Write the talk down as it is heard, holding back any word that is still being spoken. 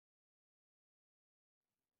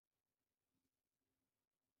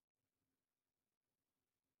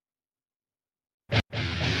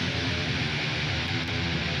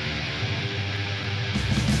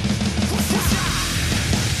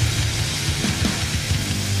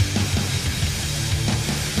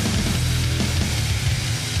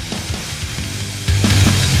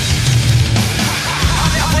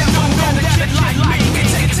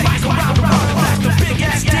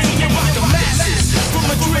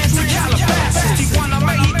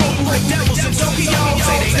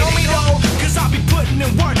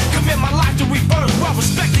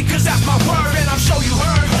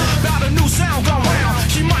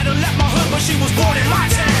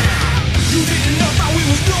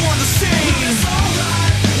on the scene. It's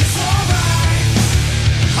alright, it's alright.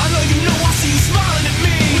 I know you know, I see you smiling at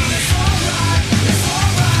me. It's alright, it's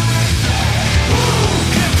alright.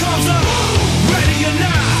 Here comes the ready or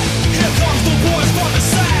not. Here comes the boys from the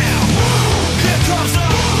south. Here comes the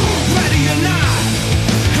ready or not.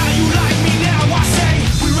 How you like me now? I say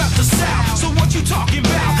we rep the south. So what you talking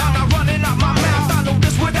about? I'm not running out my mouth. I know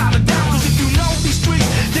this without a doubt. Cause if you know these streets,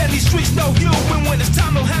 then these streets know you. And when it's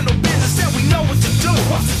time to handle business, then we know what to do.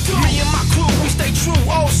 Me and my crew, we stay true,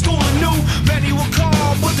 old school and new. Many will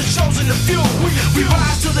call, but the chosen the few. We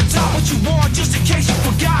rise to the top, what you want, just in case you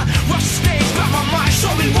forgot. Rush the stage, grab my mic,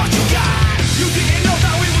 show me what you got. You didn't know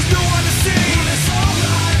that we was new on the scene. It's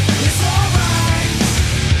alright, it's alright.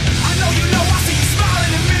 I know you know, I see you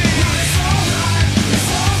smiling at me. It's alright, it's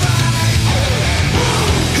alright.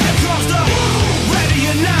 Here comes the ready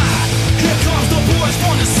or not. Here comes the boys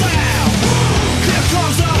from the south. Here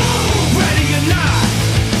comes the ready or not.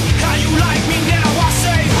 How you like me now? I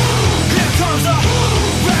say, here comes the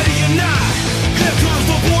ready or not. Here comes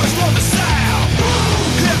the boys from the south.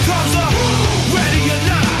 Here comes the ready or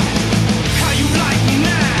not. How you like me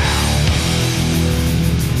now?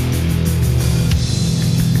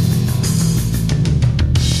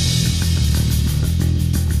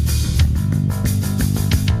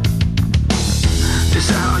 Is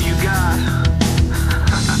that all you got?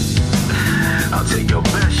 I'll take your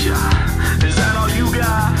best shot. Is that all you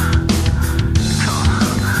got?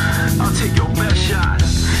 I'll take your best shot.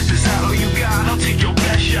 Is that all you got? I'll take your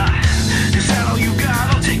best shot. Is that all you got?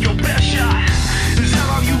 I'll take your best shot. Is that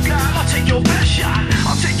all you got? I'll take your best shot.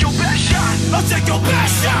 I'll take your best shot. I'll take your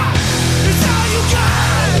best shot. Is that all you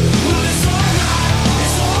got? Well, it's alright.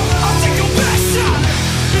 It's alright. I'll take your best shot.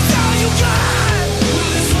 Is that all you got?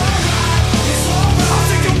 Well, it's alright. It's alright. I'll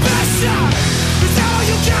take your best shot. Is that all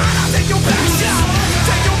you got? I'll take your best shot.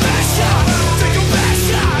 Take your best shot. Take your best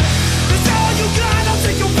shot. Is that all you got? I'll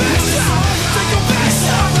take your best shot. Take your best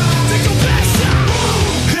shot. Take your best shot.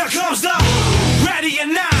 Here comes the ready or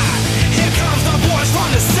not. Here comes the boys from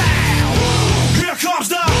the south. Here comes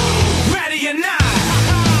the ready or not.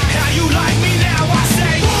 How you like me now? I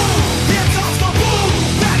say, here comes the boom,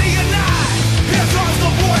 ready or not. Here comes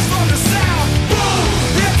the boys from the south. Boom,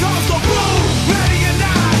 here comes the boom, ready or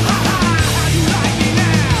not. How you like me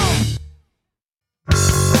now?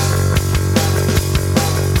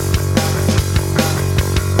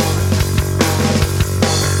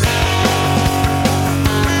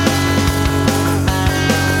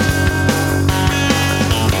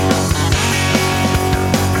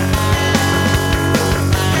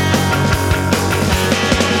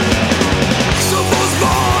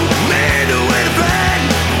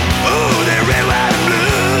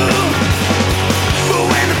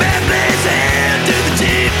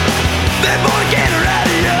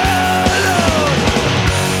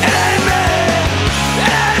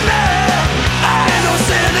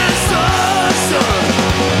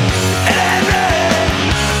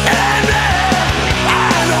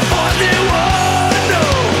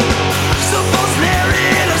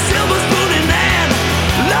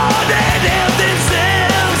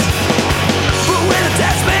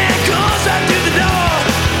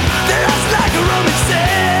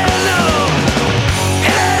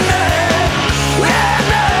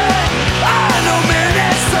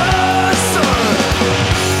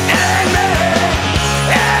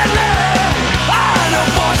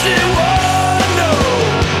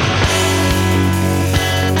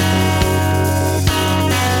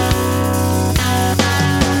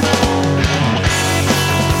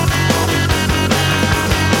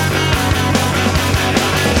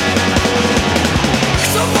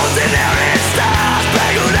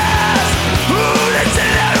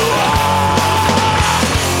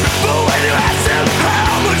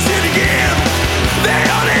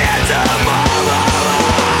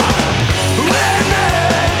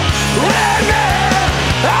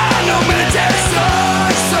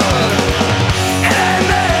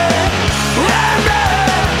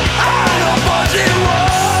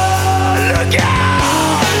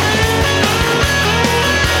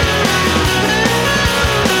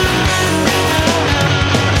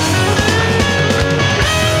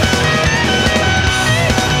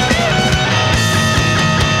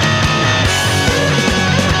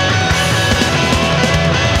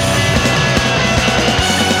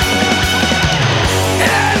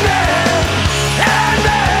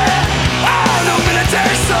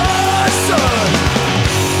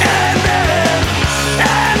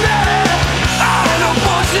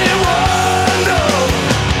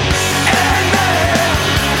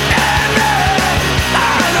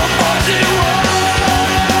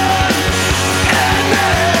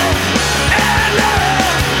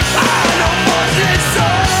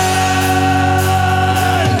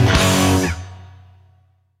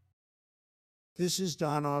 This is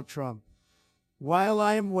Donald Trump. While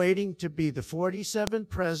I am waiting to be the 47th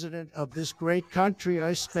president of this great country,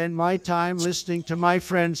 I spend my time listening to my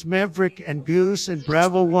friends Maverick and Goose and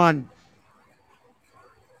Bravo One.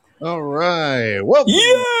 All right. Welcome.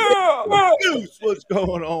 Yeah! Goose, what's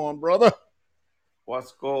going on, brother?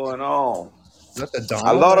 What's going on? Is that the A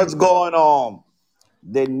Donald lot there? is going on.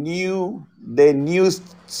 The new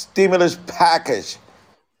stimulus package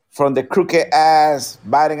from the crooked ass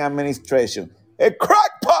Biden administration. A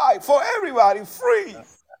crack pie for everybody free.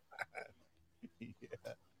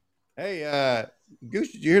 Hey,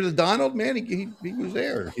 Goose, did you hear the Donald, man? He was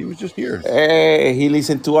there. He was just here. Hey, he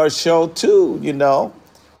listened to our show too.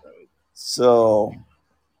 So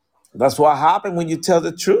that's what happened when you tell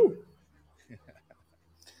the truth.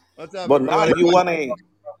 What's up, But now everybody? you want to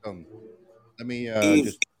Welcome. Let me if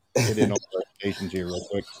just get in all the notifications here real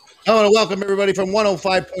quick. I want to welcome everybody from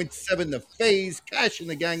 105.7 The Phase, Cash and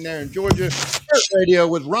the Gang there in Georgia, Dirt Radio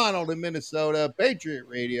with Ronald in Minnesota, Patriot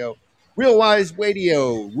Radio, Real Wise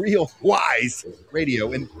Radio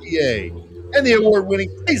in PA, and the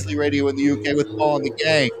award-winning Paisley Radio in the UK with Paul and the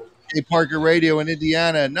Gang, J Parker Radio in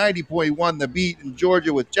Indiana, 90.1 The Beat in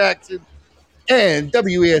Georgia with Jackson, and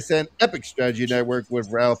WESN Epic Strategy Network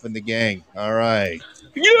with Ralph and the Gang. All right.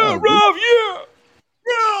 yeah, Oh, Rob, yeah.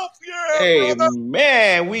 Ralph, yeah, Hey brother.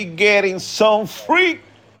 man, we getting some free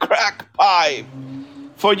crack pie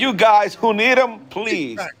for you guys who need them.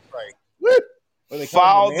 Please Crack Frank. Woo! Are they coming in the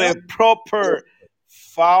file mail? the proper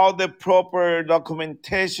file the proper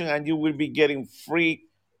documentation, and you will be getting free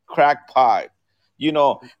crack pie.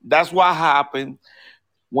 That's what happened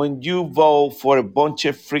when you vote for a bunch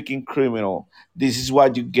of freaking criminal. This is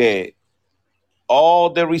what you get: all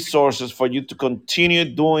the resources for you to continue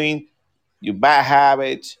doing your bad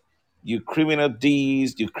habits, your criminal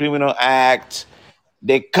deeds, your criminal acts.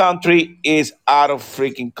 The country is out of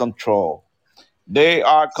freaking control. They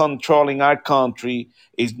are controlling our country.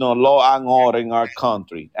 It's no law and order in our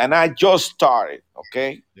country. And I just started,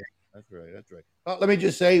 okay? Yeah, that's right. That's right. Let me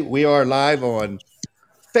just say we are live on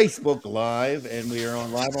Facebook Live and we are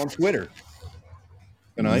on live on Twitter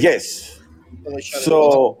tonight. Yes. Until they shut us off.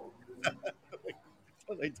 So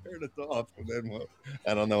Until they turn us off. And then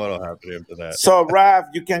I don't know what'll happen after that. so Raf,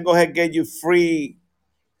 you can go ahead and get your free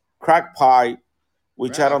crack pie,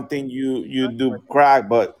 which I Ralph, don't think you do crack,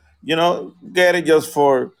 but get it just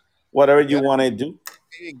for whatever you get, want to do.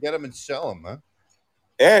 get them and sell them, huh?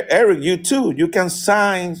 Eric, you too. You can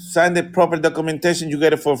sign the proper documentation. You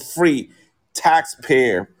get it for free.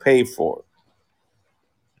 Taxpayer pay for.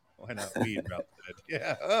 Why not weed, Ralph said.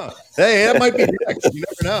 Yeah. Oh. Hey, that might be next. You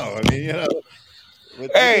never know. I mean,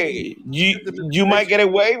 with Hey, you this you might administration. get a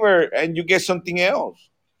waiver and you get something else.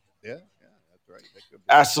 Yeah, yeah, that's right. That could be.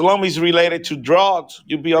 As long as it's related to drugs,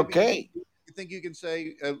 you'll be Maybe okay. you think you can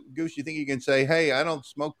say, Goose? You think you can say, "Hey, I don't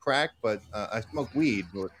smoke crack, but I smoke weed.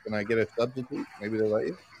 Or can I get a substitute?" Maybe they'll let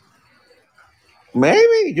you.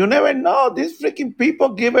 Maybe you never know. These freaking people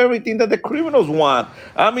give everything that the criminals want.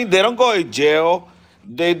 I mean, they don't go to jail.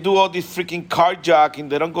 They do all this freaking carjacking.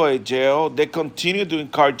 They don't go to jail. They continue doing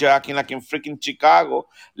carjacking, like in freaking Chicago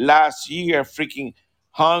last year. Freaking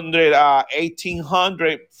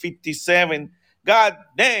 1857. God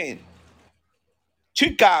damn,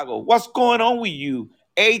 Chicago, what's going on with you?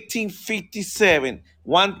 1857,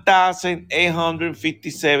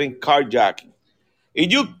 1857 carjacking.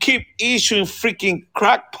 If you keep issuing freaking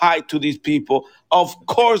crack pie to these people, of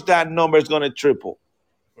course that number is going to triple.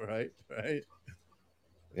 Right, right.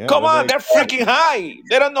 Yeah, Come what on, they they're freaking high.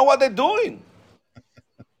 They don't know what they're doing.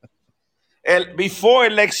 Before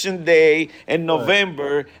election day in what?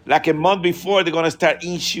 November, like a month before, they're going to start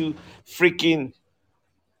issue freaking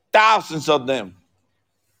thousands of them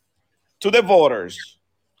to the voters.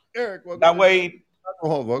 Eric, welcome That to the show. way,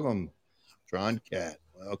 Oh, welcome, Tron Cat.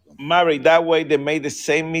 Welcome. Mary, that way they made the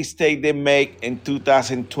same mistake they made in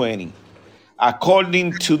 2020.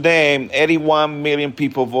 According to them, 81 million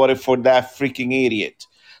people voted for that freaking idiot.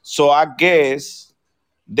 So I guess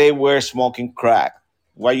they were smoking crack.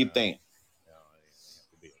 What do you think? Yeah, they have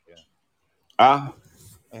to be. Yeah, Huh?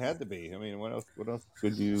 they had to be. I mean, what else? What else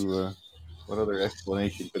could you? What other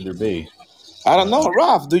explanation could there be? I don't Uh, know,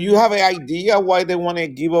 Ralph. Do you have an idea why they want to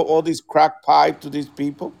give up all this crack pipe to these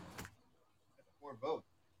people? more votes.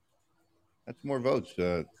 That's more votes.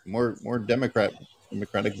 More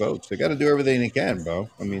Democratic votes. They got to do everything they can, bro.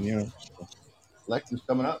 I mean, elections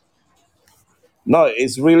coming up. No,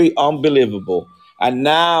 it's really unbelievable. And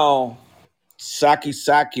now,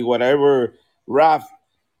 Saki, whatever, Ralph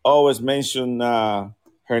always mention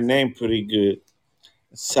her name pretty good.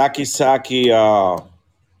 Saki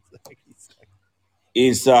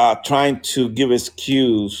is trying to give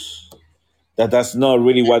excuse that's not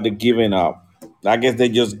really what they're giving up. I guess they're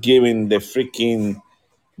just giving the freaking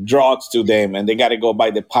drugs to them, and they got to go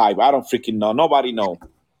by the pipe. I don't freaking know. Nobody know.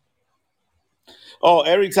 Oh,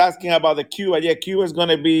 Eric's asking about the Cuba. Yeah, Cuba's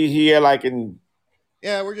gonna be here like in.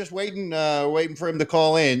 Yeah, we're just waiting for him to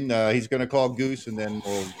call in. He's going to call Goose, and then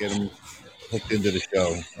we'll get him hooked into the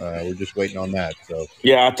show. We're just waiting on that. So,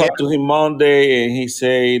 Yeah, I yeah, talked to him Monday, and he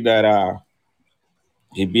said that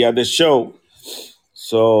he'd be at the show.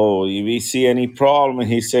 So if he see any problem,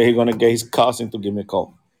 he said he's gonna get his cousin to give me a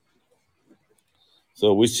call.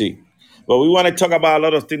 So we see. But we want to talk about a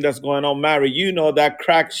lot of things that's going on, Mary. You know that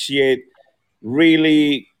crack shit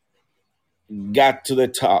really got to the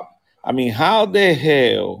top. I mean, how the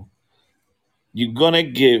hell you gonna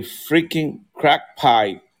give freaking crack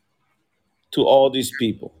pipe to all these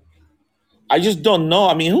people? I just don't know.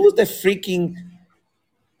 I mean, who's the freaking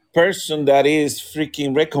person that is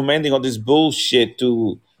freaking recommending all this bullshit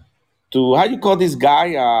to how you call this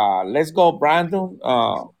guy? Let's go, Brandon.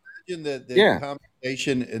 imagine the Yeah.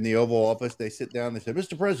 conversation in the Oval Office. They sit down. They said,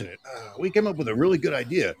 "Mr. President, we came up with a really good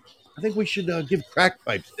idea. I think we should give crack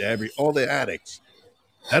pipes to all the addicts.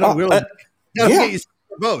 That'll Uh, really uh, that'll get yeah. you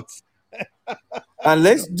some votes." And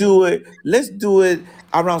let's do it. Let's do it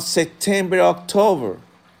around September, October.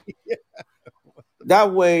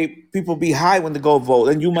 That way, people be high when they go vote,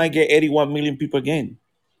 and you might get 81 million people again.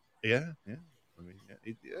 Yeah, yeah. I mean,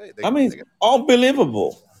 yeah, I mean, they it's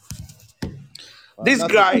unbelievable. This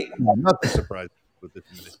guy, nothing surprising with this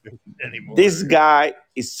administration this anymore. guy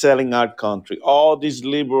is selling our country. All these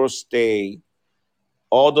liberals stay,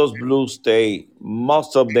 all those blue state,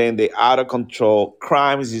 most of them they out of control.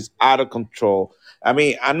 Crimes is out of control. I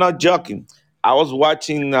mean, I'm not joking. I was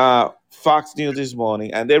watching Fox News this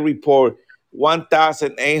morning, and they report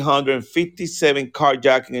 1,857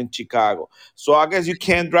 carjacking in Chicago. So I guess you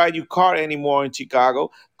can't drive your car anymore in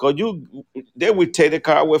Chicago because they will take the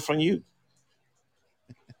car away from you.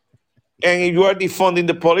 And if you are defunding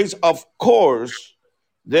the police, of course,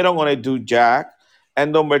 they don't want to do jack.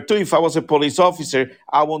 And number two, if I was a police officer,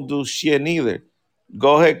 I won't do shit neither.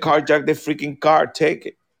 Go ahead, carjack the freaking car, take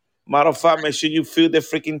it. Matter of fact, make sure you fill the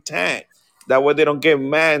freaking tank. That way they don't get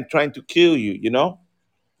mad trying to kill you, you know?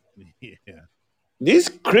 Yeah. These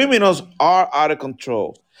criminals are out of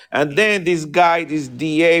control. And then this guy, this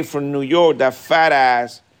DA from New York, that fat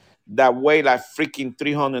ass, that weigh like freaking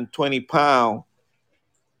 320 pounds,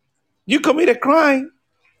 you commit a crime,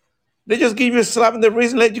 they just give you a slap in the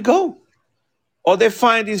wrist and let you go. Or they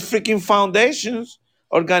find these freaking foundations,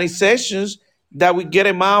 organizations that we get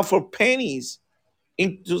them out for pennies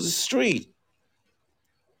into the street.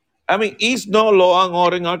 I mean, it's no law and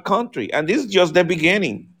order in our country. And this is just the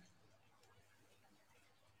beginning.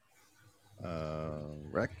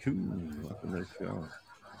 Raccoon, welcome to the show.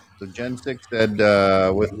 So Gen 6 said,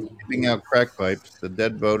 with giving out crack pipes, the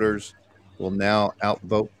dead voters will now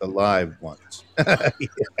outvote the live ones.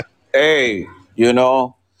 Hey, you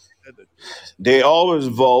know, they always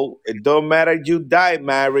vote. It don't matter if you die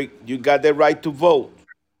married, you got the right to vote.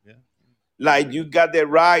 Yeah. Like you got the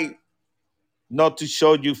right not to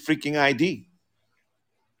show you freaking ID,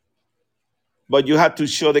 but you have to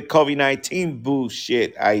show the COVID-19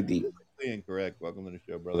 bullshit ID. Incorrect. Welcome to the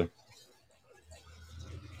show, brother.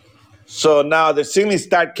 So now the ceiling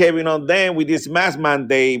start caving on them with this mask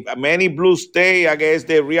mandate. Many blue state, I guess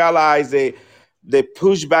they realize the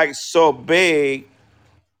pushback is so big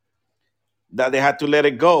that they had to let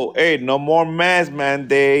it go. Hey, no more mask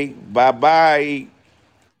mandate. Bye bye,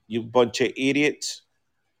 you bunch of idiots.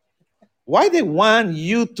 Why they want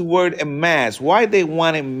you to wear a mask? Why they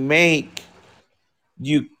want to make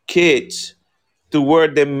you kids to wear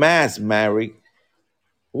the mask, Mary?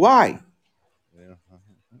 Why? Yeah.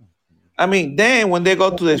 I mean, then when they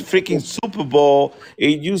go to the freaking Super Bowl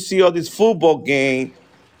and you see all this football game,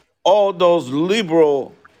 all those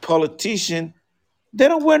liberal politicians, they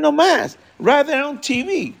don't wear no mask. Rather on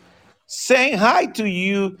TV, saying hi to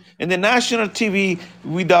you in the national TV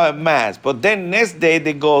without a mask. But then next day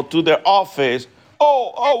they go to their office. Oh,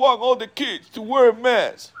 I want all the kids to wear a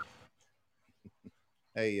mask.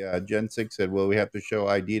 Hey, Gen 6 said, will we have to show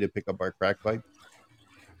ID to pick up our crack pipe?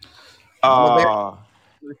 Mama Bear, Uh,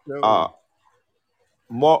 the show. uh,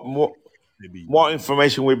 more, more, Maybe. more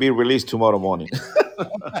information will be released tomorrow morning.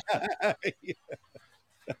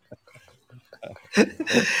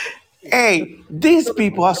 Hey, these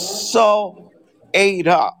people are so ate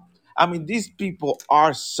up. I mean, these people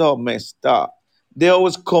are so messed up. They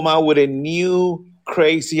always come out with a new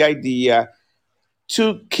crazy idea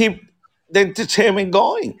to keep the entertainment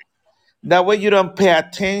going. That way you don't pay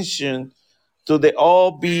attention to the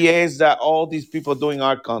all BS that all these people do in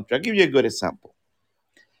our country. I'll give you a good example.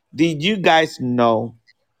 Did you guys know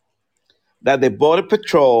that the Border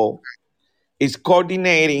Patrol is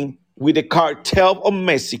coordinating with the cartel of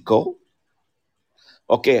Mexico?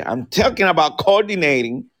 Okay, I'm talking about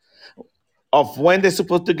coordinating of when they're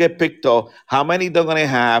supposed to get picked up, how many they're gonna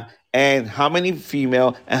have, and how many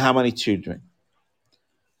female and how many children.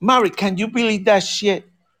 Mary, can you believe that shit?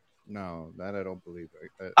 No, that I don't believe.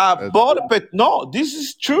 No, this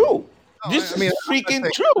is true. No, This I mean, is I'm not freaking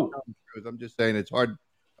saying true. it's truth. I'm just saying it's hard.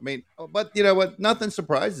 I mean, but you know what? Nothing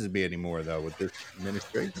surprises me anymore though with this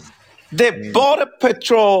administration. I The mean, Border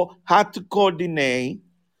Patrol had to coordinate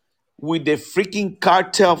with the freaking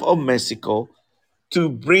cartel of Mexico to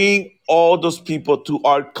bring all those people to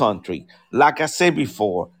our country. Like I said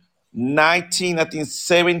before, 19, I think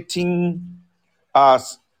 17,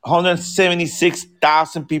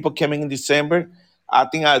 176,000 people coming in December. I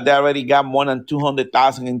think they already got more than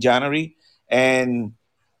 200,000 in January. And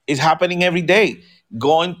it's happening every day.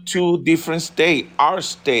 Going to different state, our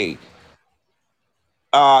state.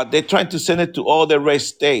 They're trying to send it to all the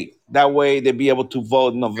rest state. That way they be able to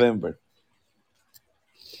vote in November.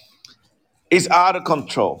 It's out of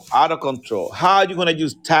control. Out of control. How are you gonna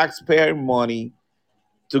use taxpayer money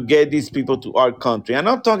to get these people to our country? I'm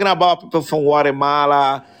not talking about people from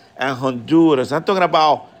Guatemala and Honduras. I'm talking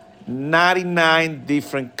about 99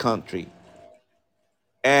 different countries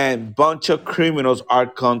and bunch of criminals are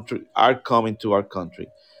coming to our country.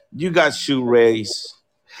 You guys should raise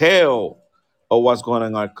hell of what's going on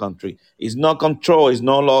in our country. It's no control, it's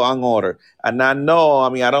no law and order. And I know, I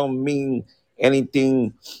mean, I don't mean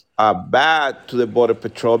anything bad to the Border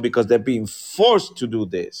Patrol because they're being forced to do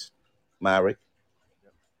this, Mary.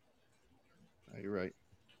 no, you're right.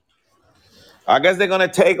 I guess they're gonna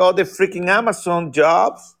take all the freaking Amazon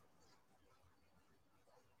jobs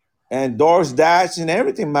and DoorDash and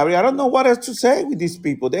everything, Mary. I don't know what else to say with these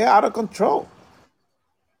people. They're out of control.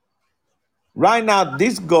 Right now,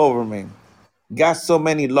 this government got so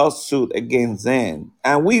many lawsuits against them,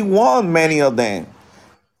 and we won many of them.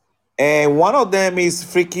 And one of them is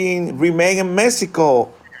freaking remain in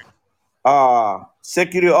Mexico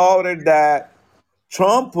security order that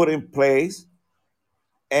Trump put in place,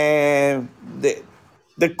 and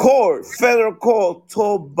the court, federal court,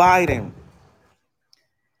 told Biden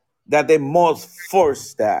that they must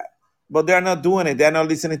force that, but they're not doing it. They're not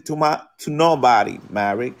listening to nobody,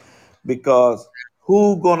 Mary, because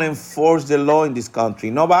who gonna enforce the law in this country?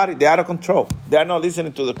 Nobody. They're out of control. They're not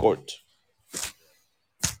listening to the court.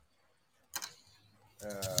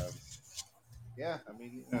 Uh, yeah, I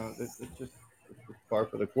mean, you know, it's just par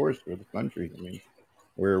for the course for the country. I mean,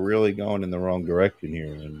 we're really going in the wrong direction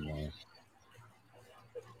here. And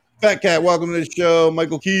Fat Cat, welcome to the show.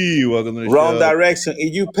 Michael Key, welcome to the Wrong show. direction.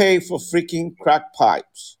 If you pay for freaking crack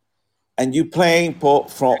pipes and you paying for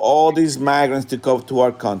all these migrants to come to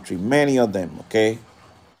our country, many of them, okay?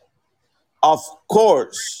 Of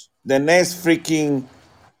course, the next freaking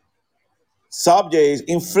subject is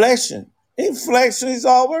inflation. Inflation is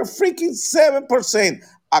over freaking 7%,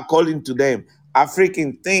 according to them. A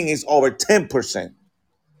freaking thing is over 10%.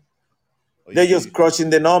 Well, They're just crushing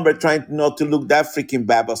the number, trying not to look that freaking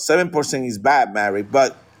bad. But 7% is bad, Mary.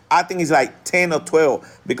 But I think it's like 10 or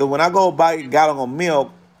 12. Because when I go buy a gallon of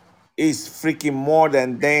milk, it's freaking more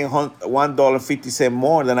than $1.50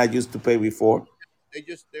 more than I used to pay before.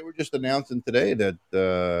 they were just announcing today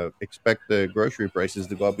that expect the grocery prices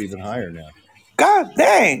to go up even higher now. God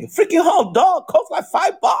dang, freaking hot dog costs like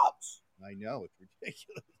 $5. I know it's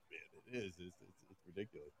ridiculous, man. It is. It's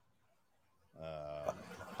ridiculous.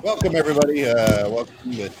 Welcome everybody.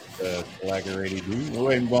 Welcome to Slacker 82. We're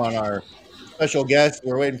waiting on our special guest.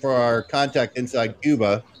 We're waiting for our contact inside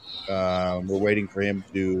Cuba. We're waiting for him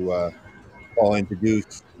to call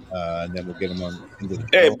introduce, and then we'll get him on into the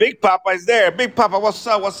Hey, show. Big Papa is there. Big Papa, what's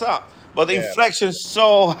up? What's up? But the Yeah, inflation's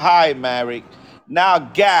so high, Mary. Now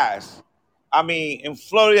gas. I mean, in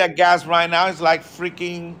Florida, gas right now is like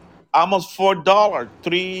freaking almost $4,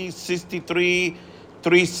 363,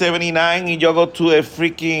 379. And you go to a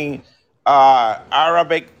freaking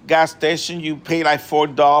Arabic gas station, you pay like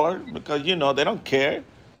 $4 because they don't care.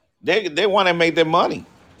 They want to make their money,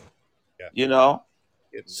 yeah. you know.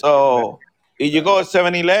 It's getting bad. So if you go to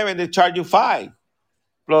 7-Eleven, they charge you five.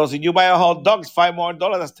 Plus, if you buy a hot dog, it's $5 more.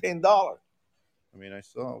 That's $10. I mean, I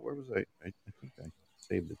saw where was I think I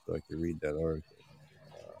saved it so I could read that article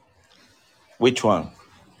Which one?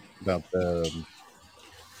 about the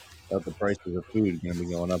prices of food going to be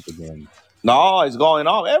going up again. No, it's going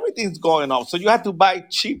up. Everything's going up. So you have to buy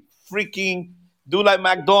cheap freaking. Do like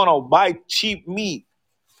McDonald's. Buy cheap meat.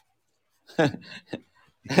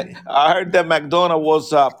 I heard that McDonald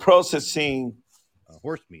was processing.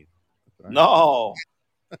 Horse meat. That's what I heard. No.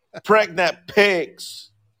 pregnant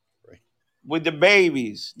pigs Right. with the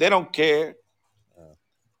babies. They don't care. Uh, I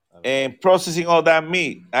don't know. And processing all that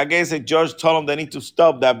meat. I guess the judge told them they need to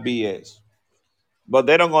stop that BS. But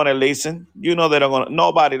they don't gonna listen. You know they don't gonna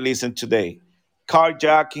nobody listen today.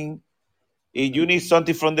 Carjacking. If you need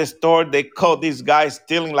something from the store, they caught this guy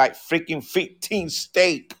stealing like freaking 15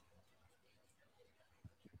 steak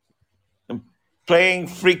and playing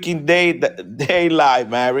freaking daylight,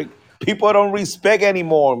 Mary. People don't respect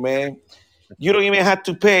anymore, man. You don't even have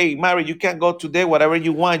to pay, Mary. You can go today, whatever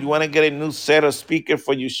you want. You want to get a new set of speaker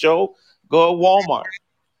for your show? Go to Walmart,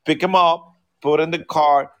 pick them up, put in the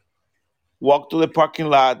car, walk to the parking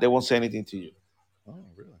lot. They won't say anything to you. Oh,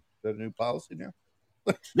 really? Is that a new policy now?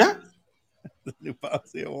 Yeah. The new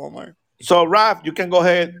policy at Walmart? So, Ralph, you can go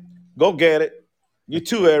ahead, go get it. You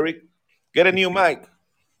too, Eric. Get a new mic.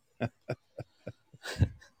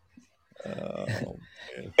 Oh,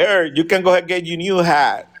 man. Eric, you can go ahead and get your new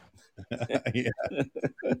hat. Yeah.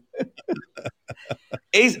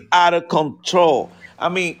 It's out of control. I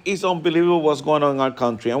mean, it's unbelievable what's going on in our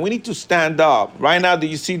country, and we need to stand up. Right now, do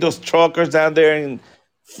you see those truckers down there in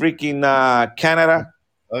freaking Canada,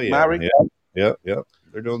 Oh, yeah. Mary? Yeah. Yep. Yep.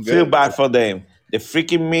 They're doing Feel good. bad for them. The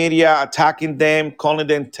freaking media attacking them, calling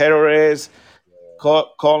them terrorists,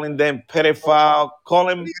 calling them pedophile, What do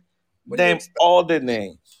calling you, what do you them expect? all the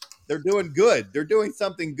names. They're doing good. They're doing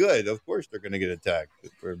something good. Of course, they're going to get attacked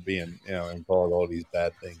for being, and called all these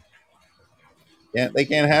bad things. They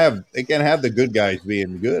can't have the good guys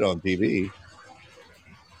being good on TV.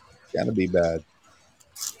 It's got to be bad.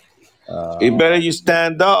 It better Uh, you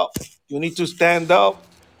stand up. You need to stand up.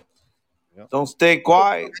 yep. Don't stay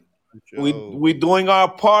quiet. Show. We're doing our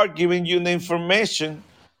part, giving you the information,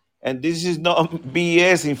 and this is not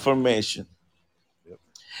BS information.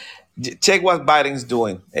 Yep. Check what Biden's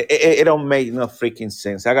doing. It don't make no freaking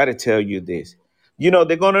sense. I got to tell you this. You know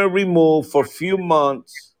they're gonna remove for a few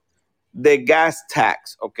months the gas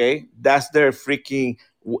tax. Okay, that's their freaking.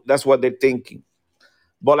 That's what they're thinking.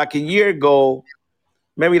 But like a year ago,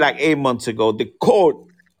 maybe like 8 months ago, the court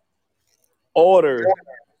ordered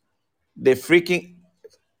the freaking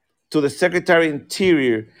to the Secretary of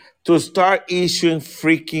Interior to start issuing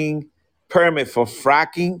freaking permit for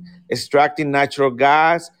fracking, extracting natural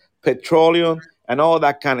gas, petroleum, and all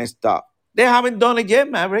that kind of stuff. They haven't done it yet,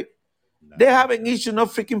 Maverick. No, They of haven't issued no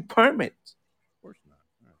freaking permits. course not.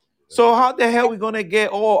 No, do that. So how the hell we gonna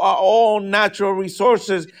get all our own natural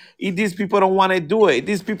resources if these people don't want to do it? If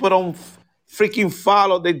these people don't freaking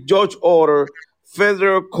follow the judge order,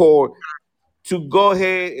 federal court to go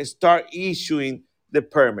ahead and start issuing the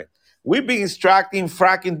permit. We've been extracting,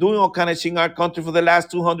 fracking, doing all kind of shit in our country for the last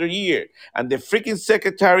 200 years. And the freaking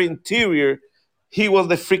Secretary of Interior, he was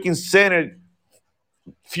the freaking senator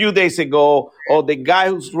few days ago, or the guy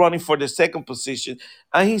who's running for the second position,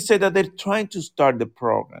 and he said that they're trying to start the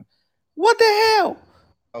program. What the hell?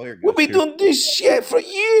 Oh, here it We've goes. been doing this shit for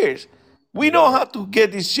years. Here We we go. know how to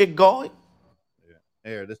get this shit going. Yeah.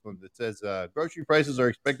 Here, this one that says grocery prices are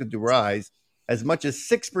expected to rise as much as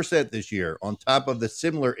 6% this year, on top of the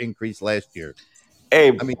similar increase last year. Hey,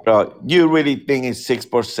 I mean, bro, you really think it's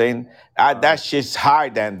 6%? uh, That shit's higher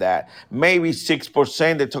than that. Maybe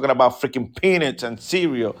 6%. They're talking about freaking peanuts and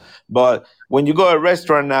cereal. But when you go to a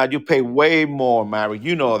restaurant now, you pay way more, Mary.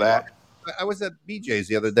 You know that. I was at BJ's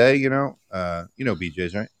the other day.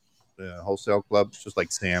 BJ's, right? The wholesale club. It's just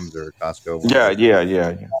like Sam's or Costco, one of Yeah, those. yeah, yeah,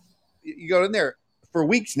 yeah. You go in there for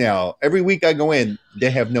weeks now. Every week I go in, they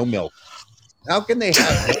have no milk. How can they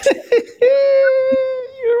have no?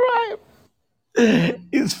 You're right.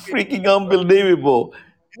 It's freaking unbelievable.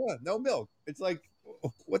 Yeah, no milk. It's like,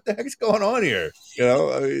 what the heck's going on here?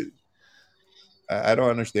 I mean, I don't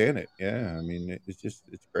understand it. Yeah, I mean,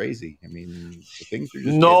 it's crazy. I mean, the things are just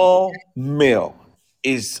getting. No milk.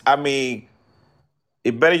 I mean,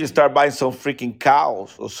 it better you start buying some freaking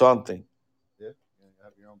cows or something. Yeah, you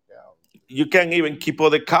have your own cow. You can't even keep all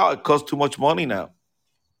the cow. It costs too much money now.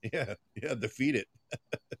 Yeah, yeah, defeat it.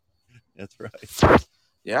 That's right.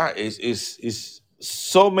 Yeah, it's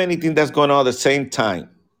so many things that's going on at the same time.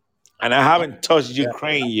 And I haven't touched Yeah,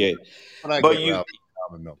 Ukraine yet. what I But get, you Ralph,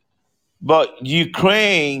 almond milk. but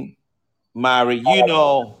Ukraine, Mary, you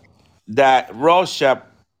know that Russia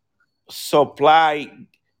supply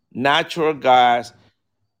natural gas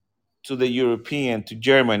to the European, to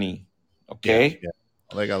Germany. Yeah, Okay? yeah.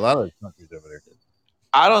 Well, they got a lot of countries over there.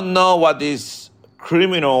 I don't know what this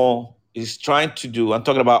criminal is trying to do. I'm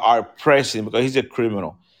talking about our president because he's a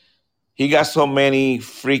criminal. He got so many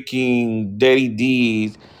freaking dirty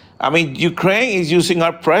deeds. I mean, Ukraine is using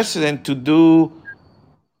our president to do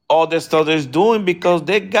all the stuff they're doing because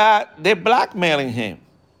they're blackmailing him.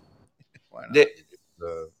 Why They, not?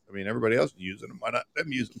 I mean, everybody else is using them. Why not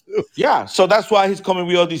them use them too? Yeah, so that's why he's coming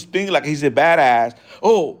with all these things like he's a badass.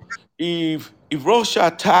 Oh, if Russia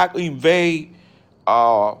attack or invade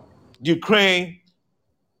uh, Ukraine,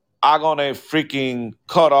 I'm gonna freaking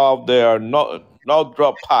cut off their no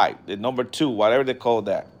drop pipe, the number two, whatever they call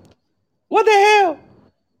that. What the hell?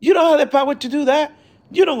 You don't have the power to do that.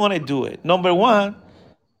 You don't want to do it. Number one,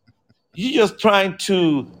 you're just trying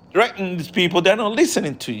to threaten these people. They're not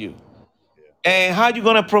listening to you. And how you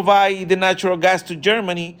gonna provide the natural gas to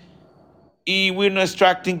Germany if we're not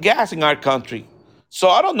extracting gas in our country? So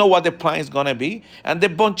I don't know what the plan is gonna be. And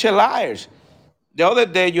they're a bunch of liars. The other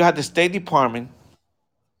day you had the State Department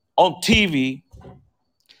on TV.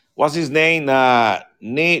 What's his name?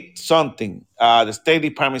 Nate something. The State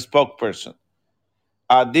Department spokesperson.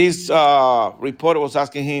 This reporter was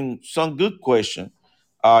asking him some good question.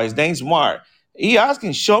 His name's Mark. He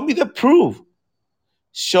asking, show me the proof.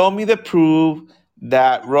 Show me the proof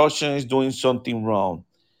that Russia is doing something wrong.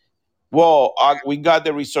 Well, we got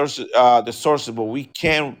the resources, the sources, but we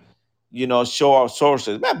can't, show our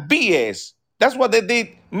sources. Man, BS. That's what they did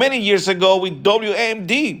many years ago with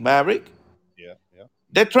WMD, Maverick. Yeah, yeah,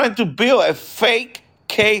 They're trying to build a fake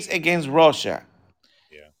case against Russia.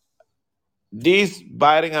 yeah. This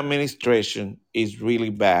Biden administration is really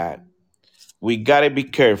bad. We gotta be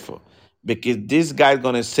careful because this guy's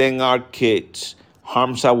gonna send our kids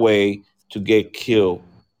harms away to get killed,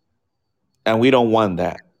 and we don't want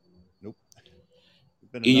that. Nope.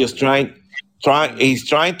 There's been He's enough. just he's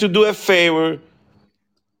trying to do a favor,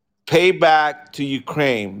 pay back to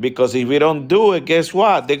Ukraine because if we don't do it, guess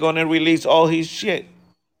what? They're gonna release all his shit.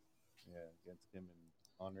 Yeah, against him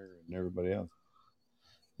and Hunter and everybody else.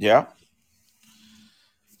 Yeah,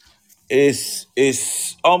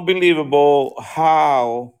 it's unbelievable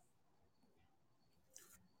how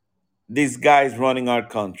this guy is running our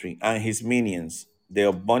country and his minions. They're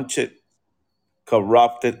a bunch of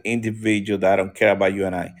corrupted individuals that don't care about you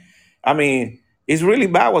and I. I mean, it's really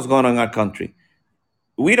bad what's going on in our country.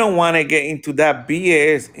 We don't want to get into that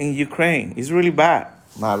BS in Ukraine. It's really bad,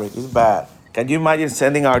 Maverick. It's bad. Can you imagine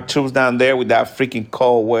sending our troops down there with that freaking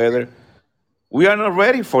cold weather? We are not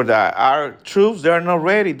ready for that. Our troops, they're not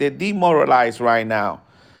ready. They're demoralized right now.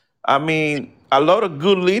 I mean, a lot of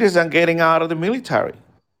good leaders are getting out of the military.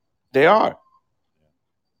 They are.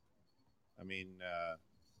 I mean,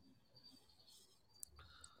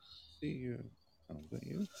 see you. Oh, is that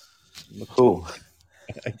you? Look, Who?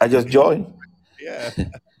 I just joined. yeah.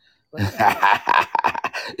 Like,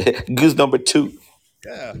 oh, Goose number two.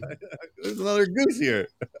 yeah. There's another goose here.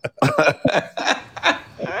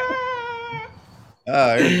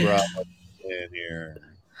 Ah, here's Bravo in here.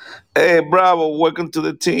 Hey, Bravo, welcome to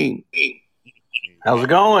the team. How's it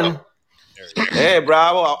going? There he is. Hey,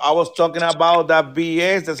 Bravo, I was talking about that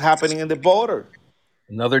BS that's happening in the border.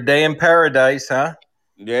 Another day in paradise, huh?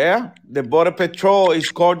 Yeah, the Border Patrol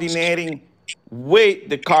is coordinating with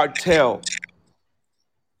the cartel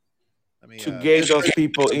Let me, to get those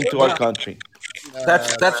people into our Well, country.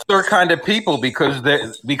 that's their kind of people because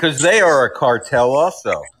they are a cartel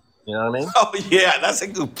also. You know what I mean? Oh, yeah, that's a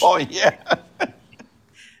good point. Yeah,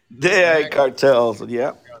 they are cartels.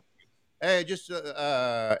 Yeah. Hey, just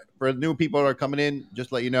for the new people that are coming in,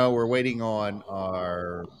 just let you know we're waiting on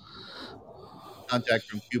our contact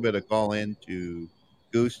from Cuba to call in to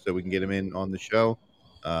Goose so we can get him in on the show.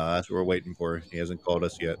 That's what we're waiting for. He hasn't called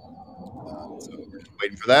us yet, so we're just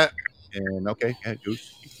waiting for that. And okay, yeah,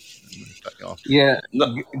 Goose, I'm gonna cut you off. Yeah,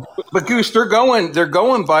 No, but Goose, they're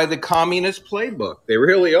going by the communist playbook. They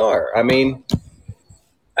really are. I mean,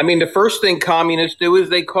 the first thing communists do is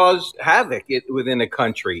they cause havoc within a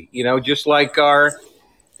country. You know, just like our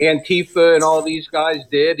Antifa and all these guys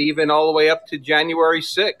did, even all the way up to January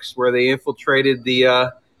 6th, where they infiltrated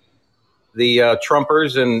the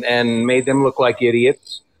Trumpers and made them look like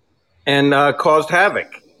idiots and caused havoc.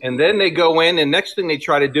 And then they go in, and next thing they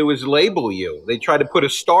try to do is label you. They try to put a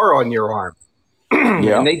star on your arm,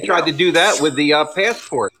 yeah. and they tried to do that with the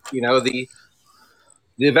passport. You know, the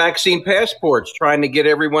vaccine passports, trying to get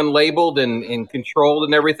everyone labeled and controlled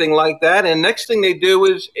and everything like that. And next thing they do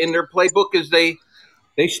is in their playbook is they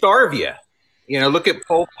starve you. You know, look at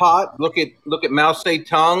Pol Pot, look at Mao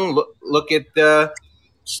Zedong, look at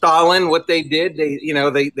Stalin. What they did,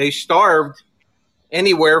 they starved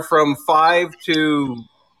anywhere from 5 to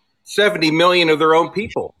 70 million of their own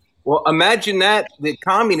people. Well, imagine that the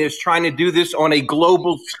communists trying to do this on a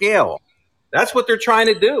global scale. That's what they're trying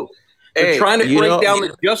to do. They're Hey, trying to break down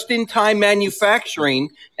the just-in-time manufacturing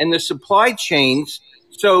and the supply chains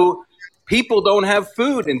so people don't have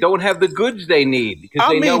food and don't have the goods they need because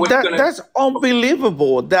I they know mean, it's going to. that's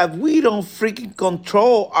unbelievable that we don't freaking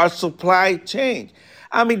control our supply chain.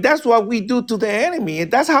 I mean, that's what we do to the enemy,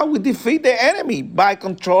 and that's how we defeat the enemy by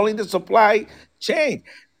controlling the supply chain.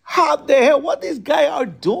 How the hell? What these guys are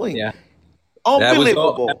doing? Yeah, that was all.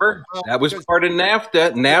 Unbelievable. Remember, Well, that was because part of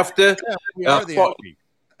NAFTA. NAFTA yeah, we are the fought, enemy.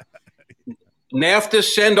 NAFTA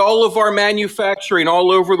send all of our manufacturing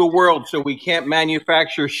all over the world, so we can't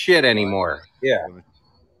manufacture shit anymore. Yeah.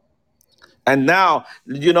 And now,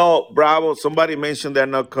 Bravo, somebody mentioned that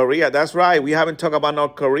North Korea. That's right. We haven't talked about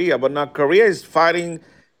North Korea, but North Korea is fighting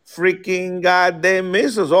freaking goddamn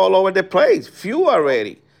missiles all over the place. Few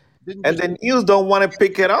already. Didn't And just the news don't want to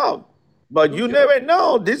pick it up. But who you just, never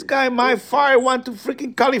know. This guy might fire one to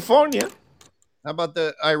freaking California. how about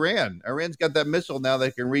the Iran? Iran's got that missile now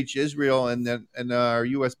that can reach Israel and our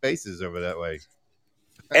U.S. bases over that way.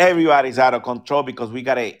 Everybody's out of control because we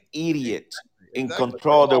got an idiot in Exactly.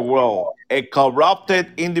 control of the world, a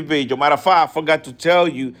corrupted individual. Matter of fact, I forgot to tell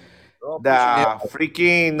you They're all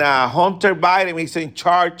pushing that freaking Hunter Biden is in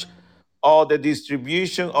charge of the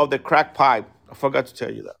distribution of the crack pipe. I forgot to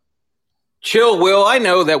tell you that. Chill, Will. I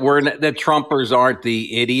know that that Trumpers aren't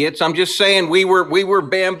the idiots. I'm just saying we were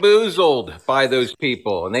bamboozled by those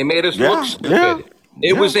people, and they made us look Yeah, yeah, stupid.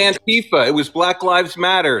 It was Antifa. It was Black Lives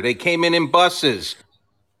Matter. They came in buses.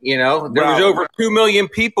 There was Bravo. over 2 million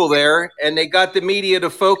people there, and they got the media to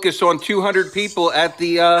focus on 200 people at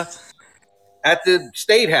the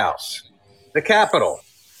State House, the Capitol.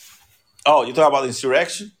 Oh, you talk about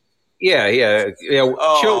insurrection? Yeah. Chill,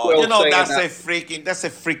 Oh, Will. Saying that's that. a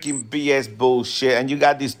freaking BS bullshit. And you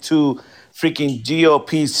got these two freaking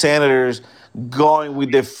GOP senators going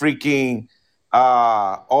with the freaking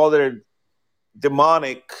other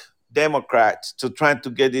demonic Democrats to trying to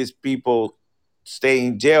get these people stay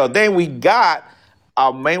in jail. Then we got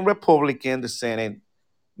our main Republican in the Senate,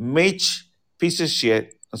 Mitch, piece of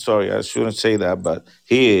shit. I'm sorry, I shouldn't say that, but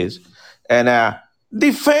he is. And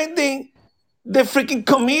defending the freaking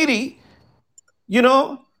committee,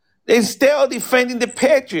 instead of defending the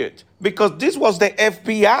Patriots, because this was the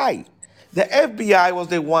FBI. The FBI was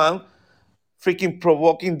the one freaking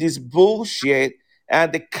provoking this bullshit,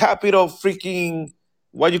 and the Capitol freaking,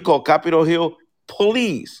 what you call Capitol Hill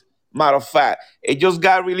police. Matter of fact, it just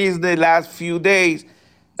got released in the last few days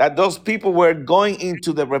that those people were going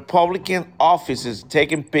into the Republican offices,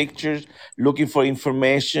 taking pictures, looking for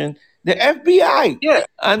information. The FBI Yeah,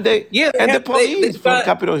 and the yeah. and the police from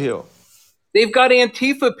Capitol Hill. They've got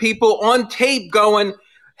Antifa people on tape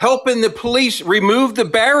helping the police remove the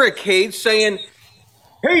barricades, saying,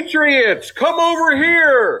 "Patriots, come over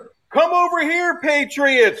here. Come over here,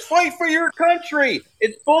 patriots. Fight for your country."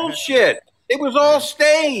 It's bullshit. It was all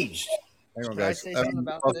staged. Hang on, Can I guys. say something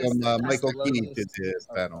about this? Welcome That's Michael the Key to lowest-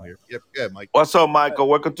 the panel here. Yep, good, Mike. What's up, Michael?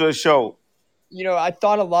 Welcome to the show. I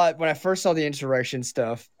thought a lot when I first saw the insurrection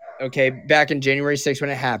stuff. Okay, back in January 6th when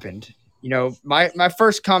it happened. My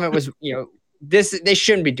first comment was, this they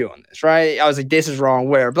shouldn't be doing this, right? I was like, this is wrong,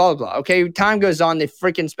 whatever, blah blah blah. Okay, time goes on, they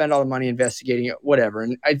freaking spend all the money investigating it, whatever,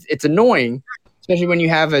 and it's annoying, especially when you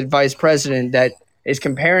have a vice president that is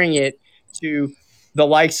comparing it to the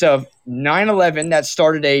likes of 9/11 that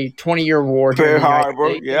started a 20-year war here in Pearl the United Harbor,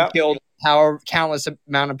 States yeah. and killed countless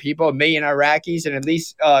amount of people, 1 million Iraqis and at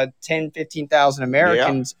least 10, 15,000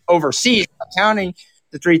 Americans overseas, not counting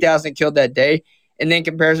the 3,000 killed that day, and then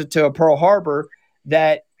compares it to a Pearl Harbor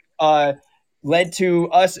that led to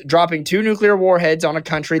us dropping 2 nuclear warheads on a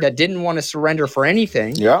country that didn't want to surrender for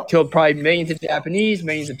anything. Yeah. Killed probably millions of Japanese,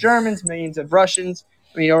 millions of Germans, millions of Russians.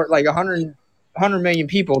 Like 100 million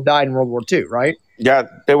people died in World War II, right? Yeah,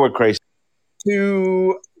 they were crazy.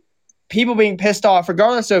 To people being pissed off,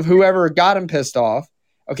 regardless of whoever got them pissed off,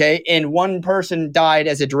 okay, and one person died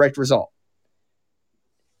as a direct result.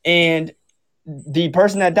 And the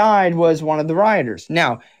person that died was one of the rioters.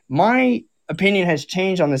 Now, my opinion has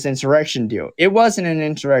changed on this insurrection deal. It wasn't an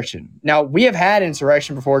insurrection. Now, we have had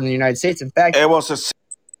insurrection before in the United States. In fact, It was a so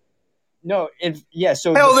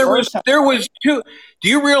Hell, the there was two. Do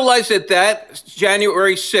you realize that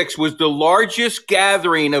January 6th was the largest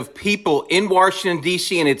gathering of people in Washington,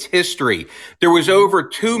 D.C. in its history? There was over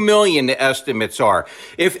 2 million, the estimates are.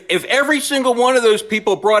 If every single one of those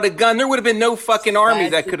people brought a gun, there would have been no fucking army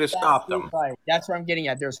that could have stopped them. Right. That's what I'm getting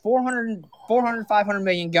at. There's 400, 500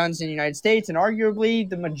 million guns in the United States, and arguably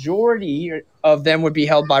the majority of them would be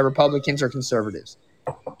held by Republicans or conservatives.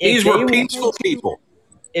 These were peaceful people.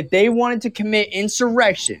 If they wanted to commit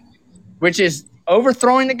insurrection, which is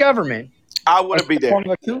overthrowing the government, I wouldn't be there.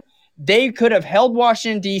 They could have held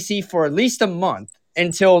Washington, D.C. for at least a month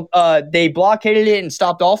until they blockaded it and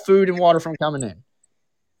stopped all food and water from coming in.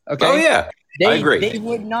 Okay? Oh, yeah. I agree. They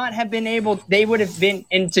would not have been able – they would have been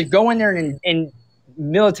 – and to go in there and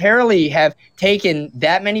militarily have taken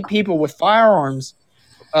that many people with firearms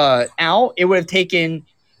out, it would have taken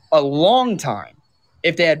a long time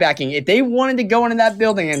if they had backing. If they wanted to go into that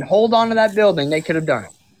building and hold on to that building, they could have done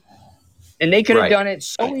it. And they could have Right. done it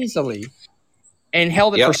so easily and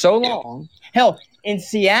held it Yep. for so long. Hell, in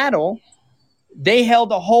Seattle, they held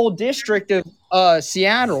the whole district of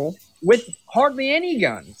Seattle with hardly any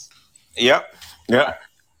guns. Yep. Yep.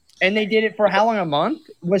 And they did it for how long? A month?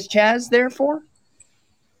 Was Chaz there for?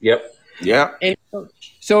 Yep. Yeah. And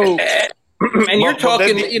so And you're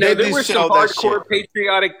talking, there were some that hardcore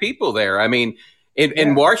patriotic people there. I mean,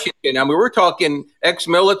 in Washington, I mean, we're talking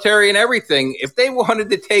ex-military and everything. If they wanted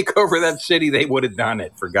to take over that city, they would have done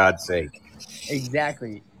it, for God's sake.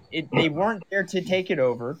 exactly. They weren't there to take it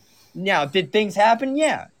over. Now, did things happen?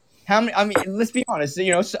 Yeah. How many? I mean, let's be honest.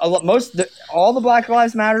 All the Black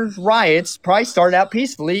Lives Matter riots probably started out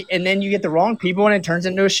peacefully, and then you get the wrong people, and it turns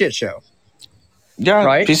into a shit show. Yeah.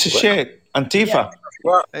 Right? Piece of shit. Antifa.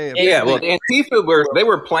 Well, Hey, well, Antifa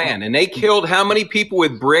were planned, and they killed how many people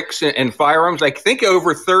with bricks and firearms? I think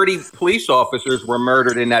over 30 police officers were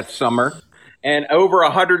murdered in that summer, and over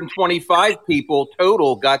 125 people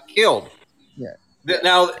total got killed. Yeah.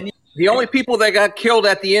 Now, the only people that got killed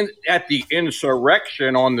at the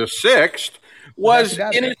insurrection on the 6th was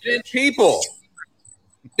innocent people.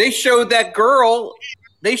 They showed that girl.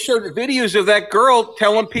 They showed videos of that girl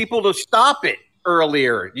telling people to stop it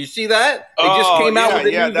earlier. You see that? They just came out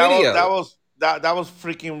with a new video. That was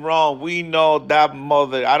freaking wrong. We know that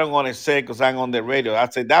mother. I don't want to say because I'm on the radio. I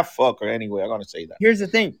say that fucker anyway. I'm gonna say that. Here's the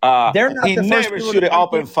thing. They're not He the first never people should to have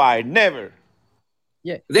opened fire. Never.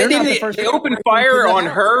 Yeah, They they're not the didn't. first They people to opened break fire into the on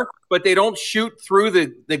house. her, but they don't shoot through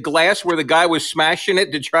the glass where the guy was smashing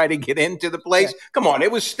it to try to get into the place. Come on,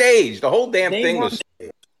 it was staged. The whole damn They thing want- was.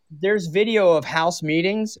 There's video of house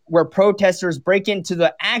meetings where protesters break into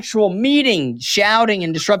the actual meeting, shouting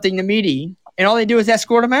and disrupting the meeting, and all they do is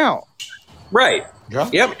escort them out. Right. Yeah.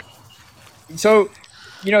 Yep. So,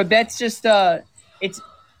 that's just it's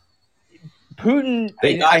Putin.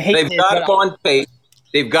 They've I hate got this, it but on tape.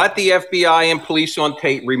 They've got the FBI and police on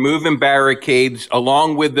tape removing barricades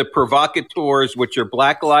along with the provocateurs, which are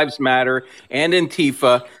Black Lives Matter and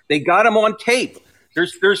Antifa. They got them on tape.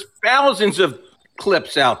 There's thousands of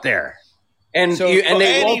clips out there. And So- they won't do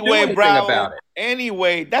Anyway, anything Bravo. about it.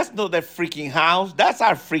 Anyway, that's not their freaking house. That's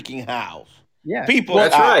our freaking house. yeah, People.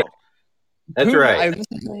 That's right. That's Putin, right. I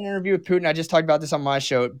listened to an interview with Putin. I just talked about this on my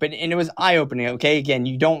show, and it was eye opening. Okay, again,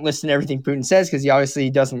 you don't listen to everything Putin says because he obviously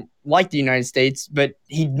doesn't like the United States. But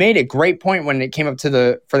he made a great point when it came up for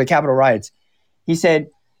the Capitol riots. He said,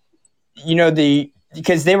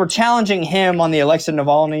 because they were challenging him on the Alexei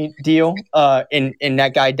Navalny deal, in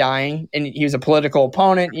that guy dying, and he was a political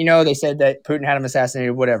opponent. They said that Putin had him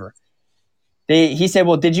assassinated, whatever. He said,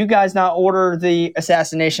 well, did you guys not order the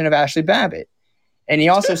assassination of Ashley Babbitt? And he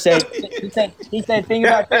also said, he said, think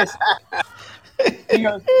about this. He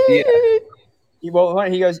goes,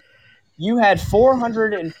 he goes, you had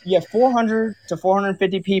 400 to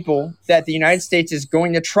 450 people that the United States is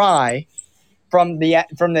going to try from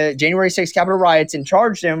the January 6th Capitol riots and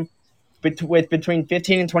charge them with between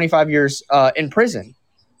 15 and 25 years in prison.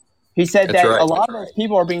 He said That's that right. a lot of those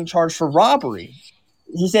people are being charged for robbery.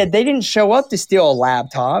 He said they didn't show up to steal a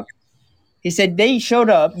laptop. He said they showed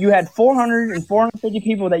up. You had 400 and 450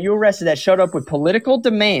 people that you arrested that showed up with political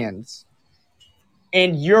demands,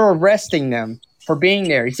 and you're arresting them for being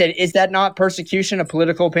there. He said, is that not persecution of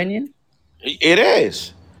political opinion? It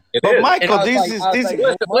is. It But is. Michael, And I was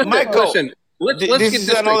like, Listen, let's this get is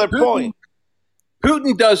this another straight. point.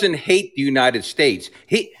 Putin doesn't hate the United States.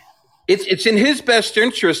 It's in his best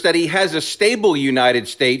interest that he has a stable United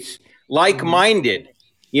States, like-minded.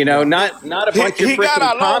 Not a bunch He of got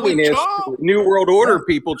freaking along with communists, Trump. New World Order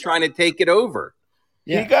people trying to take it over.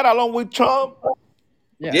 Yeah. He got along with Trump.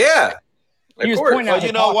 Yeah. He was Of course. pointing out But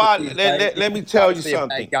you know what? hypocrisy, Let me tell you obviously a bad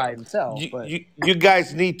something. guy himself, but You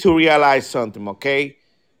guys need to realize something, okay?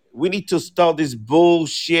 We need to stop this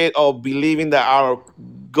bullshit of believing that our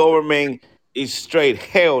government is straight.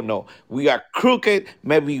 Hell no. We are crooked,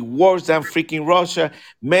 maybe worse than freaking Russia,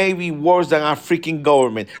 maybe worse than our freaking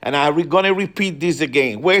government. And I'm going to repeat this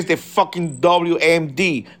again. Where's the fucking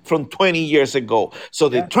WMD from 20 years ago? So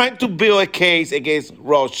they're trying to build a case against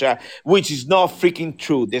Russia, which is not freaking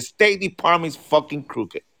true. The State Department is fucking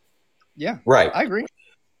crooked. yeah, Right. I agree.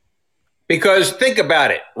 Because think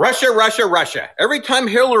about it. Russia. Every time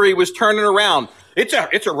Hillary was turning around, it's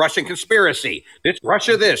a Russian conspiracy. It's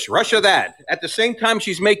Russia this, Russia that. At the same time,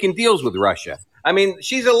 she's making deals with Russia. I mean,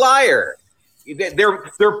 she's a liar.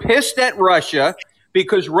 They're pissed at Russia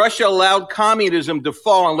because Russia allowed communism to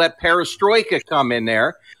fall and let perestroika come in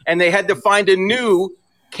there. And they had to find a new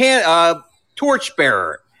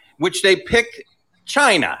torchbearer, which they picked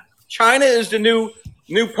China. China is the new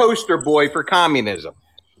poster boy for communism.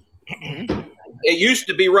 It used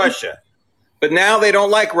to be Russia, but now they don't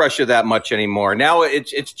like Russia that much anymore. Now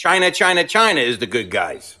it's China. China is the good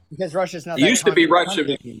guys. Because Russia's not. It used to be Russia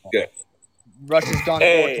was was good. Russia's gone.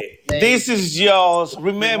 Hey, this is yours.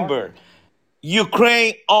 Remember,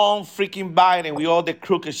 Ukraine on freaking Biden with all the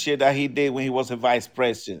crooked shit that he did when he was a vice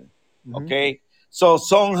president. Okay? So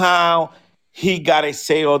somehow he gotta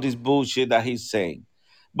say all this bullshit that he's saying.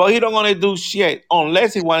 But he don't want to do shit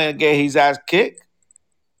unless he want to get his ass kicked.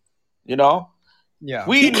 You know? Yeah.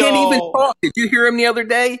 He can't even talk. Did you hear him the other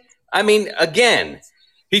day? I mean, again,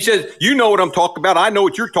 he says, "You know what I'm talking about. I know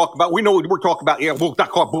what you're talking about. We know what we're talking about." Yeah,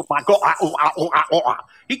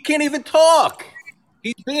 he can't even talk.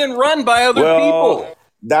 He's being run by other people.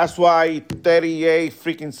 That's why 38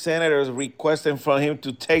 freaking senators requesting from him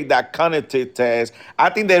to take that cognitive test.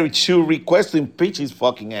 I think they should request to impeach his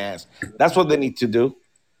fucking ass. That's what they need to do.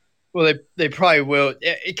 Well, they probably will.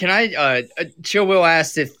 Can I? Chill Will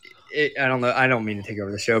asked if I don't know. I don't mean to take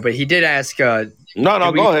over the show, but he did ask.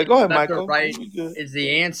 No, go ahead, Michael. Right is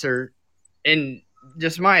the answer, and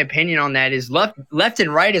just my opinion on that is left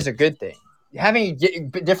and right is a good thing. Having a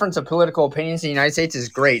difference of political opinions in the United States is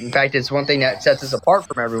great. In fact, it's one thing that sets us apart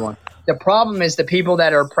from everyone. The problem is the people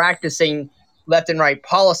that are practicing left and right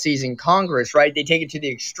policies in Congress, right? They take it to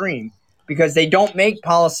the extreme because they don't make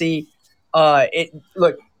policy.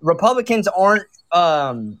 Look, Republicans aren't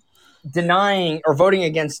denying or voting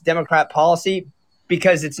against Democrat policy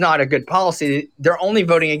because it's not a good policy. They're only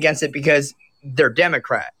voting against it because they're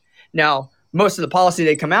Democrat. Now, most of the policy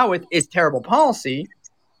they come out with is terrible policy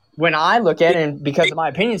when I look at it and because of my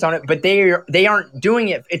opinions on it, but they aren't doing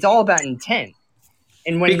it. It's all about intent.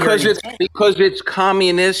 And when because it's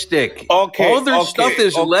communistic. Okay, all their stuff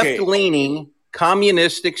is left-leaning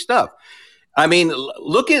communistic stuff. I mean,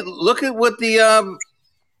 look at what the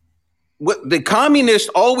communists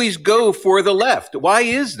always go for the left. Why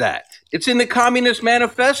is that? It's in the Communist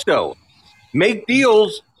Manifesto. Make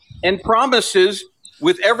deals and promises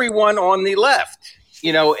with everyone on the left,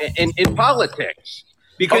 you know, in politics.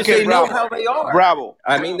 Because they know how they are. Bravo.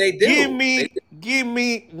 I mean, they do. Give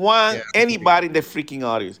me one, anybody in the freaking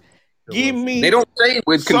audience. Give me. They don't say it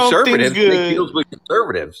with conservatives. They deals with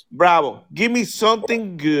conservatives. Bravo. Give me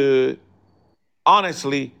something good,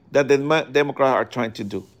 honestly, that the Democrats are trying to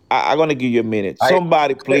do. I'm going to give you a minute.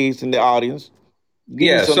 Somebody, please, in the audience.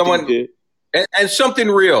 Give me someone good. And something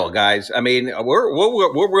real, guys. I mean, we're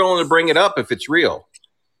willing to bring it up if it's real.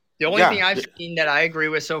 The only thing I've seen that I agree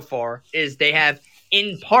with so far is they have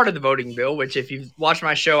in part of the voting bill, which if you've watched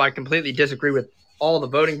my show, I completely disagree with all the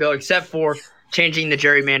voting bill except for changing the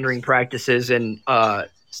gerrymandering practices in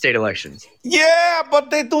state elections. Yeah, but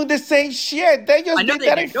they're doing the same shit. They just did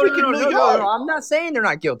that in freaking New York. No, I'm not saying they're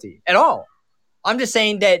not guilty at all. I'm just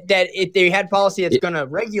saying that if they had policy that's going to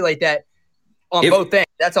regulate that on both things,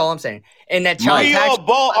 that's all I'm saying. And that child tax. We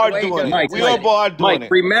all are doing it. We all are doing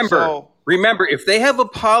it. Remember, if they have a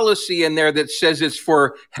policy in there that says it's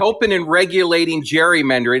for helping and regulating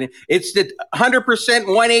gerrymandering, it's the 100%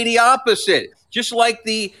 180 opposite. Just like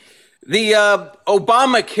the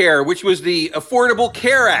Obamacare, which was the Affordable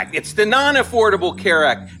Care Act. It's the Non-Affordable Care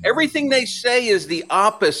Act. Everything they say is the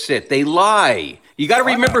opposite. They lie. You got to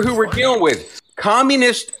remember who we're dealing with.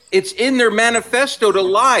 Communists, it's in their manifesto to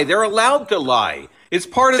lie. They're allowed to lie. It's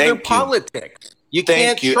part of their politics. You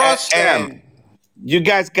can't trust them. You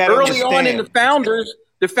guys got to understand. Early on in the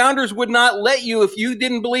founders would not let you, if you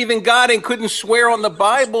didn't believe in God and couldn't swear on the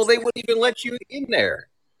Bible, they wouldn't even let you in there.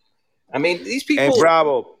 I mean, these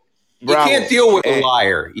people, you can't deal with a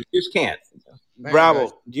liar. You just can't.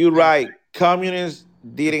 Bravo, you're right. Communists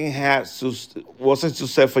wasn't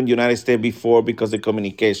successful in the United States before because of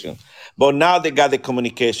communication. But now they got the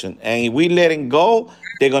communication. And if we let them go,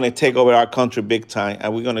 they're going to take over our country big time.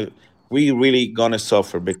 And we really going to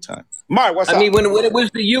suffer big time. Mark, what's up? I mean, when it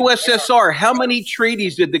was the USSR, how many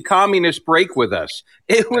treaties did the communists break with us?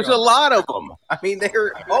 It was a lot of them. I mean, they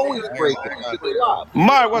were always breaking.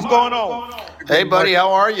 Mark, what's going on? Hey, buddy,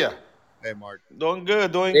 how are you? Hey, Mark. Doing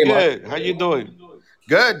good, good. How you doing?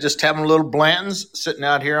 Good. Just having a little Blanton's, sitting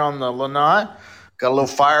out here on the lanai. Got a little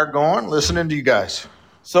fire going, listening to you guys.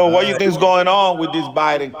 So what do you think's going on with this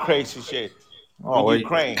Biden crazy shit?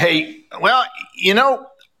 Ukraine. Hey, well, you know,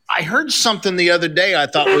 I heard something the other day I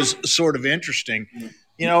thought was sort of interesting.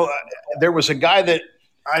 You know, there was a guy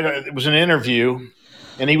it was an interview,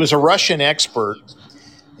 and he was a Russian expert,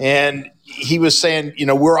 and he was saying, you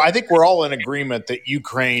know, I think we're all in agreement that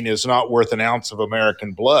Ukraine is not worth an ounce of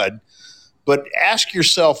American blood, but ask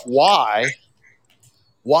yourself why.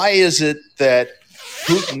 Why is it that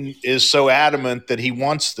Putin is so adamant that he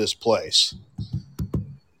wants this place?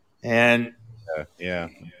 And Yeah.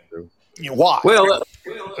 True. why? Well,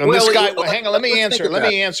 And this guy, you know, hang on, let me let's think answer. Let about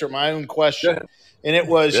me it. answer my own Go question. ahead. And it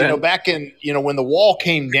was, Go ahead. back in, when the wall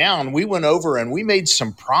came down, we went over and we made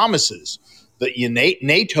some promises that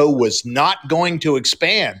NATO was not going to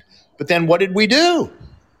expand. But then what did we do?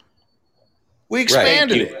 We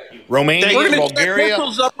expanded Thank you. it. Romania, We're going to set Bulgaria,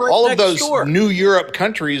 missiles up right all of next those door. new Europe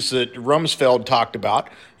countries that Rumsfeld talked about,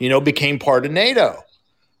 became part of NATO.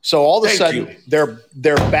 So all of a Thank sudden, you.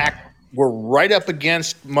 they're back. We're right up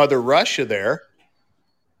against Mother Russia there,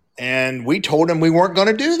 and we told him we weren't going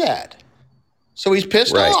to do that. So he's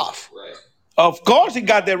pissed Right. off. Of course, he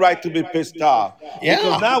got the right to be pissed off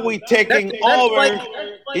because now we're taking over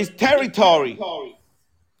his territory.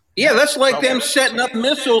 That's like them setting up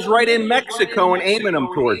missiles right in Mexico and aiming them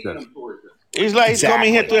towards us. It's like he's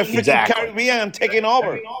coming here to the freaking Exactly. Caribbean and taking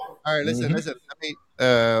over. All right, listen. Let me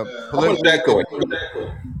How was politically. that going?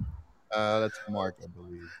 That's Mark, I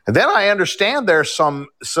believe. And then I understand there's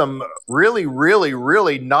some really, really,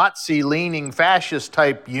 really Nazi leaning fascist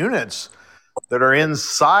type units that are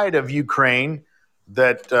inside of Ukraine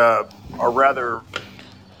that are rather,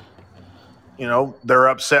 they're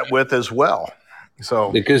upset with as well.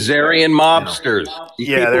 So The Khazarian mobsters. These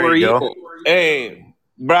people there are you go. evil. Hey,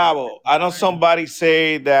 bravo. I know somebody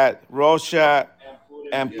say that Russia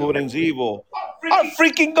and Putin's evil. Our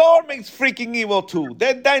freaking government's freaking evil too.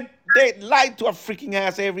 They lie to our freaking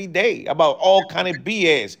ass every day about all kind of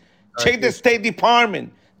BS. Check the State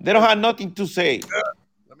Department. They don't have nothing to say.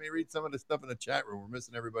 Let me read some of the stuff in the chat room. We're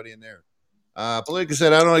missing everybody in there. Politica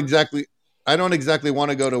said, I don't exactly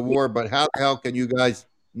want to go to war, but how the hell can you guys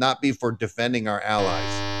not be for defending our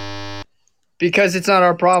allies? Because it's not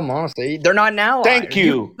our problem, honestly. They're not an ally. Thank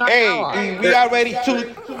you. Not an Hey, ally. we are ready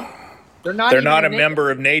to. They're not. They're even not a in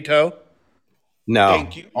member of NATO. No.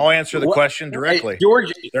 Thank you. I'll answer the What- question directly.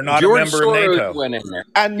 George They're not a George member of Soros NATO. went in there.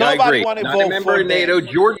 And Yeah, I nobody agree. want to Not a vote member for of NATO. them.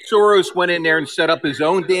 George Soros went in there and set up his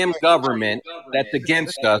own damn government that's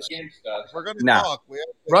against us. If we're going to Nah. talk.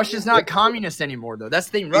 Russia's not communist anymore, though. That's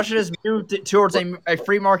the thing. Russia has moved towards a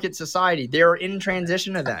free market society. They're in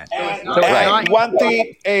transition to that. So it's And not. one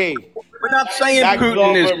thing, hey, We're not saying that Putin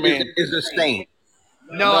government. is a saint.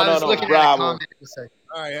 No, I was looking at a bravo. comment. to say.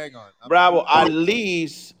 All right, hang on. Bravo, at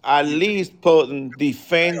least Putin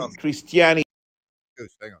defend Christianity.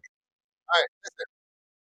 Goose, hang on. All right, listen.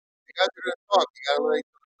 You guys are going to talk. You got to let each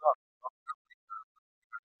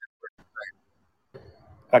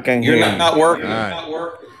I can You're hear you. not working. other talk. All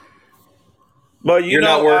right. But you You're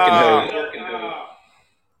know, not working,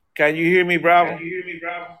 can you hear me, Bravo?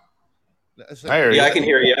 Listen, I hear you. Yeah, I can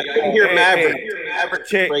hear you. I can hear Hey, Maverick. hey, Maverick's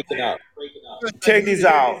check- breaking up. Check this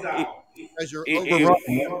out. You guys are If-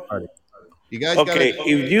 overrun. You guys Okay, gotta,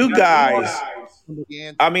 if you guys, somebody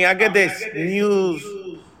answer. I mean, I get this news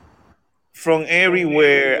from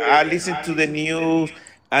everywhere. I listen to the news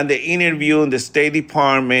and the interview in the State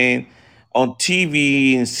Department, on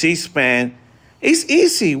TV, and C-SPAN. It's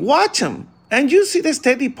easy. Watch them. And you see the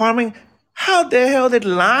State Department, how the hell they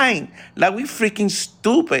lying? Like we freaking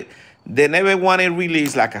stupid. They never want to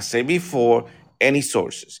release, like I said before, any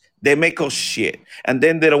sources. They make up shit. And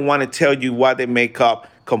then they don't want to tell you what they make up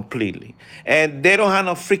completely. And they don't have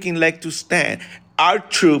no freaking leg to stand. Our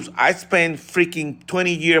troops, I spent freaking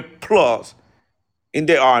 20 years plus in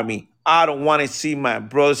the army. I don't want to see my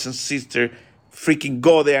brothers and sisters freaking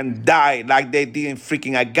go there and die like they did in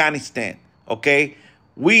freaking Afghanistan. Okay?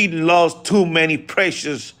 We lost too many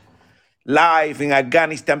precious lives in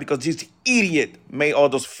Afghanistan because this idiot made all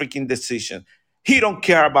those freaking decisions. He don't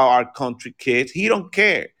care about our country, kids. He don't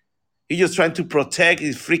care. He's just trying to protect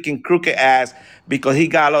his freaking crooked ass because he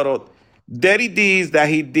got a lot of dirty deeds that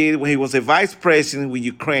he did when he was a vice president with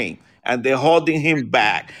Ukraine. And they're holding him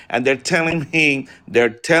back. And they're telling him,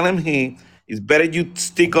 it's better you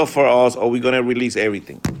stick up for us or we're going to release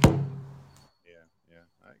everything. Yeah,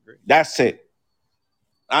 I agree. That's it.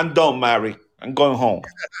 I'm done, Mary. I'm going home.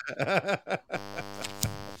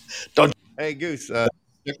 Hey, Goose,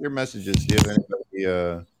 check your messages. Do you have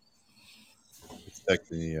anybody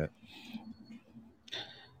texting you yet?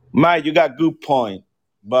 Mike, you got good point.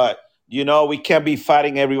 But, we can't be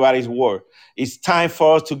fighting everybody's war. It's time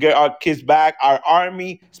for us to get our kids back. Our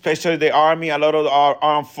army, especially the army, a lot of our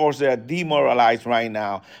armed forces are demoralized right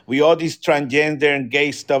now. We all this transgender and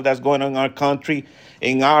gay stuff that's going on in our country,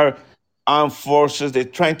 in our armed forces. They're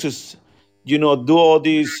trying to, do all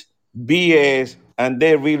this BS, and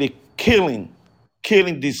they're really killing,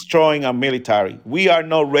 destroying our military. We are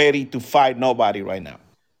not ready to fight nobody right now.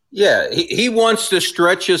 Yeah, he wants to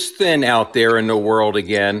stretch us thin out there in the world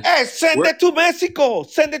again. Hey, send it to Mexico.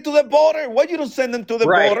 Send it to the border. Why you don't send them to the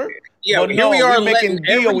Right. border? Yeah, But here we no, are we letting making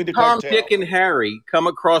deal every with the Tom, cartel. Dick, and Harry come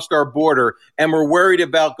across our border, and we're worried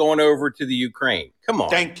about going over to the Ukraine. Come on.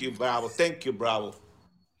 Thank you, Bravo. Thank you, Bravo.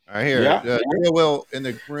 I hear Yeah. Will in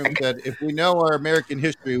the room said, if we know our American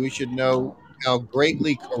history, we should know how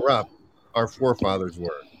greatly corrupt our forefathers were.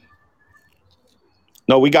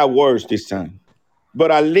 No, we got worse this time. But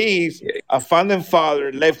at least a founding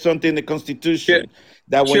father left something in the Chill, Constitution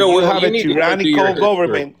that when chill, you Will. have You a need to go do your tyrannical history.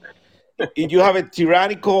 government, if you have a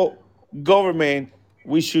tyrannical government,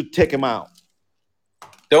 we should take him out.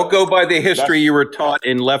 Don't go by the history That's you were taught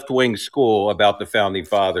in left-wing school about the founding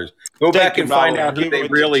fathers. Go thank back you, and find Bravo. out who Give him they a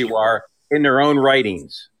really teaching. were in their own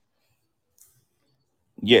writings.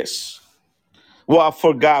 Yes. Well, I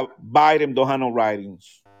forgot Biden don't have no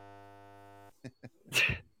writings.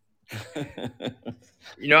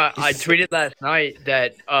 You know, I tweeted last night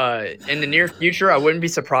that in the near future, I wouldn't be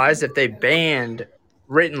surprised if they banned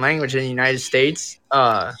written language in the United States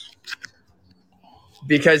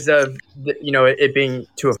because of it being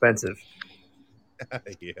too offensive.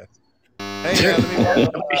 Yeah. Hey, let me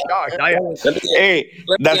Don't be shocked. Let me, Hey,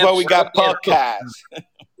 let me that's why we answer, got podcasts.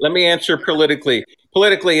 let me answer politically.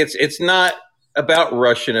 Politically, it's not about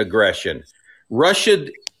Russian aggression. Russia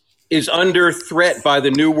is under threat by the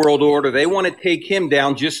New World Order. They want to take him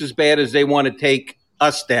down just as bad as they want to take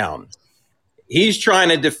us down. He's trying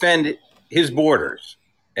to defend his borders,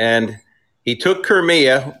 and he took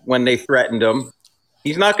Crimea when they threatened him.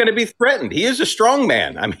 He's not going to be threatened. He is a strong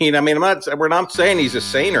man. We're not saying he's a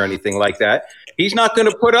saint or anything like that. He's not going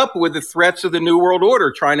to put up with the threats of the New World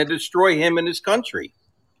Order trying to destroy him and his country.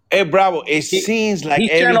 Hey, Bravo, it He, seems like he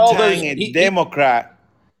sent every all time those. a Democrat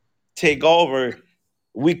take over,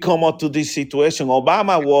 we come up to this situation.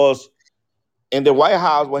 Obama was in the White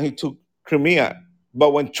House when he took Crimea. But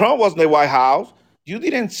when Trump was in the White House, you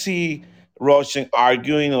didn't see Russian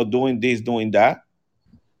arguing or doing this, doing that.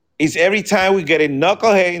 It's every time we get a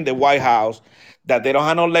knucklehead in the White House that they don't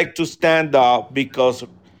have no leg to stand up because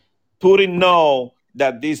Putin know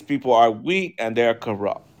that these people are weak and they are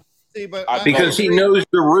corrupt. see, but Our Because he government. knows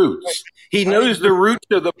the roots. He I knows agree. the roots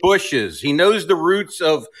of the Bushes. He knows the roots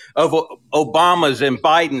of Obama's and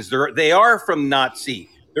Biden's. They are from Nazi.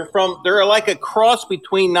 They're like a cross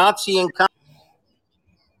between Nazi and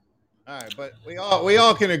All right, but we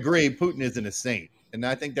all can agree Putin isn't a saint, and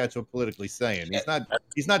I think that's what politically saying.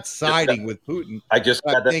 He's not siding with Putin. I just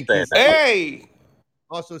I got to think say he's that. Hey,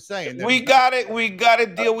 also saying that we got it. We got to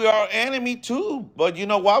deal with our enemy too. But you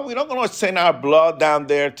know what? We're not going to send our blood down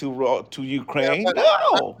there to yeah, Ukraine. but I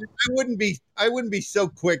No. wouldn't be so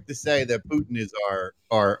quick to say that Putin is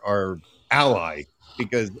our ally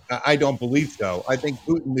because I don't believe so. I think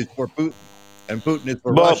Putin is for Putin and Putin is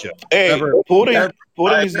for But Russia. hey, Whatever, Putin whatever,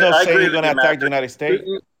 Putin is not I saying agree he's with going to you, attack the Maverick. United States. I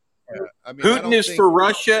mean, I Putin don't is think. for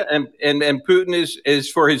Russia, and Putin is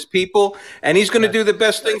for his people, and he's going to do the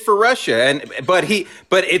best thing for Russia. But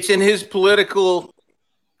it's in his political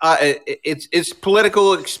it's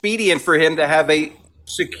political expedient for him to have a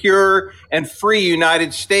secure and free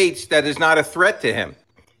United States that is not a threat to him.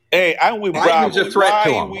 Hey, I'm with Biden's Bravo. a threat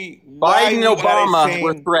to him. Why Biden, we gotta Obama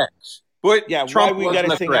were send threats, but why Trump we gotta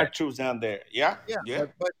wasn't a send our threat. troops down there? Yeah, Yeah, yeah.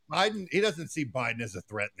 but Biden, he doesn't see Biden as a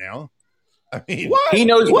threat now. I mean, He What?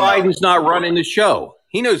 knows What? Biden's not running the show.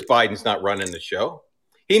 He knows Biden's not running the show.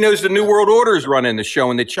 He knows the New World Order is running the show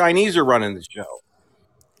and the Chinese are running the show.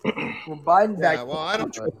 Well, Biden back. yeah. Well, I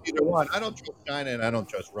don't trust either one. I don't trust China and I don't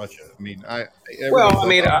trust Russia. I mean, everybody Well, I says,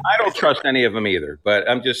 mean, oh, I don't trust any of them either, but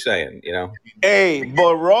I'm just saying, Hey,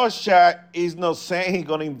 but Russia is not saying he's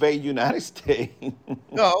gonna invade United States.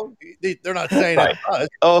 no, they're not saying it Right. to us.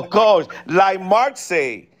 Of course, like Mark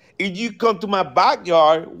say, if you come to my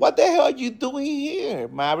backyard, what the hell are you doing here,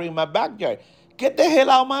 Mary, in my backyard? Get the hell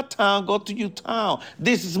out of my town. Go to your town.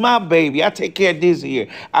 This is my baby. I take care of this here.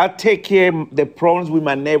 I take care of the problems with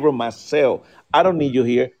my neighbor myself. I don't need you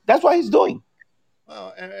here. That's what he's doing.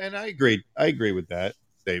 Well, and I agree. I agree with that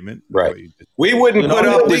statement. right. What you just We said. wouldn't You know, put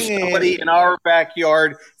the up with thing somebody is, in our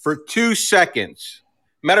backyard for 2 seconds.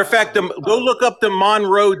 Matter of fact, go look up the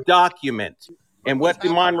Monroe document and What's what the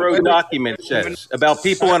happening Monroe with document says about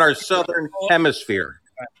people in our southern hemisphere.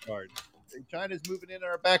 backyard? China's moving in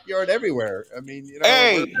our backyard everywhere. I mean, we're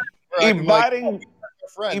hey, if acting like Biden a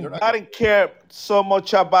friend. if They're not gonna, Biden care so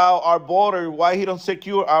much about our border, why he don't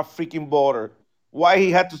secure our freaking border? Why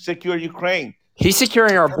he had to secure Ukraine? He's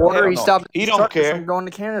securing our border. Hell He no. stopped He don't truckers from care. going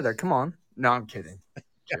to Canada. Come on. No, I'm kidding.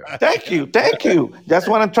 Thank you, thank you. That's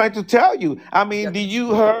what I'm trying to tell you. I mean, did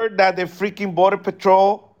you heard that the freaking border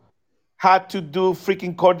patrol had to do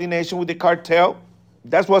freaking coordination with the cartel?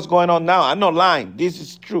 That's what's going on now. I'm not lying. This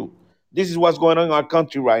is true. This is what's going on in our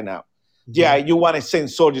country right now. Yeah, you want to send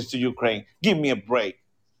soldiers to Ukraine. Give me a break.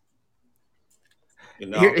 You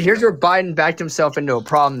know, Here's where Biden backed himself into a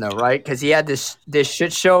problem, though, right? Because he had this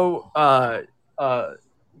shit show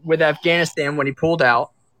with Afghanistan when he pulled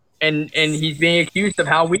out, and he's being accused of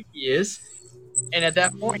how weak he is. And at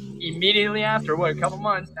that point, immediately after, a couple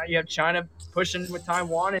months, now you have China pushing with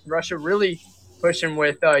Taiwan and Russia really pushing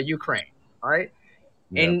with Ukraine. All right.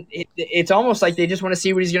 Yeah. And it's almost like they just want to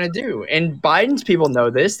see what he's going to do. And Biden's people know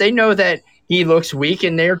this. They know that he looks weak,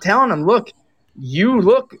 and they're telling him, look, you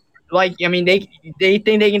look like, I mean, they think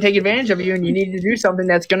they can take advantage of you, and you need to do something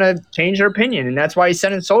that's going to change their opinion. And that's why he's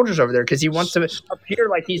sending soldiers over there, because he wants to appear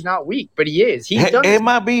like he's not weak, but he is. He's done this.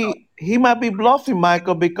 he might be bluffing,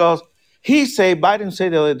 Michael, because Biden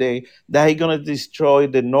said the other day that he's gonna destroy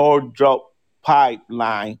the Nord Drop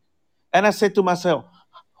pipeline, and I said to myself,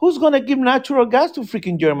 who's gonna give natural gas to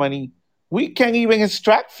freaking Germany? We can't even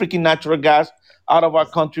extract freaking natural gas out of our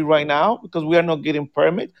country right now because we are not getting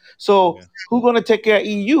permit. So Yeah. who's gonna take care of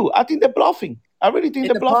EU? I think they're bluffing. I really think And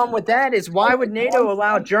they're the problem bluffing. with that is, why would NATO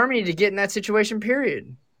allow Germany to get in that situation,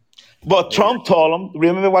 period? But Trump told them,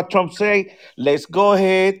 remember what Trump said? Let's go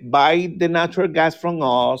ahead, buy the natural gas from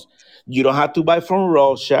us. You don't have to buy from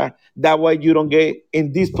Russia. That way you don't get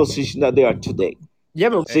in this position that they are today. Yeah,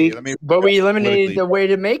 but Hey, See? let me we eliminated politically. the way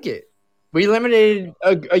to make it. We eliminated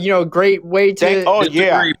a great way to. Oh,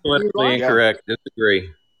 yeah. Disagree, politically Yeah. incorrect. Disagree.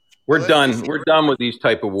 We're Well, done. We're done with these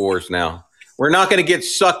type of wars now. We're not going to get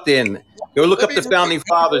sucked in. Go look Let up me the founding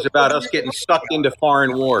fathers about us read getting sucked into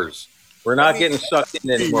foreign wars. We're Let not me getting sucked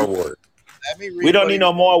into any more wars. let me We read don't what need he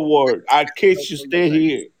no more war. Our kids knows should what stay you're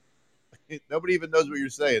here. saying. Nobody even knows what you're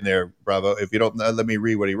saying there, Bravo. If you don't know, let me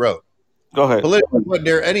read what he wrote. Go ahead.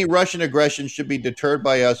 Politically, any Russian aggression should be deterred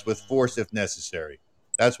by us with force if necessary.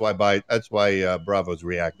 That's why Bravo's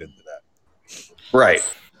reacting to that. Right.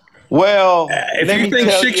 Well, If let you me think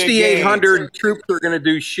tell you again. 6,800 troops are going to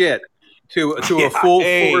do shit to a full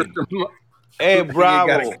Hey, force, hey, you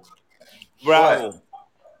got to Bravo.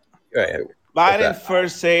 What's Biden that?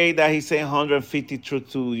 first said that he sent 150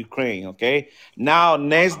 troops to Ukraine, okay? Now,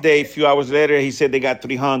 next day, a few hours later, he said they got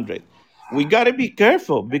 300. We got to be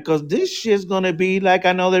careful because this shit's going to be like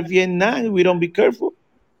another Vietnam if we don't be careful.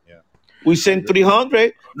 Yeah. We send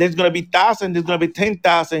 300, there's going to be 1,000, there's going to be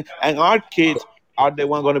 10,000, and our kids are the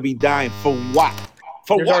one going to be dying. For what?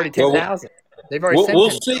 For There's already what? 10,000. They've already We'll, sent we'll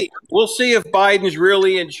 10,000. see. We'll see if Biden's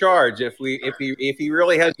really in charge. If he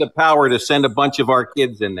really has the power to send a bunch of our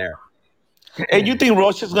kids in there. And you think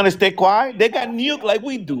Russia's going to stay quiet? They got nuke like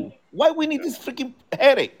we do. Why we need this freaking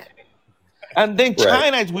headache? And then Right.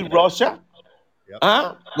 China is with Russia. Yep.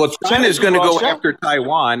 Huh? Well, China's China's going to with go Russia. after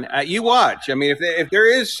Taiwan. You watch. I mean, if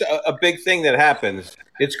there is a big thing that happens,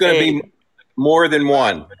 it's going to Hey, be more than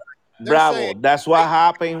one. They're bravo. saying That's what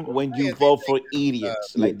happened when you they vote for think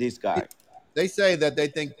idiots like this guy. they say that they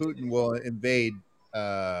think Putin will invade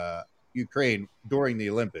Ukraine during the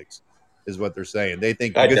Olympics, is what they're saying. They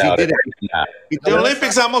think I because he doubt did it. it. Nah. The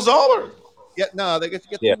Olympics almost over. Yeah, no, they get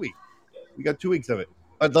Yeah. 2 weeks. We got 2 weeks of it.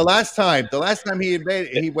 But the last time he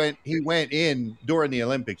invaded, he went in during the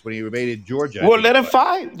Olympics when he invaded Georgia. I Well, think let it them was.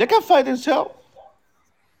 fight. They can fight themselves.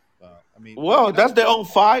 I mean, Well, that's their own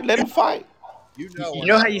fight. Let them fight. you know, You on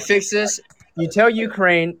know that how you one. fix this? You tell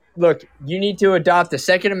Ukraine, look, you need to adopt the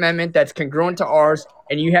Second Amendment that's congruent to ours,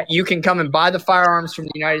 and you can come and buy the firearms from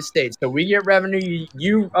the United States. So we get revenue.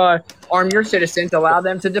 You arm your citizens, allow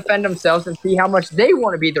them to defend themselves, and see how much they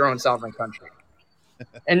want to be their own sovereign country,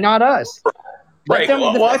 and not us. Let Right. them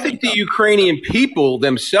Well, I defend think the themselves. Ukrainian people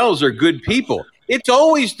themselves are good people. It's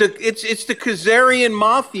always it's the Khazarian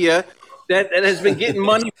mafia that has been getting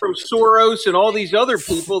money from Soros and all these other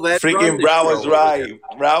people that run Freaking the show Bravo's over there.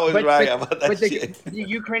 right. Bravo's But right but about that but shit. the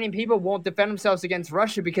Ukrainian people won't defend themselves against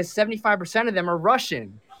Russia because 75% of them are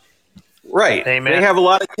Russian. Right. Hey, They man. have a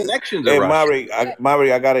lot of connections to Hey, Russia.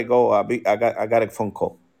 Maverick, I gotta go. I got a phone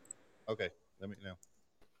call. Okay, let me know.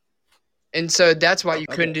 And so that's why you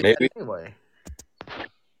Okay. couldn't do Maybe that anyway.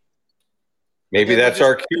 maybe Okay, that's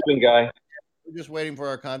our Cuban guy. we're just waiting for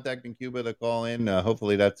our contact in Cuba to call in.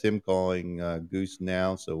 Hopefully, that's him calling Goose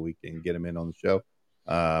now, so we can get him in on the show.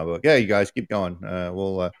 But yeah, you guys keep going.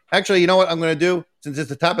 We'll actually, you know what I'm going to do since it's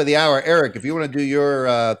the top of the hour, Eric. If you want to do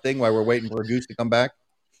your thing while we're waiting for Goose to come back,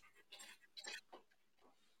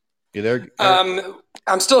 you there? Eric?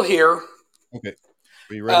 I'm still here. Okay,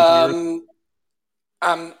 are you ready for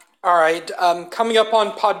yours? All right. Coming up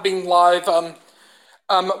on Podbean Live,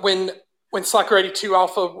 when Slacker 82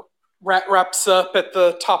 Alpha wraps up at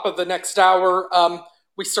the top of the next hour,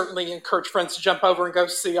 we certainly encourage friends to jump over and go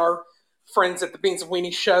see our friends at the Beans and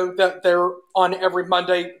Weenie show. That they're on every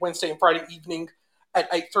Monday, Wednesday, and Friday evening at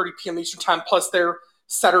 8:30 p.m. Eastern Time, plus their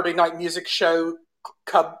Saturday night music show,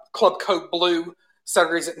 Club Code Blue,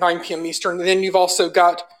 Saturdays at 9 p.m. Eastern. And then you've also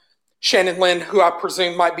got Shannon Lynn, who I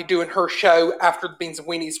presume might be doing her show after the Beans and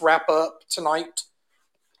Weenies wrap up tonight.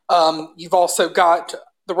 You've also got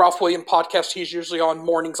the Ralph Williams podcast. He's usually on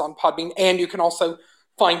mornings on Podbean. And you can also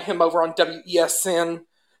find him over on WESN,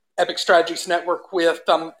 Epic Strategies Network, with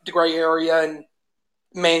the Gray Area and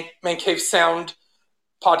Man Cave Sound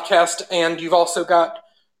podcast. And you've also got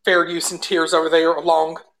Fair Use and Tears over there,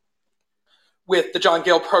 along with the John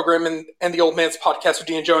Gale program and the Old Man's podcast with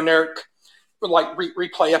Dean, Joe, and Eric, like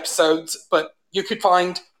replay episodes. But you could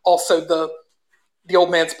find also the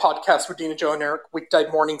Old Man's podcast with Dean and Joe and Eric weekday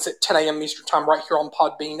mornings at 10 a.m. Eastern Time right here on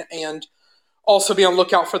Podbean. And also be on the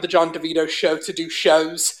lookout for the John DeVito Show to do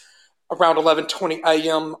shows around 11:20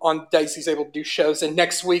 a.m. on days he's able to do shows. And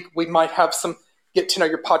next week we might have some Get to Know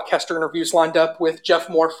Your Podcaster interviews lined up with Jeff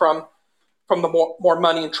Moore from the More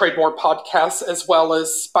Money and Trade More podcast, as well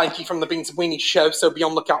as Spanky from the Beans and Weenies show. So be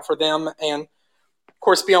on the lookout for them. And of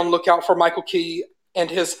course, be on the lookout for Michael Key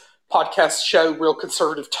and his podcast show, Real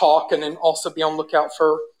Conservative Talk. And then also be on the lookout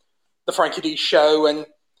for the Frankie D show and,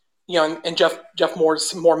 and Jeff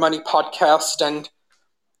Moore's More Money podcast.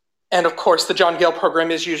 And of course, the John Gale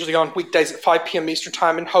program is usually on weekdays at 5 p.m. Eastern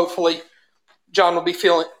Time. And hopefully John will be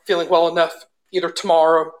feeling well enough either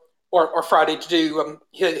tomorrow or Friday to do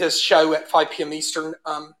his show at 5 p.m. Eastern.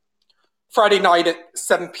 Friday night at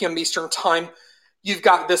 7 p.m. Eastern Time, you've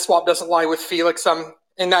got This Swap Doesn't Lie with Felix,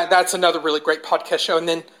 and that's another really great podcast show. And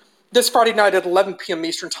then this Friday night at 11 p.m.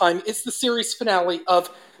 Eastern Time, it's the series finale of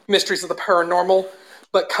Mysteries of the Paranormal.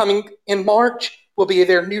 But coming in March will be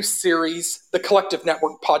their new series, the Collective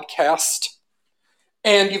Network podcast.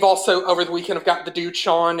 And you've also, over the weekend, have got The Dude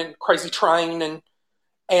Sean and Crazy Train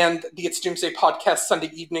and the It's Doomsday podcast Sunday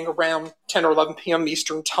evening around 10 or 11 p.m.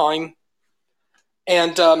 Eastern Time.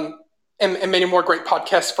 And many more great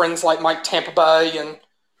podcast friends like Mike Tampa Bay, and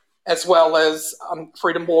as well as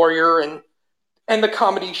Freedom Warrior and the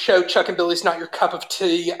comedy show Chuck and Billy's Not Your Cup of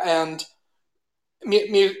Tea, and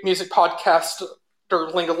music podcast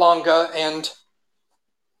Lingalonga, and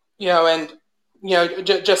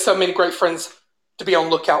just so many great friends to be on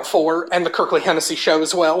lookout for, and the Kirkley Hennessy show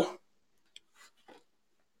as well.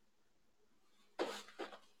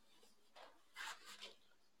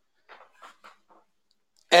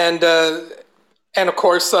 And of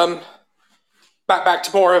course, back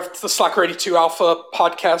to more of the Slacker 82 Alpha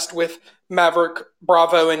podcast with Maverick,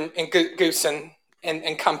 Bravo, and Goose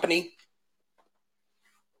and company.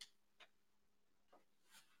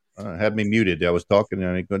 Had me muted. I was talking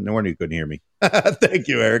and no one couldn't hear me. Thank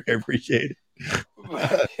you, Eric. I appreciate it.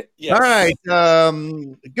 Yes. All right,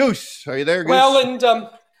 Goose, are you there, Goose? Well, and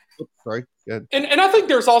sorry, go ahead. And I think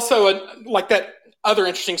there's also that other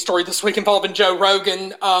interesting story this week involving Joe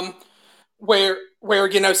Rogan, where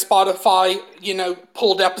Spotify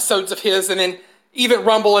pulled episodes of his, and then even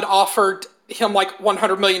Rumble had offered him like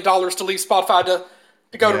 $100 million to leave Spotify to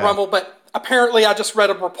go to Rumble. But apparently, I just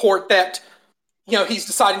read a report that he's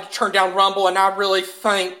deciding to turn down Rumble, and I really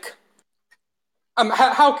think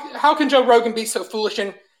how can Joe Rogan be so foolish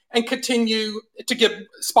and continue to give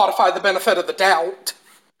Spotify the benefit of the doubt?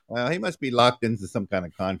 Well, he must be locked into some kind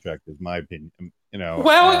of contract, is my opinion.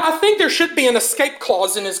 Well, I think there should be an escape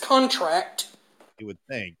clause in his contract. You would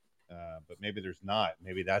think, but maybe there's not.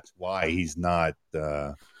 Maybe that's why he's not.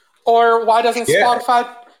 Or why doesn't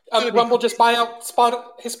Spotify, Rumble just buy out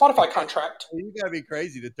his Spotify contract? You got to be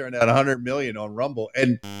crazy to turn out $100 million on Rumble,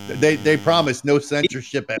 and they promise no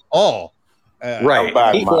censorship at all. Right.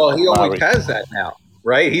 He always has that now.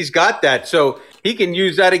 Right. He's got that, so he can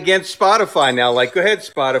use that against Spotify now. Like, go ahead,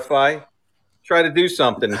 Spotify. Try to do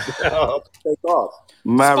something. Take off.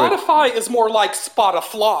 Spotify is more like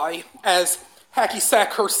Spotify, as Hacky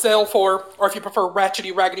Sack herself, or if you prefer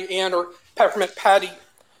Ratchety Raggedy Ann or Peppermint Patty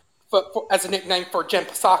as a nickname for Jen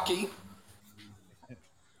Psaki.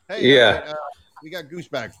 Hey, yeah. We got Goose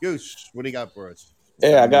back. Goose, what do you got for us?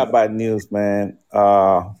 Yeah, I got bad news, man.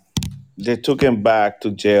 They took him back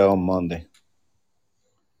to jail on Monday.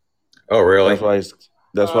 Oh, really?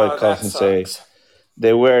 That's why Cousin says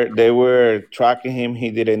they were tracking him.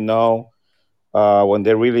 He didn't know when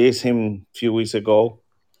they released him a few weeks ago.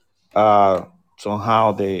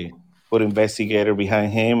 Somehow they put investigator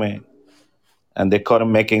behind him, and they caught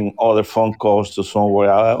him making other phone calls to somewhere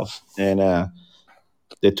else, and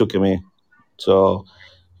they took him in. So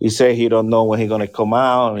he said he don't know when he's gonna come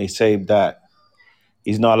out, and he said that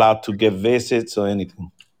he's not allowed to get visits or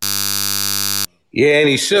anything. Yeah, and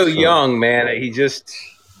he's so young, man. I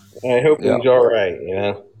hope he's all right,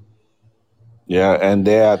 Yeah, and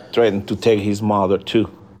they are threatening to take his mother too.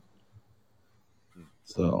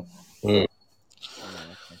 So,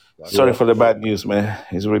 sorry for the bad news, man.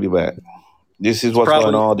 It's really bad. This is what's going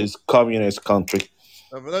Probably on. This communist country.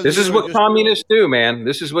 For those this of you is who are what just communists do, man.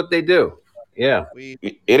 This is what they do. Yeah. we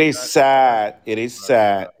It is got sad. It is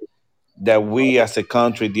sad that we as a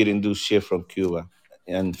country didn't do shit from Cuba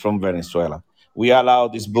and from Venezuela. We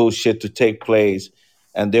allowed this bullshit to take place,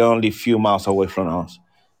 and they're only a few miles away from us.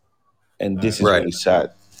 And this is Right. really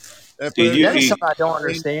sad. for Did those of you? That you is who something I don't joined,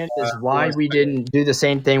 understand is we why want we didn't do the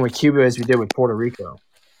same thing with Cuba as we did with Puerto Rico.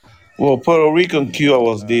 Well, Puerto Rico and Cuba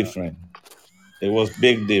was different. It was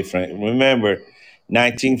big different. Remember,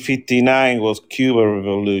 1959 was Cuba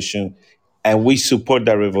Revolution, and we support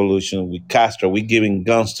that revolution with Castro. We giving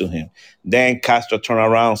guns to him. Then Castro turned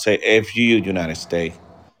around and said, "F you, United States."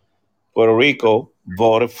 Puerto Rico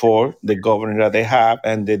voted for the governor that they have,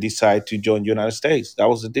 and they decided to join the United States. That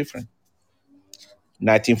was the difference.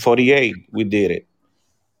 1948, we did it,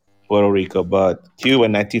 Puerto Rico, but Cuba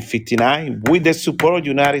in 1959, with the support of the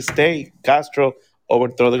United States, Castro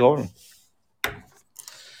overthrew the government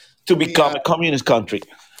to let me become a communist country.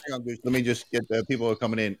 hang on, Goose. Let me just get the people who are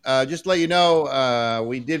coming in. Just to let you know,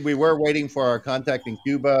 we were waiting for our contact in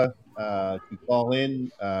Cuba to call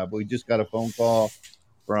in, but we just got a phone call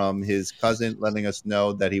from his cousin letting us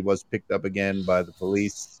know that he was picked up again by the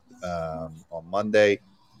police on Monday.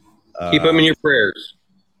 Keep them in Um, your prayers.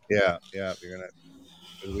 yeah, you're gonna.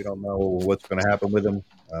 We don't know what's going to happen with him,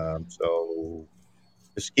 so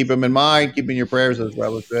just keep him in mind, keep in your prayers, as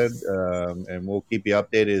Robert said, and we'll keep you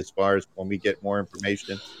updated as far as when we get more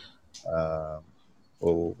information. Um,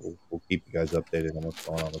 we'll keep you guys updated on what's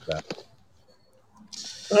going on with that.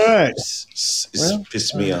 All right. It's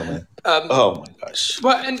pissed me off, man. Um, Oh my gosh.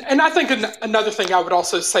 Well, and I think another thing I would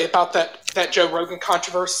also say about that Joe Rogan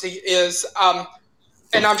controversy is,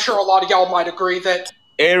 and I'm sure a lot of y'all might agree that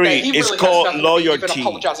Ari, he it's really has called nothing to be even loyalty.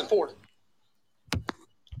 apologizing for.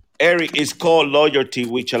 Eric, it's called loyalty,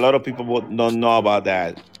 which a lot of people don't know about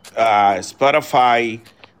that. Spotify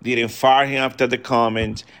didn't fire him after the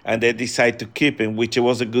comment, and they decided to keep him, which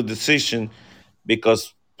was a good decision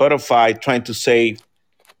because Spotify trying to save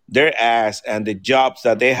their ass and the jobs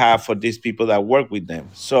that they have for these people that work with them.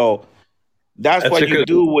 So that's That's what a you good.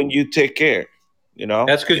 do when you take care, you know?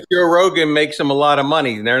 That's because Joe Rogan makes them a lot of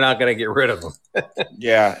money, and they're not going to get rid of him.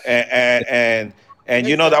 Yeah, and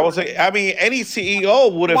you know that was I mean any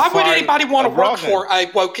CEO would have Why would fired anybody want to work Rogan. for a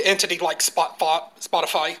woke entity like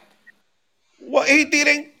Spotify? Well, he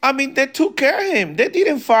didn't. I mean, they took care of him. They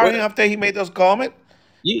didn't fire him Well, after he made those comments.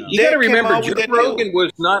 you got They to came remember, out Joe with a deal. Rogan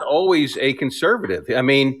was not always a conservative. I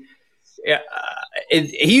mean,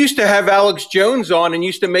 he used to have Alex Jones on and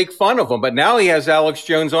used to make fun of him, but now he has Alex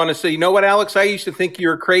Jones on and say, "You know what, Alex? I used to think you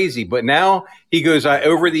were crazy, but now," he goes,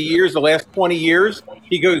 "over the years, the last 20 years,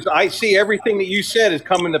 he goes, I see everything that you said is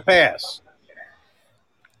coming to pass."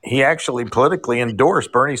 He actually politically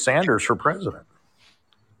endorsed Bernie Sanders for president.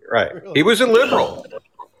 Right? Really? He was a liberal.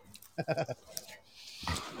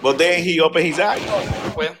 But then he opened his eyes.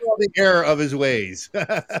 Well, The error of his ways.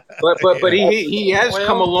 But he has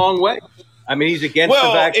come a long way. I mean, he's against the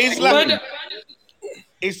Well, vaccine. it's like but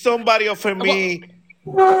if somebody offered well, me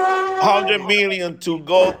 100 million to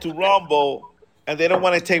go to Rumble and they don't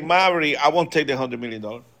want to take Maverick, I won't take the $100 million.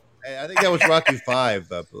 I think that was Rocky Five.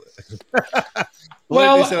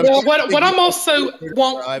 well, Politically said, what I'm also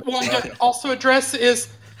Five. want to also address is,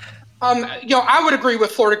 I would agree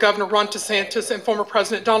with Florida Governor Ron DeSantis and former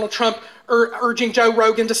President Donald Trump urging Joe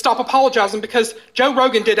Rogan to stop apologizing because Joe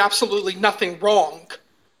Rogan did absolutely nothing wrong.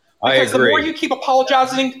 I Because the more agree. you keep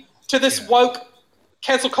apologizing to this woke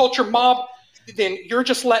cancel culture mob, then you're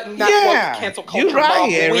just letting that woke cancel culture you're right, mob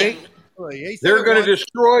Eric. win. He said They're it going to once.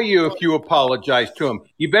 destroy you if you apologize to them.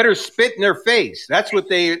 You better spit in their face. That's what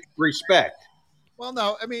they respect. Well,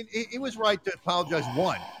 no, I mean, he was right to apologize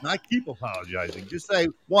once, not keep apologizing. Just say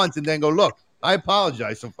once and then go, look, I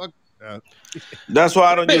apologize. So fuck. That's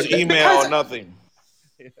why I don't use email Because or nothing.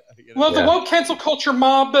 Well, the Yeah. woke cancel culture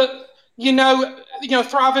mob,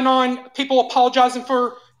 thriving on people apologizing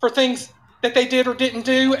for things that they did or didn't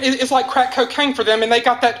do is like crack cocaine for them, and they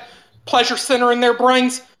got that pleasure center in their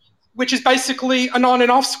brains, which is basically an on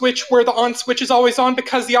and off switch where the on switch is always on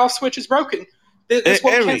because the off switch is broken. This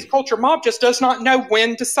woke cancel Eric, culture mob just does not know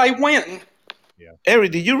when to say when.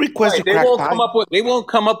 Eric, did you request Right. a crack pipe? They won't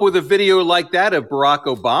come up with a video like that of Barack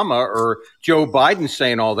Obama or Joe Biden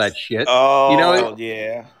saying all that shit. Oh,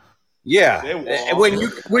 yeah. Yeah. They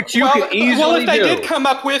won't. Which you could easily if they do. did come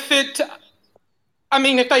up with it, I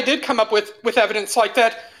mean, if they did come up with evidence like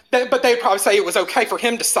that, but they'd probably say it was okay for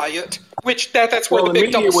him to say it, which that's where Well, the the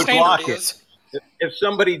big media double would block standard it. is. If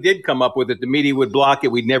somebody did come up with it, the media would block it.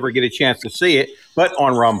 We'd never get a chance to see it, but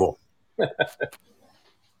on Rumble.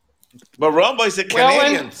 But Rumble is a Well,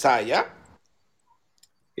 Canadian site, yeah?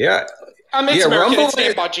 Yeah. It's American. Rumble It's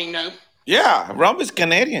named by Gino. Yeah, Rumble is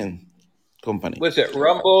Canadian company. Was it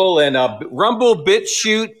Rumble and Rumble,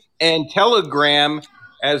 BitChute, and Telegram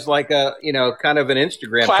as like a kind of an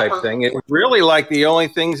Instagram Clapper. type thing? It was really like the only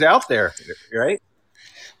things out there, right?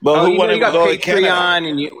 But who wanted You to got go to Canada?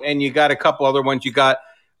 Patreon and you got a couple other ones. You got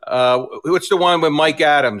what's the one with Mike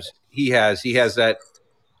Adams? He has that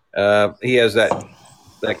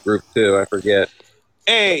that group too. I forget.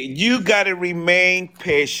 Hey, you gotta remain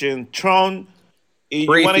patient. Tron, if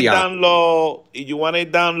you want to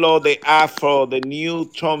download the app for the new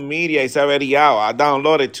Tron Media, it's already out. I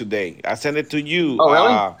downloaded it today. I sent it to you. Oh,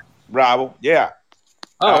 really? Bravo. Yeah.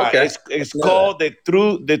 Oh, okay. It's called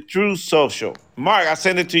the True Social. Mark, I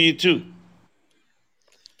sent it to you too.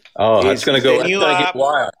 Oh, that's gonna go. That's gonna get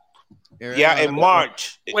wild. Yeah, in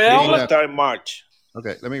March. Well, it's gonna start in March.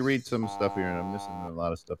 Okay, let me read some stuff here. I'm missing a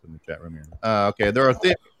lot of stuff in the chat room here. Okay, there are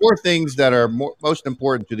 4 things that are most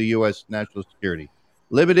important to the U.S. national security: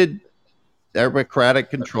 limited democratic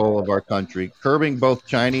control of our country, curbing both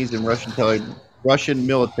Chinese and Russian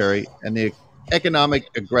military, and the economic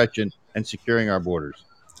aggression, and securing our borders.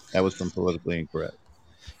 That was from Politically Incorrect.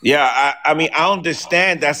 Yeah, I mean, I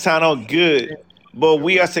understand that sound all good, but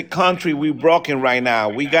we as a country, we broken right now.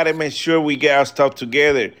 We got to make sure we get our stuff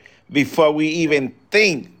together before we even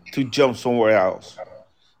think to jump somewhere else.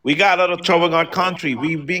 We got a lot of trouble in our country.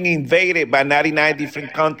 We're being invaded by 99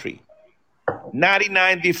 different countries.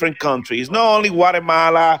 99 different countries. Not only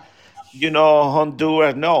Guatemala,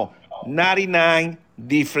 Honduras. No, 99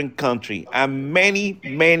 different countries. And many,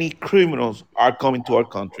 many criminals are coming to our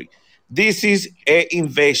country. This is an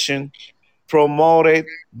invasion promoted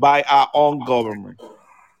by our own government.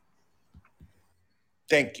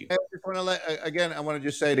 Thank you. I just want to I want to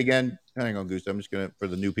just say it again. Hang on, Goose. I'm just going to, for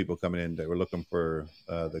the new people coming in, that we're looking for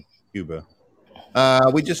the Cuba.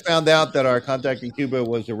 We just found out that our contact in Cuba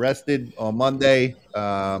was arrested on Monday.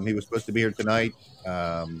 He was supposed to be here tonight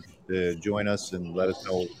to join us and let us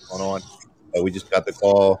know what's going on. We just got the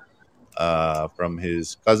call from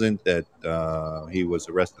his cousin that he was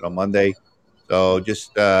arrested on Monday. So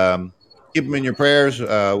just keep him in your prayers.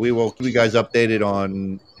 We will keep you guys updated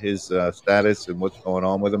on his status and what's going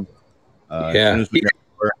on with him. As soon as we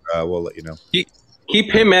know, we'll let you know.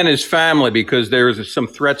 Keep him and his family, because there was some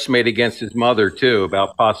threats made against his mother too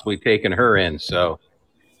about possibly taking her in. So,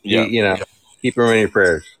 keep him in your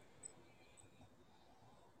prayers.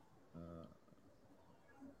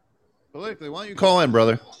 Politically, why don't you call in,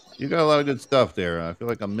 brother? You got a lot of good stuff there. I feel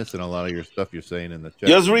like I'm missing a lot of your stuff you're saying in the chat.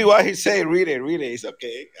 Just read what he said. Read it. It's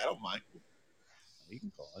okay. I don't mind. You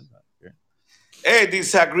can call in. Sure. Hey,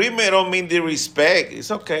 disagreement don't mean disrespect.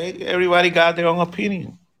 It's okay. Everybody got their own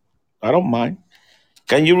opinion. I don't mind.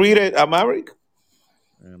 Can you read it, Amaric?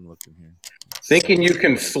 I'm looking here. Thinking you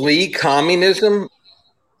can flee communism?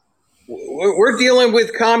 We're dealing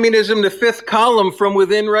with communism, the fifth column from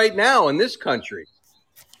within right now in this country.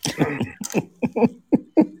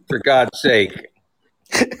 For God's sake.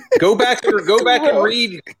 Go back and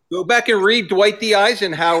read Dwight D.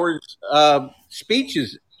 Eisenhower's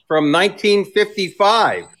speeches from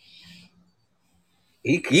 1955.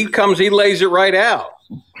 He lays it right out.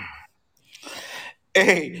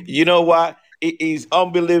 Hey, you know what? It is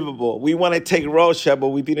unbelievable. We want to take Russia, but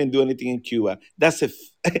we didn't do anything in Cuba.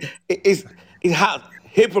 It's how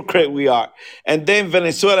hypocrite we are. And then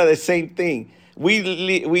Venezuela, the same thing.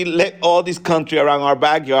 We let all this country around our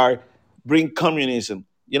backyard bring communism.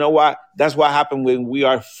 You know what? That's what happened when we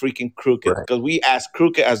are freaking crooked, because we as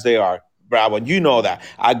crooked as they are. Bravo, you know that.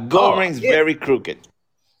 Our government is very crooked.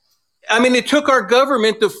 I mean, it took our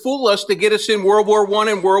government to fool us to get us in World War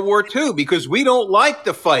I and World War II, because we don't like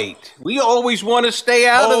the fight. We always want to stay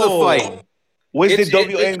out of the fight. Where's the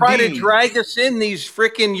WMD? They try to drag us in these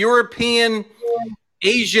freaking European,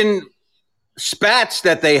 Asian spats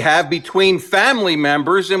that they have between family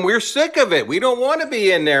members, and we're sick of it. We don't want to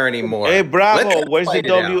be in there anymore. Hey, Bravo, where's the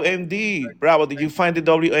WMD? Bravo, did you find the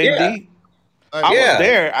WMD? I was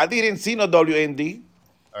there. I didn't see no WMD.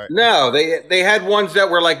 Right. No, they had ones that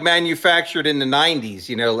were like manufactured in the 90s,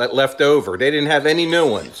 left over. They didn't have any new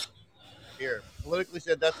ones. Here, politically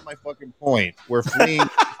said, that's my fucking point. We're fleeing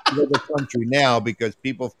the country now because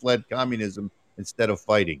people fled communism instead of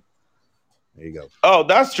fighting. There you go. Oh,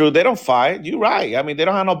 that's true. They don't fight. You're right. I mean, they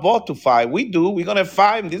don't have no ball to fight. We do. We're going to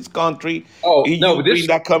fight in this country. Oh, if no, you bring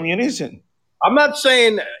that communism. I'm not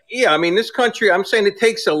saying, this country, I'm saying it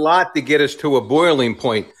takes a lot to get us to a boiling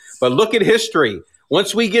point. But look at history.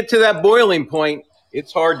 Once we get to that boiling point,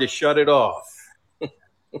 it's hard to shut it off.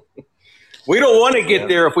 We don't want to get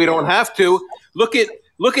there if we don't have to. Look at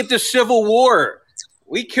the Civil War.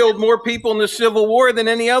 We killed more people in the Civil War than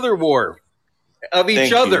any other war of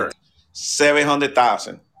each other.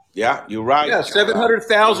 700,000. Yeah, you're right. Yeah,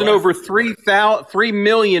 700,000 You're right. over 3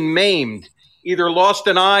 million maimed, either lost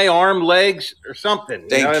an eye, arm, legs, or something.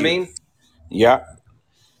 You know what I Thank you. mean? Yeah,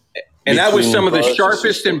 And that was between some of the brothers and sharpest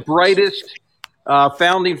sisters. and brightest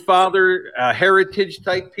founding father, heritage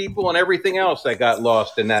type people, and everything else that got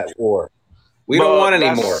lost in that war. We don't want But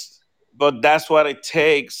any more. that's what it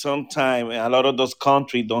takes. Sometimes a lot of those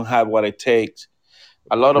countries don't have what it takes.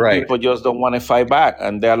 A lot of Right. people just don't want to fight back,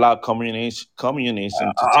 and they allow communism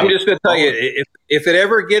to I'm take just going to tell you, over. if it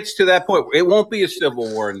ever gets to that point, it won't be a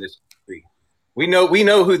civil war in this country. We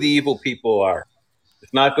know who the evil people are.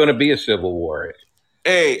 It's not going to be a civil war.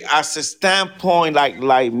 Hey, as a standpoint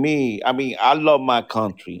like me, I mean, I love my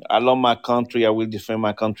country. I love my country. I will defend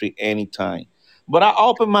my country anytime. But I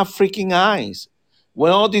open my freaking eyes.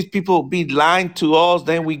 When all these people be lying to us,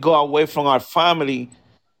 then we go away from our family.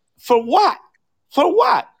 For what? For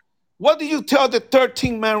what? What do you tell the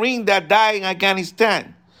 13 Marine that died in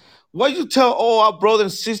Afghanistan? What do you tell all our brothers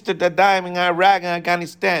and sisters that died in Iraq and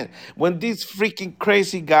Afghanistan? When this freaking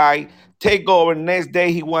crazy guy take over, next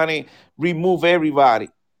day he want to remove everybody,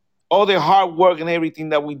 all the hard work and everything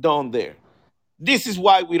that we done there. This is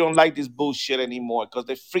why we don't like this bullshit anymore, because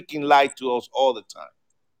they freaking lie to us all the time.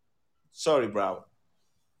 Sorry, bro.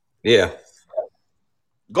 Yeah.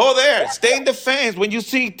 Go there, stay in the fence. When you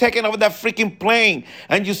see taking over that freaking plane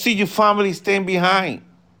and you see your family staying behind.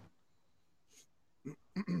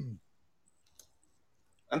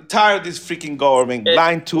 I'm tired of this freaking government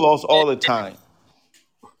lying to us all the time.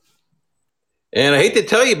 And I hate to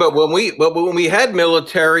tell you, but when we had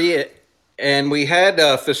military and we had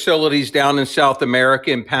facilities down in South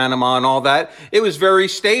America and Panama and all that, it was very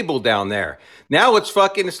stable down there. Now it's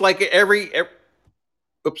like every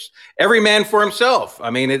man for himself. I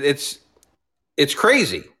mean, it's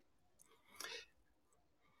crazy.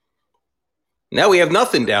 Now we have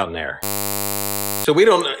nothing down there, so we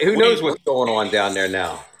don't. Who knows what's going on down there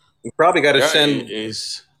now? We probably got to Yeah, send.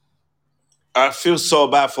 I feel so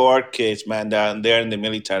bad for our kids, man. That they're in the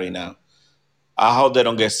military now. I hope they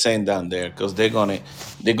don't get sent down there because they're gonna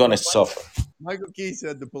suffer. Michael Key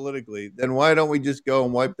said to politically, then why don't we just go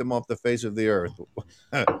and wipe them off the face of the earth?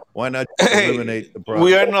 Why not just Hey, eliminate the problem?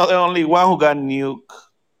 we are not the only one who got nuked.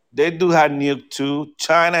 They do have nuke too.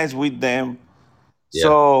 China is with them. Yeah.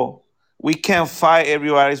 So we can't fight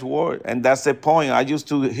everybody's war. And that's the point. I used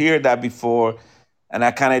to hear that before and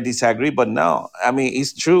I kind of disagree, but no, I mean,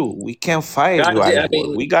 it's true. We can't fight Guys, everybody's I war.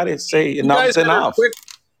 mean, We got to say you guys enough's that are enough. quick.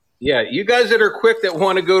 Yeah, you guys that are quick that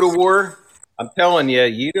want to go to war, I'm telling you,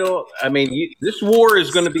 you don't. I mean, this war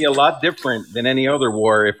is going to be a lot different than any other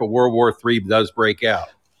war if a World War III does break out.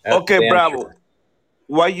 That's Okay, damn Bravo. sure.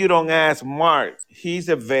 Why you don't ask Mark? He's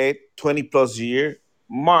a vet, 20 plus year.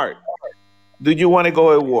 Mark, do you want to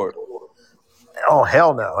go to war? Oh,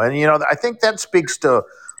 hell no. And, I think that speaks to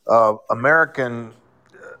American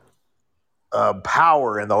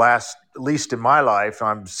power in the last, at least in my life.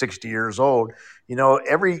 I'm 60 years old.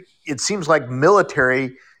 It seems like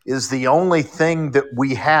military is the only thing that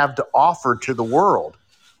we have to offer to the world.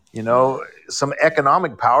 Some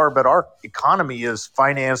economic power, but our economy is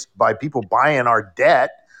financed by people buying our debt.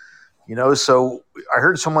 So I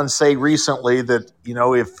heard someone say recently that,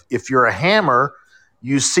 if you're a hammer,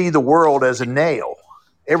 you see the world as a nail.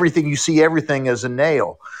 You see everything as a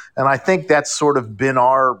nail. And I think that's sort of been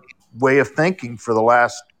our way of thinking for the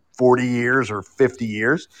last 40 years or 50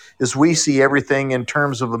 years, is we see everything in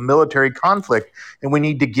terms of a military conflict, and we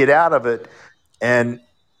need to get out of it and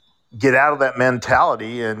get out of that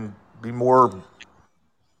mentality and be more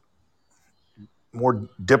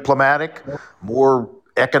diplomatic, more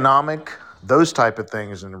economic, those type of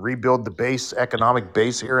things, and rebuild the economic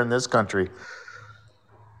base here in this country.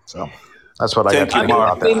 So that's what I got Thank to you, say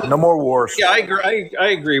Mark. about that. No more wars. Yeah, I agree. I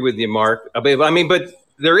agree with you, Mark. But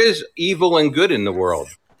there is evil and good in the world,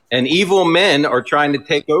 and evil men are trying to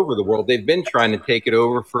take over the world. They've been trying to take it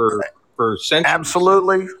over for centuries.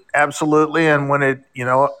 Absolutely. And when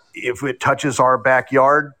if it touches our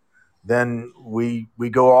backyard, then we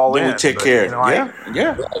go all Then we in. take But care. Yeah,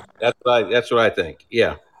 yeah. That's what I think.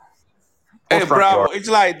 Yeah. Hey, front Bravo, yard. it's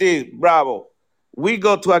like this, Bravo. We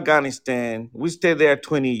go to Afghanistan. We stay there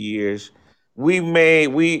 20 years. We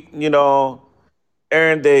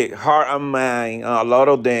earn their heart and mind. A lot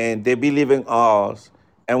of them, they believe in us.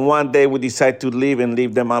 And one day we decide to leave and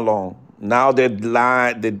leave them alone. Now they're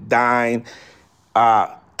dying.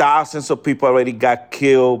 Thousands of people already got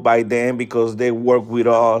killed by them because they work with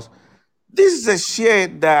us. This is a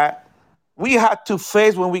shit that we had to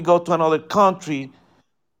face when we go to another country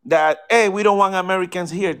that, hey, we don't want Americans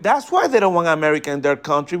here. That's why they don't want Americans in their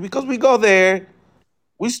country, because we go there,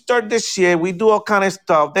 We start the shit. We do all kind of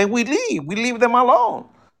stuff. Then we leave. We leave them alone.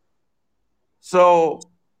 So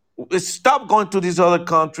stop going to this other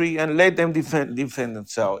country and let them defend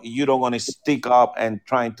themselves. You don't want to stick up and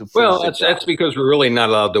trying to finish Well, the job. that's because we're really not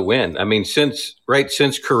allowed to win. I mean, since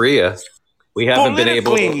Korea, we haven't been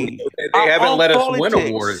able. Politically, They our haven't own let us win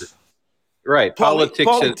a war. politics. Right, politics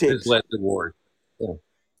has Politics. led to war. Yeah.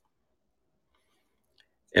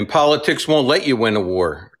 And politics won't let you win a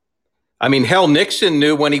war. I mean, hell, Nixon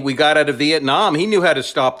knew when we got out of Vietnam. He knew how to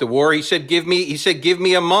stop the war. He said, "Give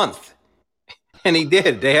me a month," and he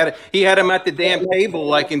did. He had him at the damn table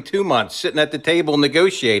like in 2 months, sitting at the table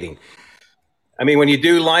negotiating. I mean, when you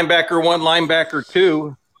do linebacker 1, linebacker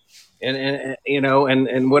 2, and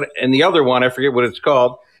the other one, I forget what it's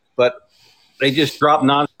called, but they just dropped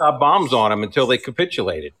nonstop bombs on them until they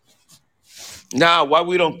capitulated. Now, why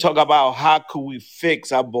we don't talk about how could we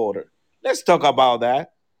fix our border? Let's talk about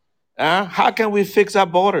that. How can we fix our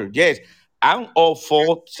border? Yes, I'm all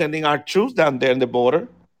for sending our troops down there in the border.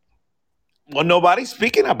 Well, nobody's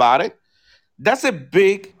speaking about it. That's a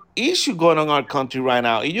big issue going on in our country right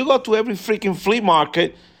now. If you go to every freaking flea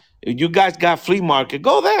market, if you guys got flea market,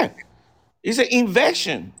 go there. It's an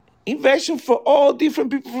invasion for all different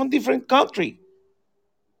people from different country.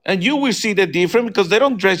 And you will see the difference because they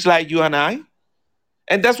don't dress like you and I.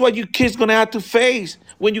 And that's what your kids gonna have to face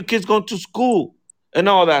when your kids go to school and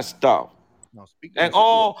all that stuff. Now, speaking And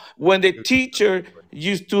of when the teacher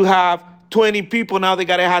used to have 20 people, now they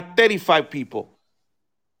gotta have 35 people.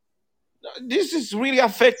 This is really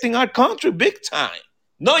affecting our country big time.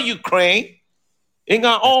 Not Ukraine, in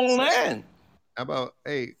our own land. how about,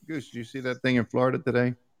 hey, Goose, did you see that thing in Florida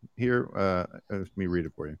today? Here, let me read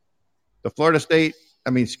it for you. The Florida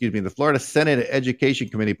Senate Education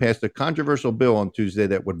Committee passed a controversial bill on Tuesday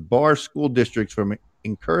that would bar school districts from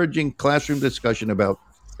encouraging classroom discussion about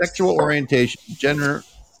sexual orientation, gender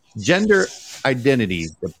identity.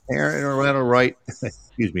 The parental right,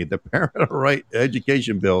 the parental right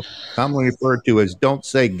education bill, commonly referred to as "Don't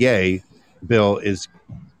Say Gay" bill, is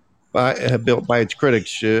built by its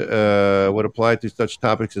critics would apply to such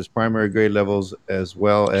topics as primary grade levels, as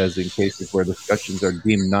well as in cases where discussions are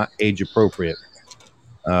deemed not age appropriate.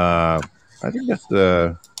 I think that's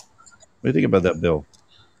what do you think about that bill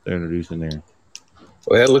they're introducing there?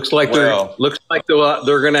 Well, it looks like Well,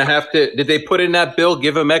 they're going to have to. Did they put in that bill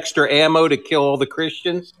give them extra ammo to kill all the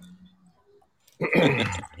Christians?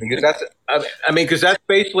 Because that's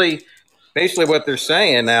basically what they're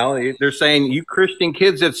saying now. They're saying, you Christian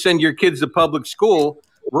kids that send your kids to public school,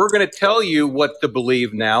 we're going to tell you what to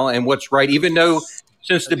believe now and what's right, even though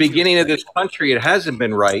since the beginning of this country it hasn't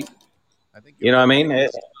been right. I think You know what I mean?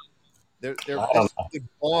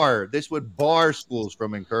 this would bar schools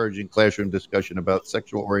from encouraging classroom discussion about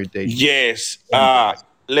sexual orientation. yes.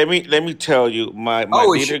 Let me tell you, my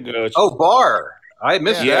little girls. Bar. I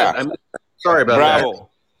missed Yeah. that. Sorry about that. Bravo.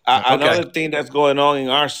 Another thing that's going on in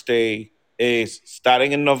our state is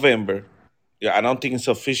starting in November. Yeah, I don't think it's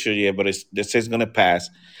official yet, but they say it's going to pass.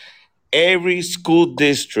 Every school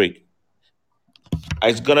district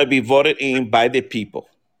is going to be voted in by the people.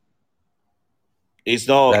 It's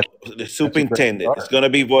not the superintendent. It's going to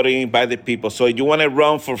be voted in by the people. So if you want to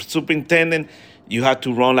run for superintendent, you have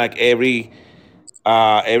to run like everybody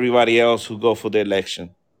else who go for the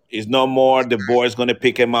election. It's no more the board's going to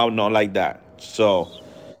pick him out, not like that. So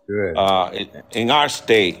Good. in our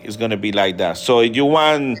state, it's going to be like that. So if you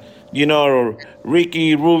want,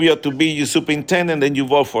 Ricky Rubio to be your superintendent, then you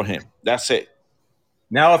vote for him. That's it.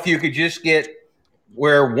 Now, if you could just get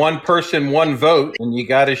where one person, one vote, and you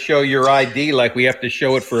got to show your ID like we have to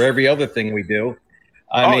show it for every other thing we do.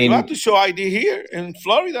 You have to show ID here in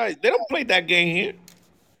Florida. They don't play that game here.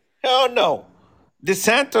 Hell no. The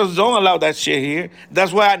Santos don't allow that shit here.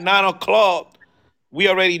 That's why at 9 o'clock, we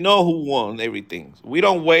already know who won everything. We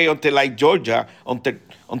don't wait until like Georgia until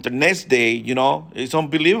next day. It's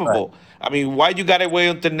unbelievable. Right. I mean, why you gotta wait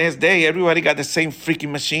until next day? Everybody got the same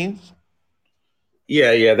freaking machines.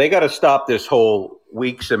 Yeah, they got to stop this whole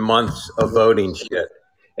weeks and months of voting shit.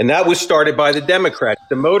 And that was started by the Democrats.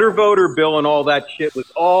 The motor voter bill and all that shit was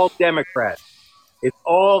all Democrats. It's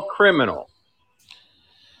all criminal.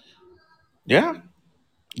 Yeah.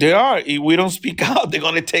 They are. If we don't speak out, they're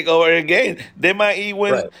going to take over again. They might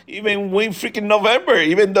even win freaking November,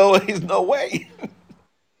 even though there's no way.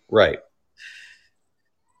 Right.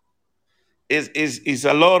 It's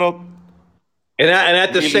a lot of. And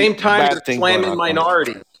at the same time, they're slamming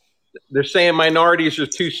minorities. They're saying minorities are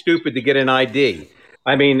too stupid to get an ID.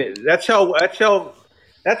 I mean, that's how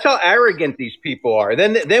arrogant these people are.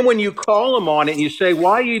 Then when you call them on it and you say,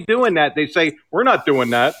 "Why are you doing that?" They say, "We're not doing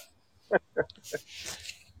that."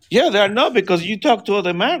 Yeah, they are not because you talk to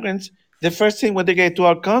other migrants. The first thing when they get to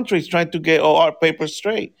our country is trying to get all our papers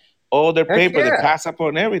straight, all their Heck paper, the yeah. passport,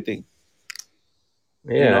 and everything.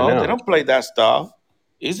 Yeah, They no. don't play that stuff.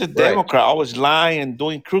 It's a Right. Democrat always lying and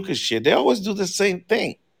doing crooked shit. They always do the same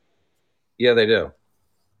thing. Yeah, they do.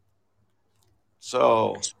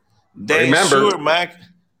 So But then, remember, sure, Mac.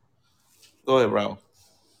 Go ahead, bro.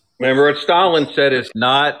 remember what Stalin said, it's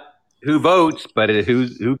not who votes, but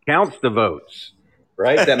who counts the votes.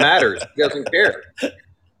 Right? That matters. He doesn't care.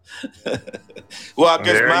 Well, I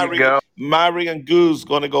guess There you go. Mary and Goose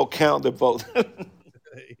gonna go count the vote.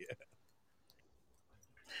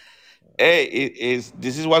 Hey,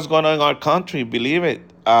 this is what's going on in our country. Believe it.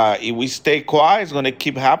 If we stay quiet, it's gonna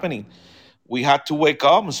keep happening. We have to wake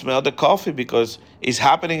up and smell the coffee because it's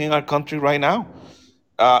happening in our country right now.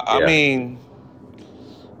 I Yeah. mean,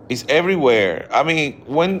 it's everywhere. I mean,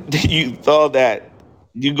 when you thought that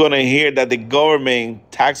you're gonna hear that the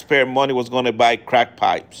government taxpayer money was gonna buy crack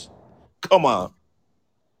pipes? Come on.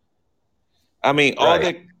 I mean, all Right.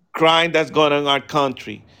 the crime that's going on in our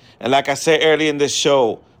country. And like I said earlier in the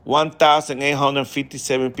show,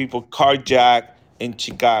 1,857 people carjacked in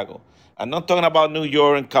Chicago. I'm not talking about New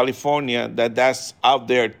York and California, that's out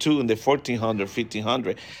there too in the 1,400,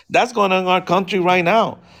 1,500. That's going on in our country right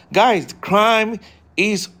now. Guys, crime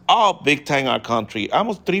is up big time in our country,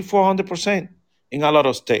 almost 400% in a lot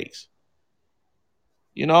of states.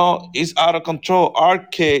 It's out of control. Our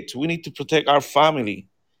kids, we need to protect our family.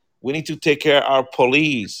 We need to take care of our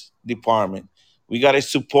police department. We got to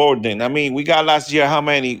support them. I mean, we got last year how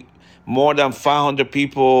many? More than 500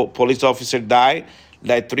 people, police officers died.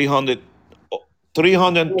 Like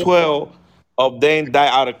 312 of them died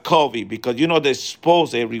out of COVID because they're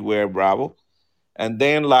exposed everywhere, Bravo. And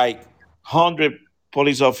then like 100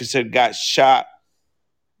 police officers got shot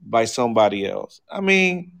by somebody else. I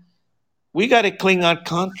mean, we got to clean our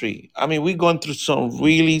country. I mean, we're going through some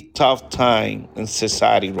really tough time in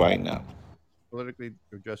society right now. Politically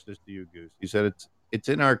justice to you, Goose. He said it's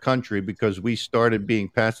in our country because we started being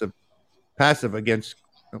passive against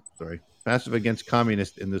passive against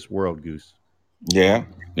communists in this world, Goose. Yeah,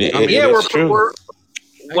 it Yeah, is true. Hang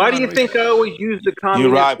why do on, you let me think I always use the You're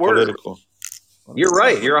communist right, word? political. You're hang right.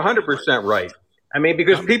 on, let You're me 100% right. I mean, I'm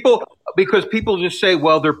because people just say,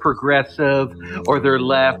 well, they're progressive or they're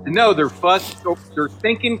left. No, they're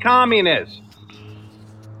thinking communists.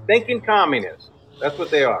 Thinking communists. That's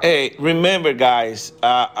what they are. Hey, remember, guys,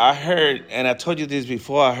 I heard, and I told you this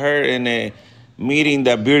before, I heard in a meeting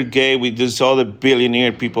that Bill Gates with this other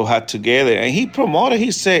billionaire people had together, and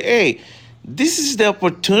he said, hey, this is the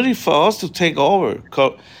opportunity for us to take over,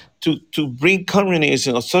 to bring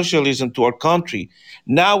communism or socialism to our country.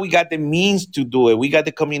 Now we got the means to do it. We got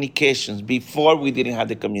the communications. Before we didn't have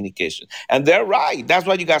the communication. And they're right. That's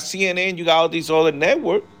why you got CNN, you got all these other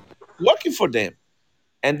networks working for them.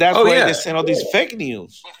 And that's Oh why yeah, they send all these fake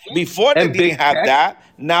news. Before they and big didn't have tech. that,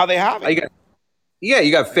 now they have it. I got Yeah,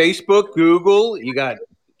 you got Facebook, Google, you got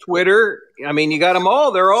Twitter. I mean, you got them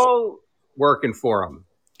all. They're all working for them.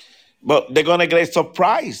 But they're gonna get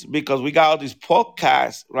surprised because we got all these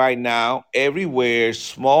podcasts right now everywhere.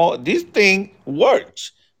 Small, this thing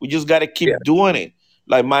works. We just gotta Yeah. keep doing it.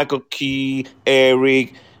 Like Michael Key,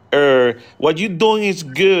 Eric, what you're doing is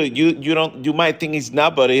good. You might think it's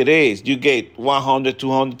not, but it is. You get 100,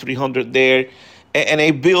 200, 300 there, and they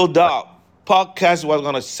build up. Podcast was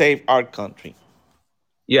gonna save our country.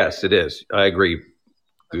 Yes, it is. I agree,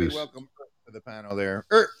 let me Goose. welcome to the panel there.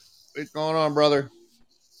 What's going on, brother?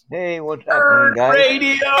 Hey, what's happening, guys?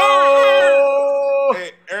 Radio.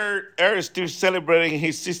 Hey, is still celebrating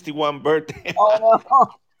his 61 birthday. Oh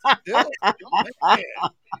Still? no!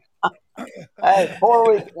 Hey,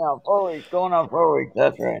 4 weeks now. 4 weeks, going on 4 weeks.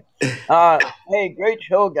 That's right. Hey, great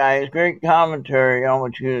show, guys. Great commentary on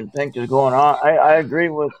what you think is going on. I agree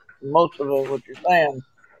with most of it, what you're saying.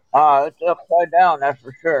 It's upside down, that's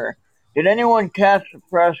for sure. Did anyone catch the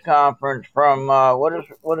press conference from what is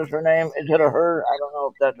her name? Is it a her? I don't know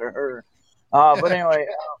if that's a her. But anyway,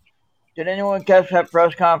 did anyone catch that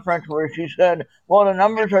press conference where she said, "Well, the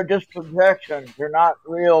numbers are just projections; they're not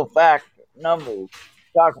real fact numbers."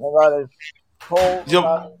 Talking about his polls, You-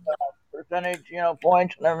 percentage,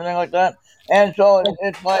 points and everything like that. And so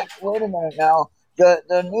it's like, wait a minute now.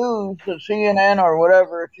 The news, the CNN or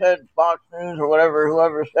whatever it said, Fox News or whatever,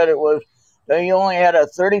 whoever said it was, they only had a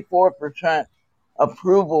 34%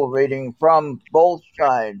 approval rating from both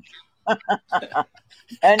sides,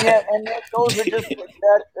 and yet those are just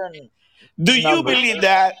projection Do you numbers. believe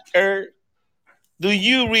that, Do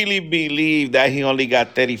you really believe that he only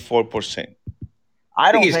got 34%?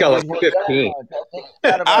 I think don't he's think got he's like worth that 15. much. I think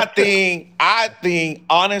he's got I about six. think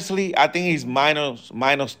honestly, I think he's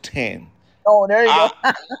minus 10. Oh, there you go.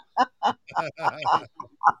 I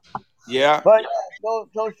yeah. But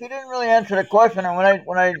so she didn't really answer the question. And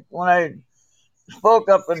when I spoke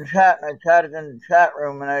up in chat and I chatted in the chat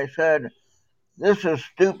room and I said, "This is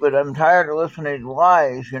stupid. I'm tired of listening to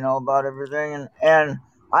lies, about everything." And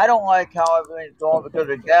I don't like how everything's going because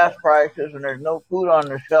of gas prices and there's no food on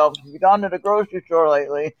the shelves. If you've gone to the grocery store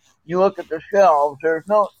lately, you look at the shelves. There's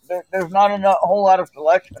not a whole lot of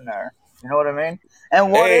selection there. You know what I mean?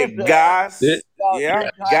 And what Hey, is there gas. This, about Yeah, 3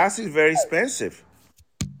 times? gas is very expensive.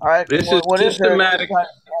 All right. this is What is there at 3 systematic. times?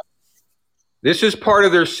 This is part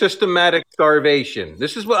of their systematic starvation.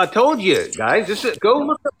 This is what I told you, guys. This is go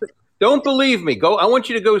look up. Don't believe me. Go. I want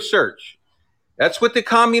you to go search. That's what the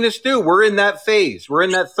communists do. We're in that phase. We're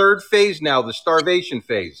in that third phase now, the starvation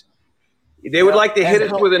phase. They would Yep. like to hit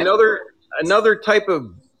And us so with another type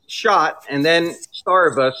of shot and then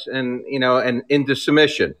starve us and into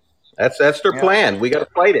submission. That's their yeah. plan. We got to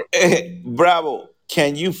fight it. Bravo.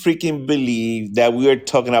 Can you freaking believe that we are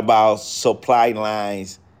talking about supply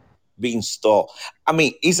lines being stalled? I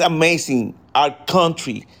mean, it's amazing. Our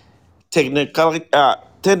country,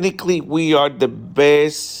 technically, we are the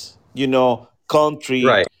best, country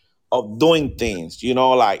Right. of doing things.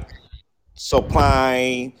 Like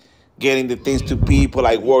supplying, getting the things to people,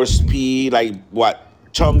 like warp speed, like what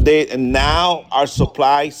Trump did, and now our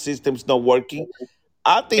supply system's not working.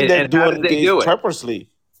 I think they're And how did doing they this do it? purposely.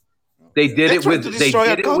 They did They're it trying to with they destroy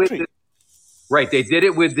our did it with country. right. They did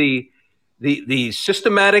it with the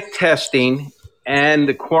systematic testing and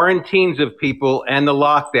the quarantines of people and the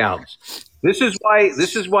lockdowns. This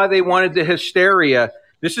is why they wanted the hysteria.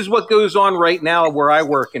 This is what goes on right now where I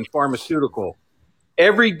work in pharmaceutical.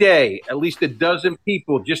 Every day, at least a dozen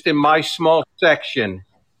people just in my small section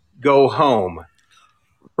go home.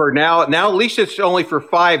 For now at least it's only for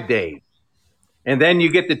 5 days. And then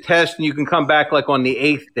you get the test and you can come back like on the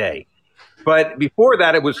eighth day. But before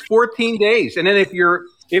that, it was 14 days. And then if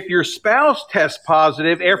your spouse tests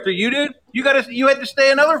positive after you did, you had to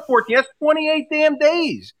stay another 14. That's 28 damn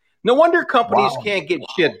days. No wonder companies Wow. can't get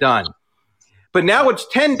shit done. But now it's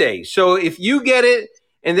 10 days. So if you get it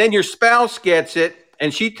and then your spouse gets it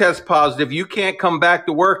and she tests positive, you can't come back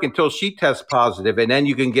to work until she tests positive, and then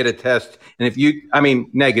you can get a test. And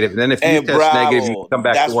negative. And then if you And test negative, you can bravo, come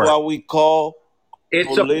back to that's work. what we call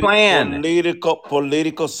It's a plan.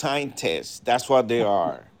 political scientists. That's what they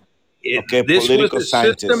are. Okay, This was political a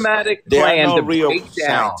scientists. systematic They are plan not to real break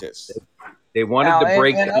down. scientists. They wanted Now, to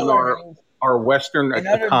break down our Western in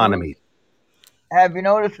other news, economy. have you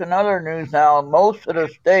noticed in other news now? Most of the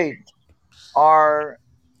states are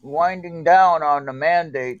winding down on the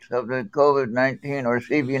mandates of the COVID-19 or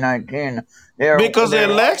CV-19. Because the They're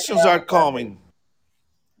winding elections down are the mandates. coming.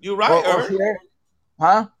 You're right, Well, Earl. see there,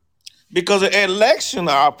 huh? Because the election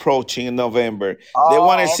are approaching in November. They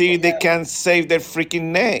want to Oh, see okay, if they yeah. can save their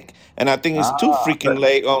freaking neck. And I think it's too Ah, freaking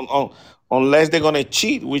late unless they're gonna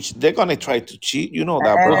cheat, which they're gonna try to cheat. You know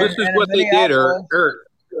that, and, Well, bro. this and, is and in what they did,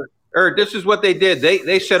 Minneapolis, This is what they did.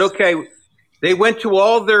 They said, okay, they went to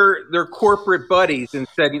all their corporate buddies and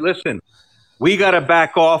said, listen, we got to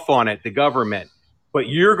back off on it, the government, but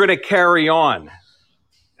you're going to carry on.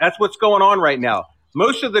 That's what's going on right now.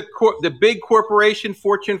 Most of the big corporation,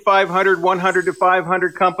 Fortune 500, 100 to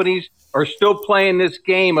 500 companies are still playing this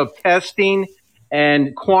game of testing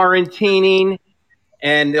and quarantining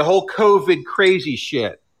and the whole COVID crazy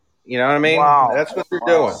shit. You know what I mean? wow, That's what they're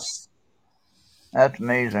doing. wow, that's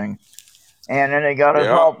amazing. And then they got us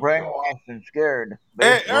Yeah. all brainwashed and scared,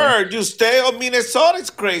 Hey, basically. you stay on Minnesota. It's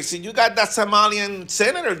crazy. You got that Somalian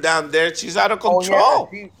senator down there. She's out of Oh yeah, control.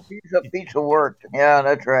 she's a piece of work. Yeah,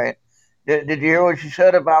 that's right. Did you hear what she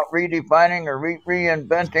said about redefining or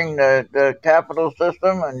reinventing the capital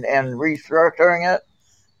system and restructuring it?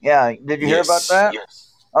 Yeah, did you hear about Yes. that?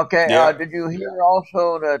 Okay. Yeah. Did you hear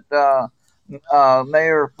also that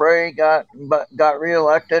Mayor Frey got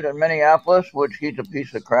reelected in Minneapolis, which he's a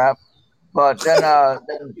piece of crap. But then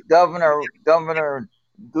Governor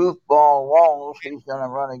Goofball Walls, he's gonna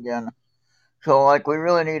run again. So like we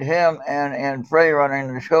really need him and Frey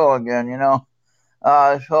running the show again.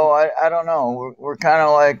 So I don't know. We're kind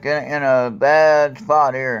of like in a bad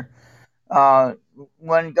spot here. Uh,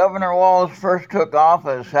 when Governor Walls first took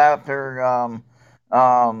office after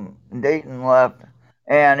Dayton left,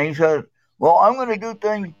 and he says, "Well, I'm going to do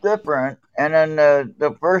things different." And then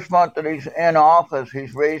the first month that he's in office,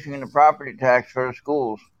 he's raising the property tax for the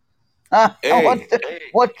schools. Hey,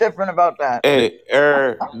 What's different about that? hey,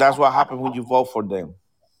 that's what happened when you vote for them.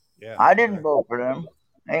 Yeah. I didn't vote for them.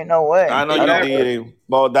 Ain't no way. I know I you don't. didn't,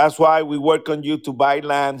 but that's why we work on you to buy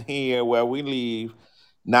land here where we live.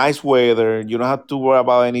 Nice weather. You don't have to worry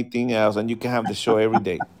about anything else, and you can have the show every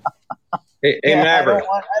day. Hey, Yeah, Maverick.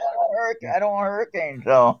 I don't want hurricanes.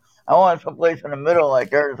 So I want someplace in the middle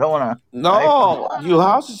like Arizona, nice and No, your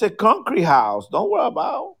house is a concrete house. Don't worry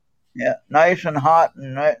about. yeah, nice and hot,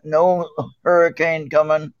 and no hurricane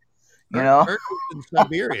coming. You know. Earth is in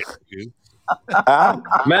Siberia. Dude. Huh?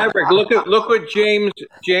 Maverick, look what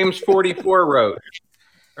James 44 wrote.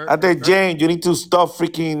 I think Earth, Jane, you need to stop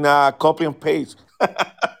freaking copy and paste. yeah,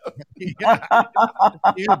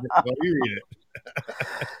 you read it.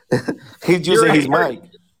 He's You're, using his you're mic.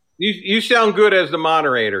 you sound good as the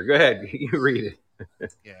moderator. Go ahead, you read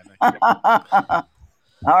it. Yeah, no,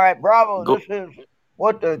 All right, Bravo. Go. This is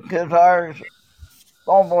what the Khazars.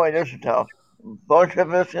 Oh boy, this is tough.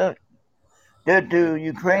 Bolsheviks did to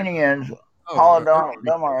Ukrainians.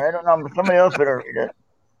 Holodomor. I don't know. But somebody else better read it.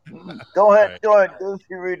 Go all ahead. right. Go ahead. Go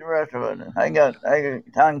see read the rest of it. I got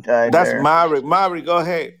tongue tied That's there. Maverick. Maverick, go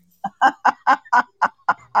ahead.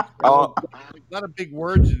 Well, there's a lot of big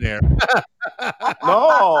words in there.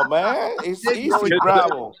 No, man, it's Big easy, words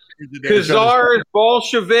Bravo. in there to understand. Khazars,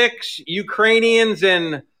 Bolsheviks, Ukrainians,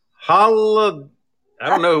 and I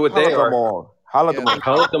don't know what they are. Holodomor. Yeah, Holodomor.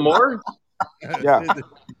 Holodomor? Yeah. the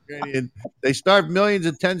Ukrainian, they starved millions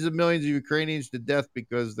and tens of millions of Ukrainians to death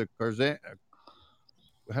because the Karzan.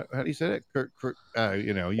 How do you say that?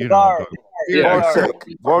 You know what I'm talking Yeah, about.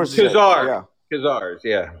 Vorsek. Vorsek. Khazars. Yeah. Khazars,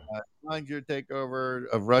 yeah. Challenge your takeover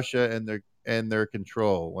of Russia and their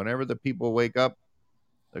control. Whenever the people wake up,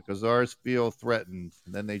 the Khazars feel threatened,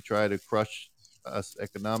 and then they try to crush us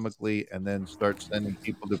economically, and then start sending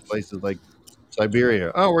people to places like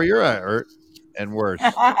Siberia. Oh, where you're at, Ert, and worse.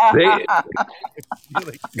 They,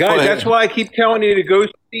 Really, guys, that's why I keep telling you to go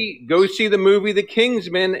see the movie The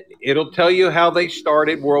Kingsman. It'll tell you how they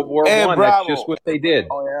started World War Hey, One. That's just Bravo. what they did.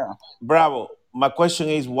 Oh yeah. Bravo. My question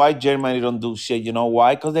is why Germany don't do shit? You know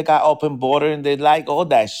why? Because they got open border and they like all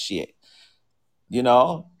that shit. You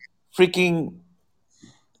know? Freaking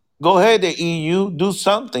go ahead, the EU, do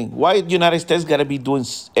something. Why United States gotta be doing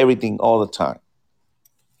everything all the time?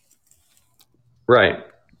 Right.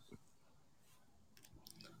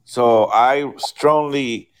 So I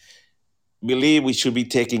strongly believe we should be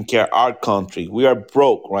taking care of our country. We are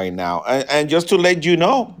broke right now. And just to let you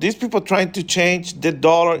know, these people trying to change the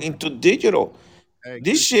dollar into digital. hey,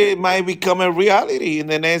 This Goose, shit might become a reality in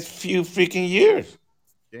the next few freaking years.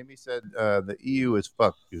 Jamie said the EU is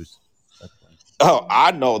fucked, Goose. That's fine. Oh,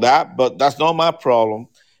 I know that, but that's not my problem.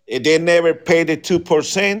 If they never pay the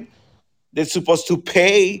 2%, they're supposed to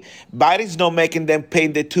pay. Biden's not making them pay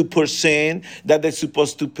the 2% that they're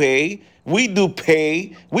supposed to pay. We do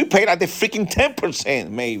pay. We pay like the freaking 10%,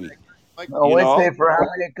 maybe. Mike, Well, You we pay know? for how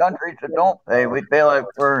many countries that don't pay? We pay like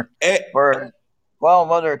Eh, for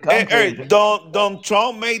 12 other countries. don't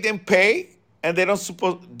Trump make them pay, and they don't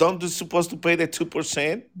supposed to pay the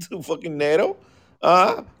 2% to fucking NATO?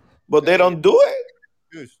 But they hey, don't do it.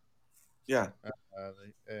 Goose. Yeah.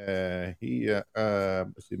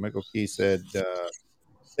 Let's see, Michael Key said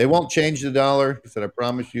they won't change the dollar. He said, I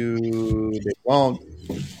promise you they won't.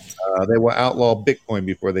 They will outlaw Bitcoin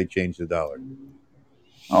before they change the dollar.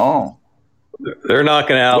 Oh, They're not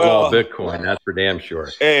going to outlaw Well, Bitcoin. That's for damn sure.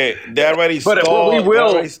 they already But we stole. They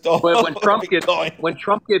will. already stole But when Bitcoin.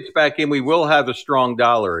 Trump gets back in, we will have a strong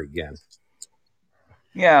dollar again.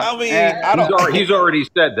 yeah. I mean, And I don't. He's already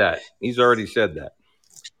said that. He's already said that.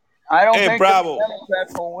 I don't Hey, think the Bravo.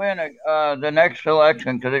 Democrats will win the next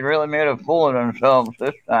election because they really made a fool of themselves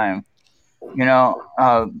this time. You know,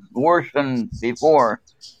 worse than before.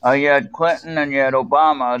 You had Clinton and you had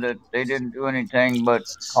Obama that they didn't do anything but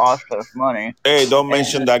cost us money. Hey, don't And,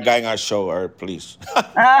 mention that guy in our show, please.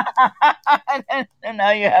 and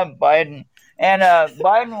now you have Biden. And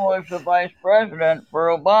Biden was the vice president for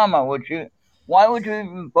Obama. Why would you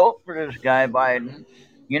even vote for this guy, Biden?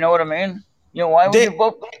 You know what I mean? You know, why would you They,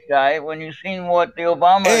 vote for this guy when you've seen what the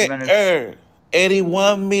Obama administration?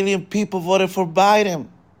 81 million people voted for Biden.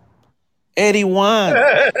 81.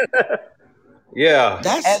 Yeah. And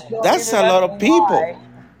so That's either a that's lot a of people. lie,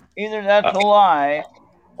 either that's Uh, a lie,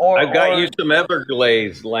 I've got you or some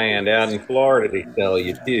Everglades land out in Florida to sell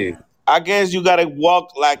you too. I guess you gotta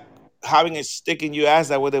walk like having a stick in your ass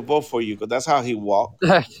that way they vote for you, because that's how he walked.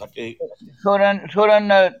 Okay. so then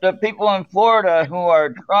the people in Florida who are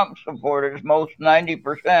Trump supporters, most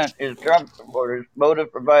 90% is Trump supporters, voted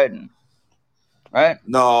for Biden, right?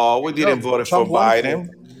 No, we No, didn't vote for Trump won Biden.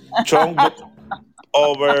 Trump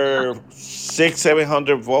over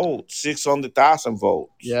 700 votes, 600,000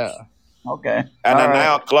 votes. Yeah. Okay, And all at right.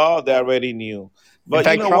 9 o'clock, they already knew. In But you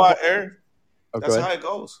fact, know Trump what, That's Okay. how it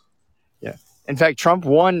goes. Yeah. In fact, Trump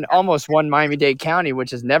almost won Miami-Dade County,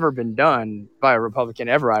 which has never been done by a Republican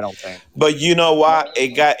ever, I don't think. But you know what? It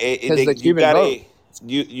got Because the you Cuban got vote.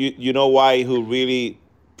 you know why who really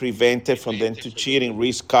prevented from them to cheating?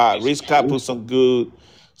 Reese Scott. Reese Scott put some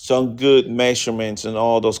good measurements in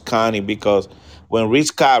all those county because when Reese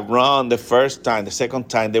Scott ran the first time, the second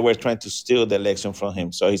time they were trying to steal the election from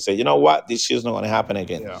him. So he said, you know what? This shit's not gonna happen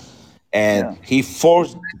again. Yeah. And he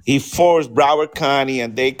forced Broward County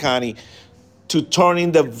and Dade County to turn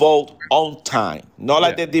in the vote on time, not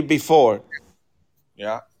like they did before.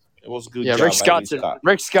 Yeah, it was a good Yeah, job by Rick Scott.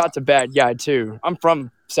 Rick Scott's a bad guy too. I'm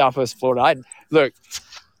from Southwest Florida.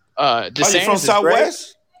 Are you from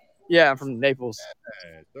Southwest? Yeah, I'm from Naples.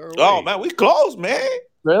 Oh man, we close, man.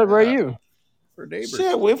 Really? Where are you? For neighbors.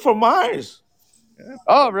 Shit, we're from Myers.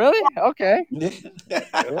 Oh, really? Okay.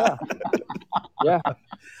 Yeah. Yeah.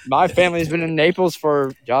 My family's been in Naples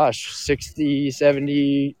for, 60,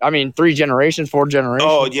 70, 4 generations.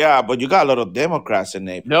 Oh yeah, but you got a lot of Democrats in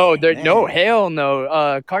Naples. No, hell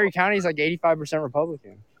no. Collier County is like 85%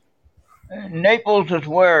 Republican. Naples is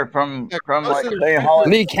where from like say Hollywood.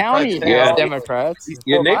 Lee County has Democrats.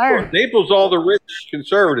 Yeah, Naples, all the rich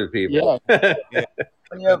conservative people. Yeah.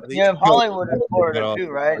 You have Hollywood in Florida too,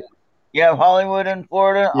 right? You have Hollywood in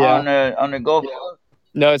Florida on the Gulf Coast.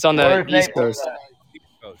 No, it's on the East Coast.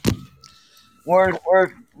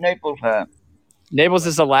 Where's Naples at? Naples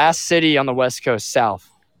is the last city on the West Coast, south.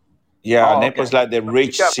 Yeah, Naples like the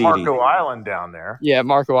rich You got city. Marco Island down there. Yeah,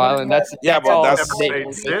 Marco Island. That's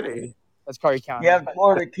Naples City. That's Collier County. You have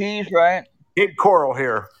Florida Keys, right? Cape Coral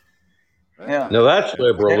here. Yeah. No, that's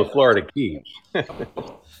liberal. The Florida Keys.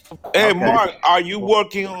 Hey, Mark, are you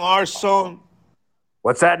working on our song?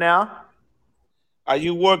 What's that now? Are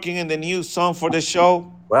you working in the new song for the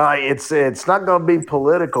show? Well, it's not going to be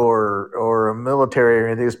political or military or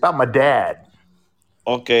anything. It's about my dad.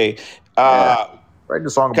 Okay. Write a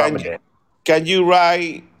song about my dad. Can you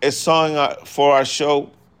write a song for our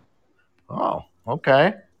show? Oh,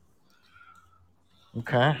 okay.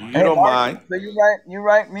 Okay. You don't mind. So you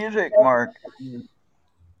write music, Mark.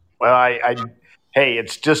 Well, hey,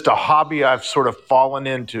 it's just a hobby I've sort of fallen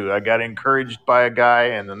into. I got encouraged by a guy,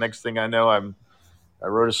 and the next thing I know, I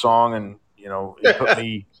wrote a song, and it put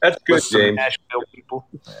me That's good, with some James. Nashville people.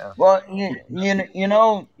 Yeah. Well, you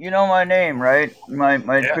know my name, right?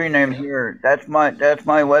 My tree name here. That's my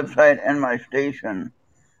website and my station.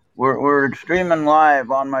 We're streaming live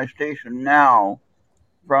on my station now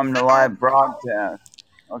from the live broadcast.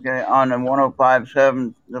 Okay, on the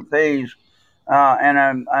 105.7 The Phase, and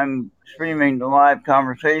I'm streaming the live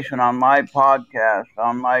conversation on my podcast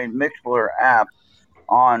on my Mixler app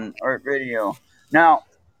on Earth Radio. Now,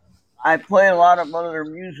 I play a lot of other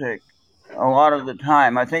music a lot of the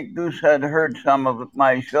time. I think Goose had heard some of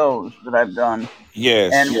my shows that I've done.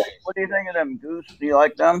 Yes. And what do you think of them, Goose? Do you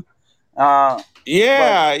like them?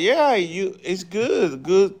 It's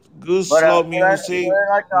good slow music. What I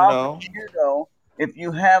like to offer to you, though, if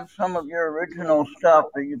you have some of your original stuff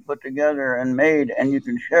that you put together and made, and you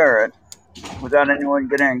can share it without anyone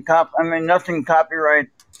getting nothing copyright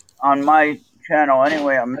on my channel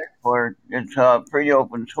anyway. On Mixler, it's pretty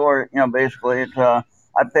open source. Basically, it's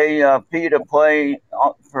I pay P to play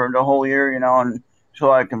for the whole year, and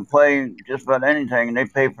so I can play just about anything, and they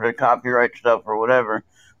pay for the copyright stuff or whatever.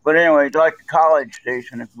 But anyway, it's like a college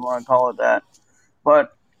station, if you want to call it that.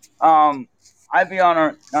 But I'd be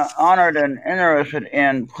honored and interested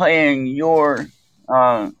in playing your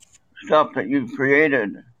stuff that you've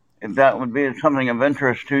created, if that would be something of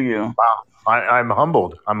interest to you. Wow, I'm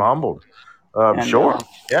humbled. Sure.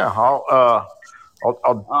 Yeah, I'll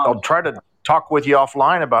try to talk with you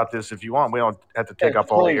offline about this if you want. We don't have to take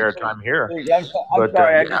up all the airtime here. I'm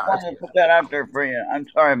sorry. I just wanted to put that out there for you. I'm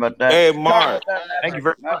sorry about that. Hey, Mark. Thank you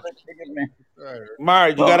very much.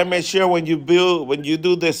 Mark, you gotta make sure when you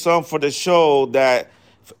do the song for the show that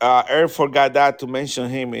Eric forgot that to mention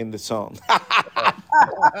him in the song.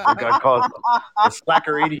 We gotta call it the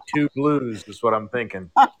Slacker 82 Blues is what I'm thinking.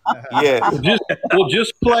 Yeah.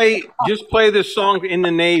 Just play this song in the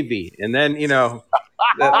Navy, and then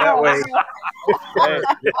that way.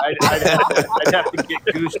 I'd have to get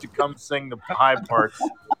Goose to come sing the high parts.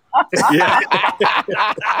 Yeah.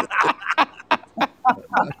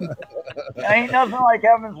 Ain't nothing like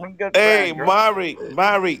having some good Hey, friends.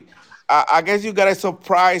 Mari, I guess you got a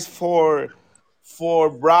surprise for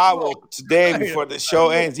Bravo today before the show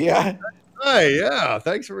ends. Yeah. Hey, yeah.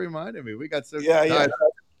 Thanks for reminding me. We got some. Yeah.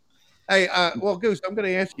 Hey, well, Goose, I'm going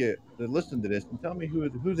to ask you to listen to this and tell me who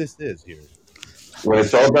this is here. When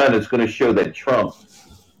it's all done, it's going to show that Trump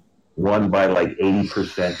won by like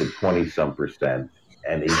 80% to 20-some percent,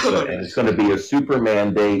 and it's going to be a super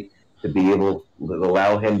mandate to be able to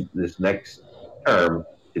allow him this next term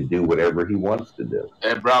to do whatever he wants to do.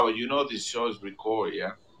 Hey, Bravo, you know this show is recorded,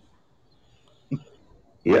 yeah?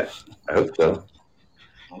 Yeah, I hope so.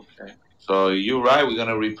 Okay. So you're right. We're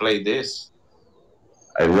gonna replay this.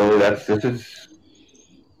 This is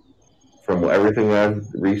from everything I've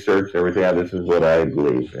researched, this is what I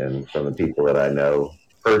believe, and from the people that I know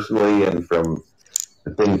personally, and from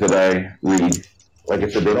the things that I read. Like I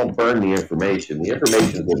said, they don't burn the information. The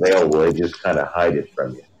information is available. They just kind of hide it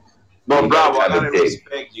from you. Well, You Bravo, I gotta gotta dig.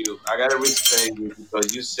 respect you. I gotta respect you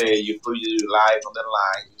because you say you put your life on the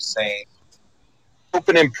line. You're saying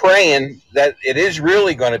Hoping and praying that it is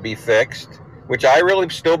really going to be fixed, which I really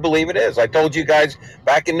still believe it is. I told you guys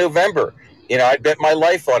back in November, I bet my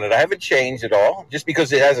life on it. I haven't changed at all. Just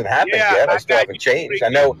because it hasn't happened yet, I still haven't changed. I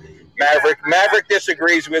know Maverick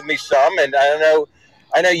disagrees with me some, and I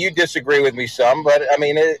know you disagree with me some, but I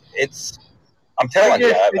mean it's. I'm telling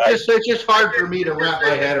you, It's just hard for me to wrap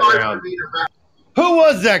my head around. Who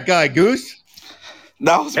was that guy, Goose?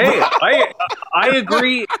 that was Hey, Bravo. I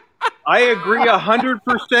agree. I agree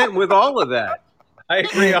 100% with all of that. I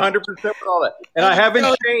agree 100% with all that, and I haven't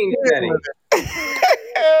changed any.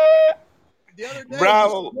 The other day,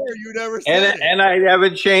 Bravo. you swore you never said it. And I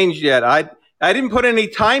haven't changed yet. I didn't put any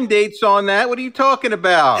time dates on that. What are you talking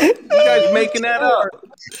about? You guys making that up?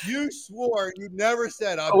 You swore you never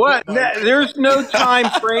said. What? There's no time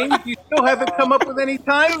frames. You still haven't come up with any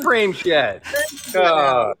time frames yet.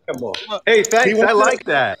 Come on. Hey, thanks. I like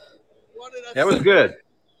that. That was good.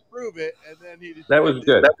 Prove it, and then he just That was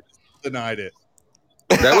good. denied it.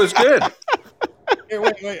 That was good. Here,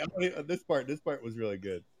 wait. This part was really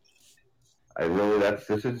good.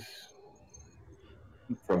 This is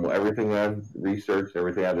from everything I've researched,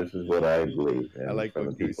 this is what I believe, and I like from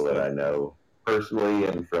the what you people said. that I know personally,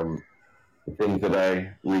 and from the things that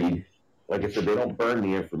I read. Like I said, they don't burn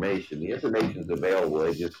the information. The information is available.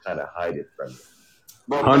 They just kind of hide it from you.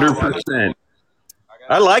 100%.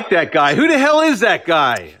 I like that guy. Who the hell is that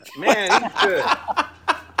guy? Man, he's good.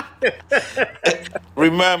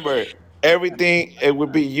 Remember, everything it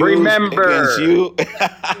would be used Remember. against you.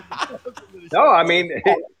 No, I mean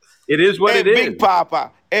it is what it is. Big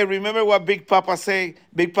Papa. Hey, remember what Big Papa say?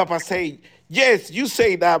 Big Papa say, yes, you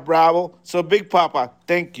say that, Bravo. So Big Papa,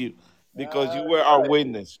 thank you. Because you were our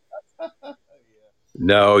witness.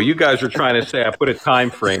 No, you guys are trying to say I put a time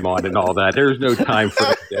frame on it and all that. There's no time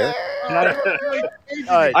frame there.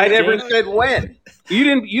 I never said when. You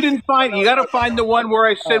didn't find. You got to find the one where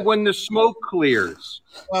I said when the smoke clears.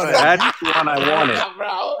 That's the one I wanted.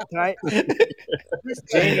 Can I?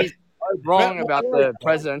 Jamie's wrong about the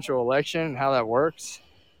presidential election and how that works.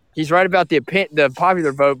 He's right about the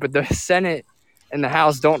popular vote, but the Senate and the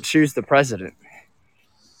House don't choose the president.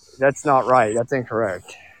 That's not right. That's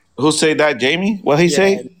incorrect. Who say that, Jamie? What he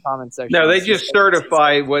say? The comment section. No, they just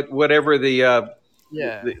certify whatever the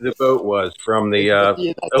vote was from the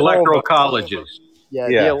electoral colleges. Yeah.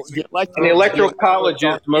 The electoral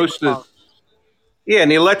colleges,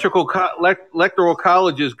 and the electoral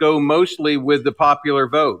colleges go mostly with the popular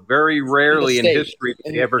vote. Very rarely in history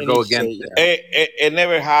do they ever go against it. It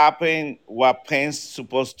never happened what Pence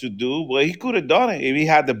supposed to do. Well, he could have done it if he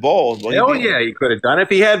had the balls. Well, he could have done it. If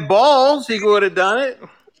he had balls, he would have done it.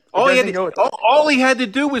 All he had to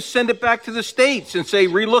do was send it back to the states and say,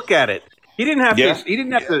 relook at it. He didn't have to. He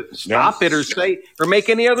didn't have to stop it or make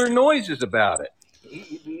any other noises about it.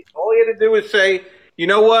 All he had to do was say, you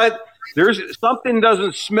know what? There's something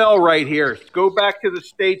doesn't smell right here. Go back to the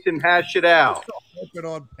states and hash it out.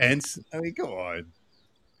 On Pence. I mean, come on.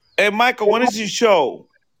 Hey, Michael, when is your show?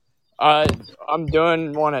 I'm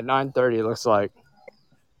doing one at 9:30. It looks like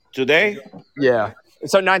today. Yeah,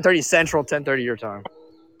 so 9:30 Central, 10:30 your time.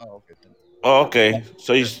 Oh, okay.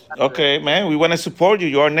 So okay, man. We want to support you.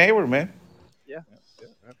 You're our neighbor, man.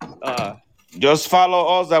 Yeah. Just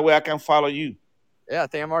follow us. That way I can follow you. Yeah, I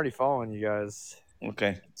think I'm already following you guys.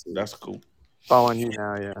 Okay, that's cool. Following you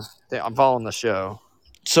now, yeah. I'm following the show.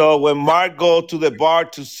 So when Mark go to the bar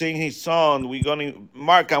to sing his song,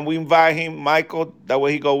 Mark, can we invite him, Michael? That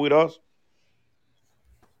way he go with us.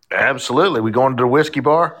 Absolutely. We going to the whiskey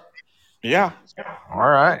bar? Yeah. All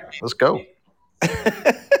right, let's go.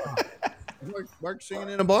 Mark singing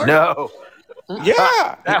in a bar? No.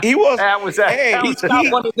 Yeah, he was. He's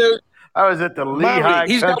got one of those. I was at the Lehigh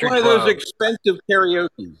He's got one of those expensive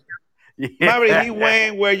karaoke. Yeah. Maverick, he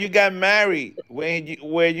went where you got married.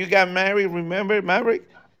 Where you got married, remember, Maverick?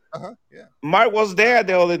 Yeah. Mark was there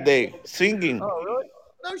the other day singing. Oh, really?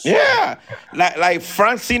 No shit. Yeah, like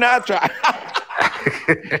Frank Sinatra.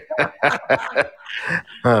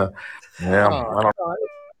 Yeah, I don't know.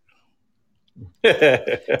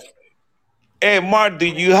 Hey, Mark, do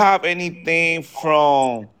you have anything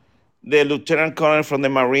from the lieutenant colonel from the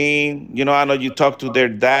Marine? You know, I know you talked to their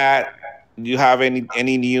dad. Do you have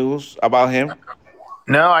any news about him?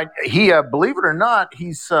 No, he believe it or not,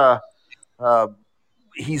 uh,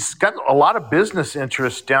 he's got a lot of business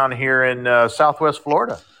interests down here in Southwest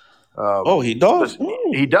Florida. Oh, he does.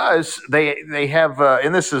 He does. They have,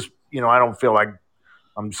 and this is, I don't feel like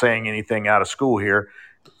I'm saying anything out of school here.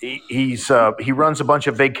 He runs a bunch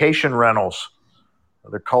of vacation rentals.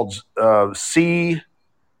 They're called Sea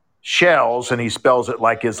Shells, and he spells it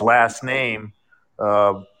like his last name.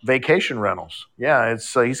 Vacation rentals. Yeah,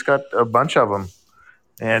 it's he's got a bunch of them.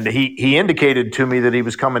 And he indicated to me that he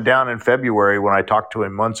was coming down in February when I talked to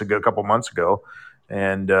him a couple months ago,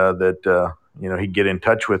 and that he'd get in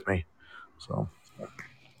touch with me. So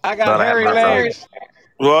I got hairy legs.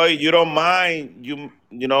 Well, you don't mind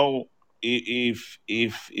if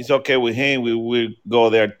it's okay with him, we will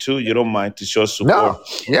go there too. You don't mind to show support. No,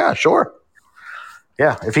 yeah, sure.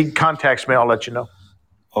 Yeah, if he contacts me, I'll let you know.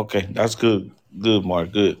 Okay, that's good. Good,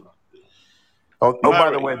 Mark. Good. Oh,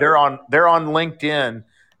 by the way, they're on LinkedIn,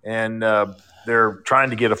 and they're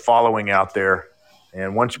trying to get a following out there.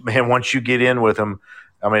 And once you get in with them,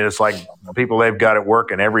 I mean, it's like people they've got it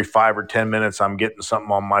working. Every 5 or 10 minutes, I'm getting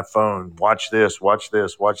something on my phone. Watch this, watch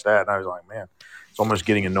that. And I was like, man, it's almost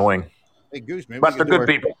getting annoying. Hey, Goose, maybe but they're good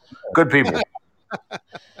people. Good people.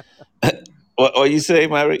 What you say,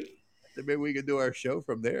 Mary? Maybe we could do our show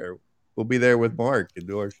from there. We'll be there with Mark and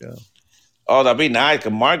do our show. Oh, that'd be nice.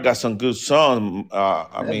 'Cause Mark got some good songs.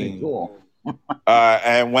 That'd be cool.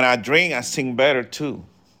 And when I drink, I sing better too.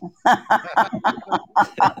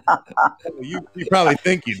 You probably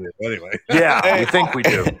think you do, anyway. Yeah, you think we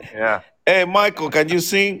do. Yeah. Hey, Michael, can you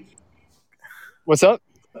sing? What's up?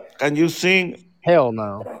 Can you sing? Hell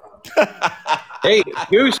no. Hey,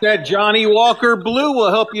 Goose, that Johnny Walker Blue will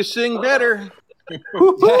help you sing better.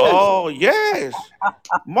 Oh, yes.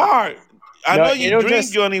 Mark, I No, know you it'll drink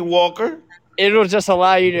just- Johnny Walker. It'll just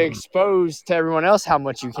allow you to expose to everyone else how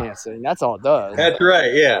much you can't sing. That's all it does. That's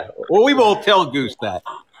right, yeah. Well, we won't tell Goose that.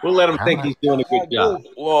 We'll let him think he's doing a good job.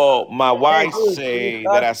 Well, my wife Goose, say you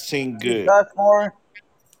that cuss- I sing Do you good. cuss more?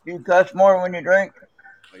 Do you cuss more when you drink?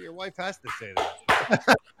 Well, your wife has to say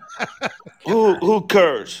that. Who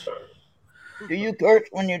curse? Do you curse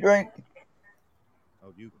when you drink?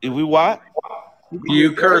 Oh, If we what? Do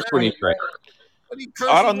you curse when you drink? What do you curse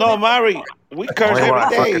I don't know, Mary. We curse Only when I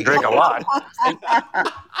every fucking day. drink a lot.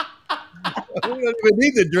 We don't even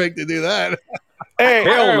need to drink to do that. Hey,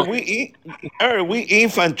 Hell no. we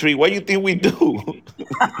infantry. What do you think we do?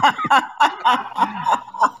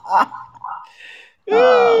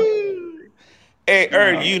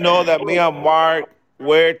 Hey, you know that me and Mark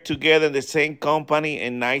were together in the same company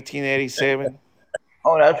in 1987,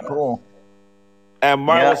 Oh, that's cool. and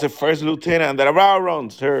Mark Yeah. was the first lieutenant that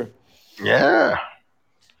around her, Yeah.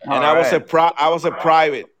 and I was a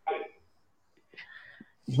private.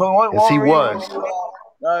 So what, Yes, he were you was.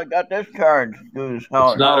 when you, got discharged, Goose? It's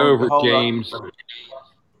not over, James.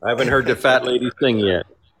 I haven't heard the fat lady sing yet.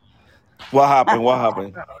 What happened? What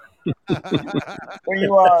happened? Were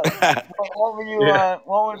you, what were you? What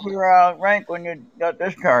was your rank when you got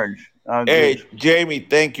discharged? Hey, Goose? Jamie,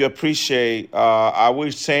 thank you. Appreciate. I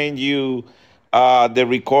will send you the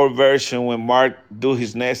record version when Mark do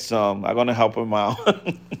his next song. I'm gonna help him out.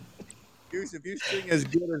 Goose, if you sing as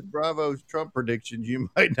good as Bravo's Trump predictions, you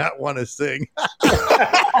might not want to sing.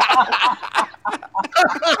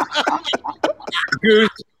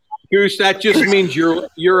 Goose, that just means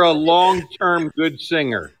you're a long-term good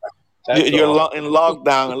singer. That's You're all. in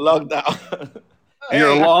lockdown. You're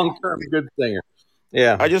a Hey, long-term good singer.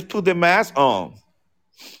 Yeah. I just put the mask on.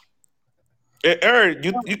 Hey, Eric,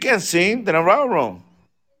 you can't sing. Then I'm wrong.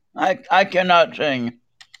 I cannot sing.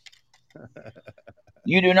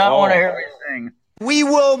 You do not want to hear me sing. We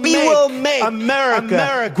will make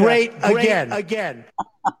America great again.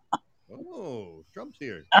 Oh, Trump's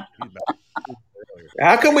here. He's back.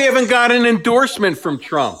 How come we haven't got an endorsement from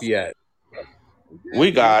Trump yet? We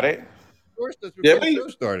got it. Of course, that's Did before the we? show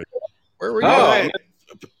started. Where were you? Oh, Hey,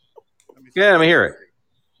 yeah, let me hear it.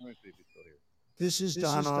 Let me see if he's still here. This is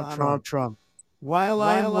Donald Trump. While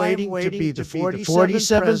I'm waiting to be the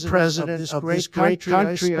 47th president of this great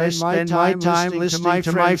country, I spend my time listening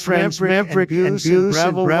to my friends Maverick and Goose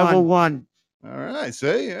and Bravo One. All right,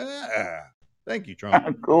 see? Yeah. Thank you,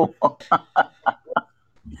 Trump. Cool.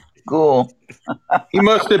 Cool. He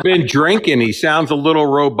must have been drinking. He sounds a little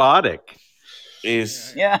robotic.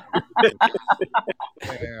 is Yeah.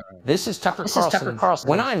 This is Tucker Carlson.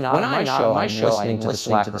 When I'm not on my show, I'm listening to the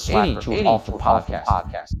Slacker 82 Alpha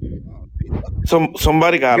podcast.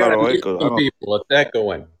 Somebody You got a got to lot of mute echo. I some don't- people. It's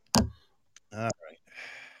echoing. All right.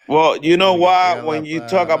 Well, you know We got what? When about, you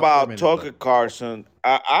talk about 4 about minutes Tucker left. Carlson,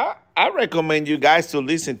 I recommend you guys to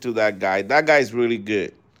listen to that guy. That guy is really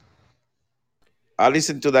good. I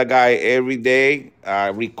listen to that guy every day. I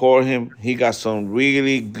record him. He got some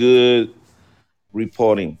really good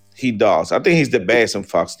reporting. He does. I think he's the best on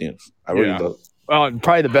Fox News. I really Yeah. do. Well,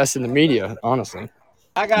 probably the best in the media, honestly.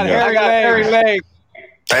 I got Yeah. hairy legs.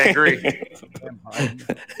 I agree.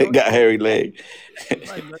 He got hairy leg.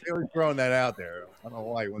 Right, they were throwing that out there. I don't know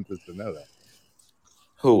why he wants us to know that.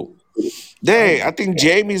 Who? They. I think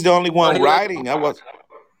Jamie's the only one he likes- writing. I was.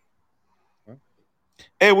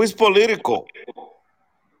 Hey, it's political.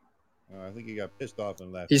 I think he got pissed off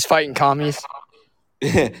and left. He's fighting commies.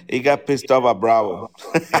 He got pissed off at Bravo.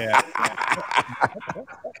 Yeah.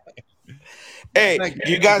 Hey,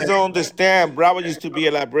 you guys don't understand. Bravo used to be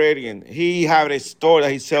a librarian. He had a store that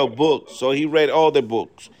he sell books, so he read all the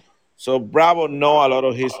books. So Bravo know a lot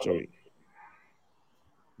of history.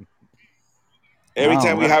 Every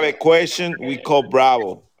time we have a question, we call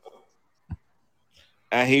Bravo,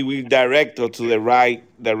 and he will direct us to the right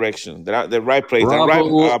direction, the right place. And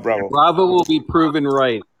right, Bravo. Bravo will be proven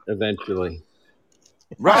right eventually.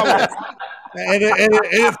 Bravo. And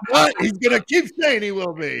if not, he's going to keep saying he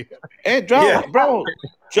will be. Hey, Bravo,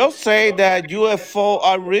 just say that UFO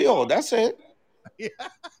are real. That's it. Yeah.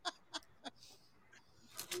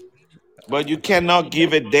 But you cannot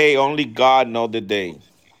give a day. Only God know the day.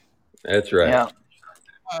 That's right. Yeah.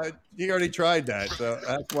 You already tried that, so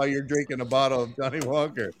that's why you're drinking a bottle of Johnny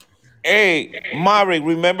Walker. Hey, Maverick,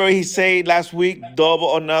 remember he said last week, double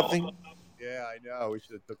or nothing? Yeah, I know. We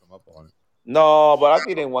should have took him up on it. No, but I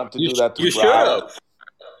didn't want to do that to You should Bravo. have.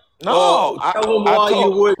 No, Well, tell them why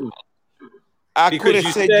you wouldn't. I could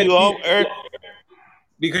have set you up.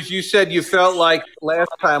 Because you said you felt like last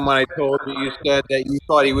time when I told you, you said that you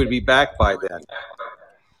thought he would be back by then.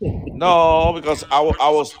 No, because I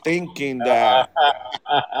was thinking that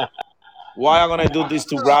why am I gonna do this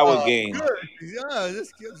to Bravo again? Good. Yeah,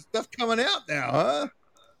 this stuff coming out now, huh?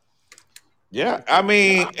 Yeah, I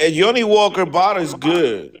mean, a Johnny Walker bottle is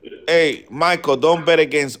good. Hey, Michael, don't bet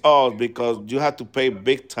against us because you have to pay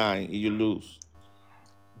big time if you lose.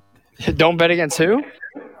 Don't bet against who?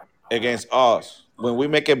 Against us. When we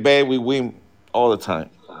make a bet, we win all the time.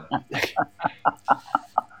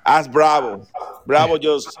 Ask Bravo. Bravo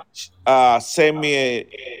just sent me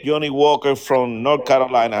a Johnny Walker from North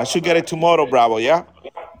Carolina. I should get it tomorrow, Bravo, yeah?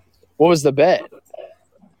 What was the bet?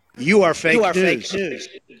 You are fake news.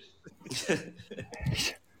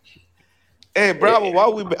 Hey, Bravo, why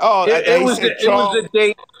we? It was a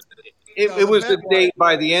date. It was a date.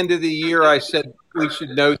 By the end of the year, I said we should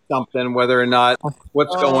know something, whether or not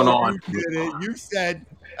what's going on. You did it. You said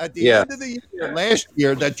at the end of the year last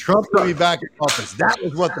year that Trump would be back in office. That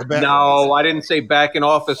was what the bet was. No, I didn't say back in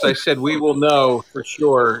office. I said we will know for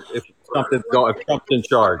sure if something's going. If Trump's in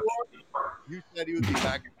charge. You said he would be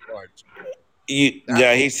back in charge.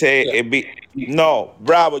 Yeah, he said it be no,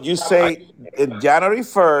 Bravo. You say January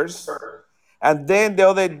 1st, and then the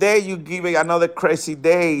other day you give it another crazy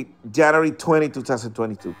date, January 20,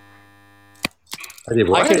 2022.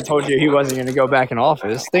 I could have told you he wasn't going to go back in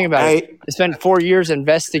office. Think about it. They spent 4 years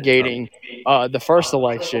investigating the first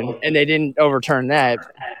election, and they didn't overturn that.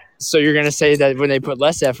 So you're going to say that when they put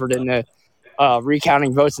less effort into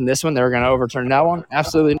recounting votes in this one, they were going to overturn that one?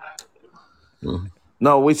 Absolutely not.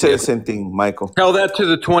 No, we say the same thing, Michael. Tell that to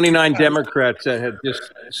the 29 Democrats that have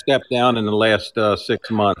just stepped down in the last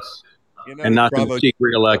 6 months and not going to seek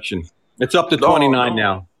re-election. It's up to 29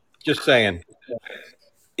 now. Just saying.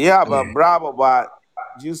 Yeah, but Bravo, but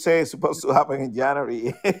you say it's supposed to happen in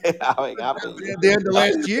January. How it happened? At the end of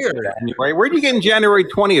last year. January. Where are you getting January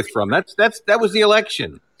 20th from? That was the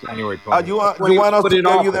election. January 20th. You want us to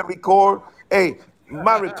tell you the record? Hey,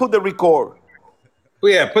 Mary, put the record.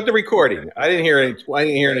 Well, yeah, put the recording. I didn't hear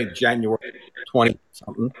any January 20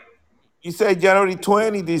 something. You said January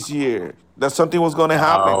 20 this year that something was going to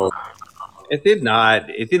happen. No, it did not.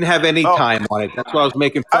 It didn't have any time on it. That's why I was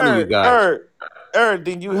making fun of you guys.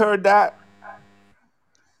 Did you heard that?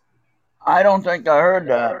 I don't think I heard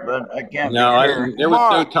that, but I can't. No, I didn't. There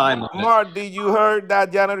was no time on it. Mark, did you heard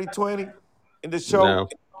that January 20 in the show? No.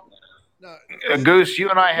 Goose,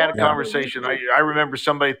 you and I had a conversation. I remember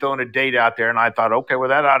somebody throwing a date out there, and I thought, okay, well,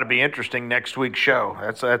 that ought to be interesting next week's show.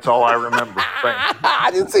 That's all I remember.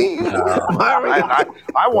 I didn't see you.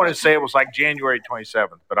 I want to say it was like January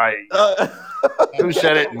 27th, but who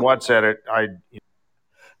said it and what said it?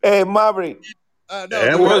 Hey, Maverick.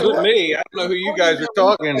 It wasn't me. I don't know who you guys are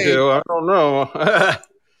talking to. I don't know.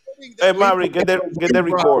 Hey, Maverick, get the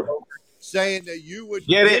record. saying that you would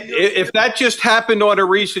Get it? If that just happened on a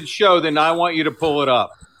recent show, then I want you to pull it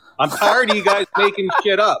up. I'm tired of you guys making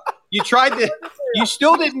shit up. You tried to. You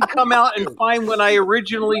still didn't come out and find when I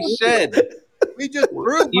originally said. We just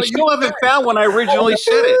proved. You still haven't found when I originally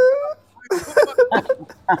said it.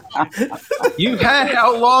 You've had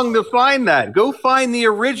how long to find that? Go find the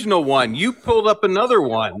original one. You pulled up another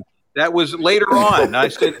one that was later on. I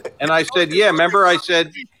said, yeah. Remember, I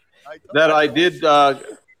said that I did.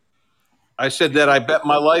 I said that I bet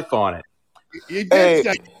my life on it. You did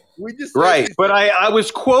say. We just right, but I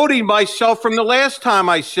was quoting myself from the last time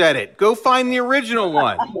I said it. Go find the original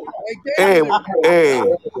one. Hey,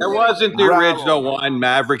 There wasn't the original one,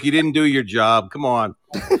 Maverick. You didn't do your job. Come on.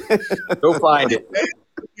 Go find it.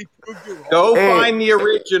 Go find the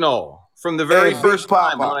original from the very first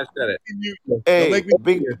time when I said it.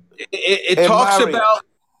 It talks Maverick. about.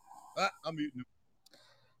 I'm muting.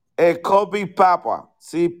 Hey, call Big Papa.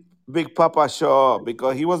 See Big Papa show up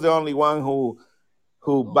because he was the only one who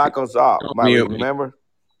back us up. Maverick, remember?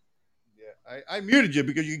 Yeah, I muted you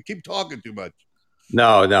because you keep talking too much.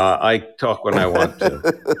 No, I talk when I want to.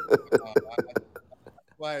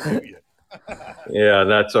 Why I mute you? Yeah,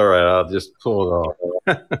 that's all right. I'll just pull it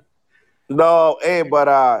off. No,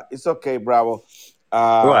 but it's okay, Bravo.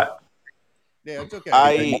 What? Yeah, it's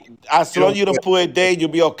okay. As long as you don't put a date, you'll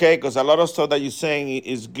be okay. Because a lot of stuff that you're saying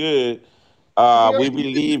is good. We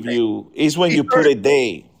believe you. It's when you put a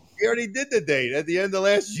date. He already did the date at the end of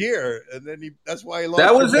last year, and then that's why he lost.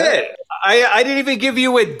 That was it. I didn't even give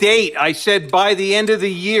you a date. I said by the end of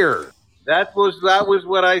the year. That was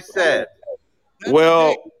what I said.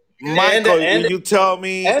 Well, Michael, will you tell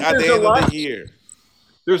me at the end of the year?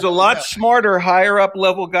 There's a lot smarter, higher up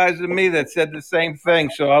level guys than me that said the same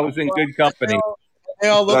thing, so I was in good company. They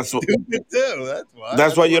all look stupid too. That's why.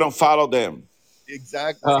 That's why you don't follow them.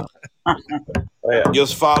 Exactly.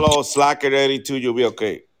 Just follow Slacker 82. You'll be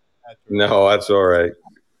okay. No, that's all right.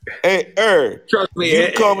 Hey, trust me.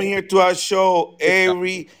 You come here to our show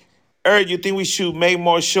every. You think we should make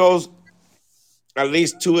more shows? At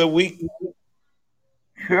least 2 a week.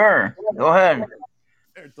 Sure. Go ahead.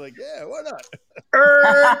 It's like, yeah, why not?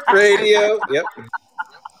 Radio. Yep.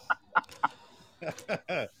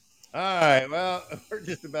 All right. Well, we're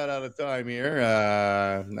just about out of time here.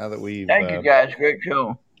 Now that we've. Thank you, guys. Great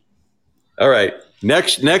show. All right.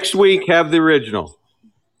 Next week, have the original.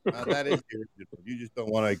 That is the original. You just don't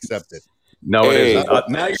want to accept it. No, it isn't.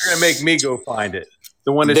 Now you're going to make me go find it.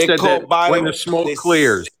 The one that said that when the smoke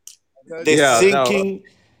clears.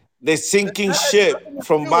 The sinking ship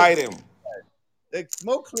from Biden. The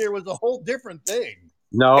smoke clear was a whole different thing.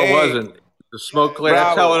 No, it wasn't. The smoke clear.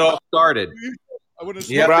 That's how it all started.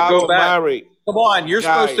 You have to go back. Come on, you're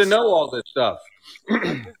supposed to know all this stuff.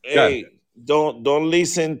 Hey, don't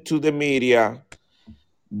listen to the media.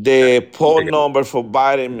 The poll number for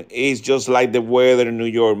Biden is just like the weather in New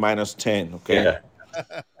York, -10. Okay.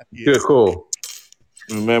 Yeah. Cool.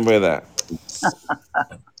 Remember that.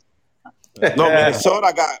 No,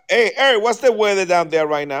 Minnesota got. Hey, Eric, what's the weather down there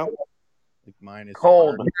right now? Minus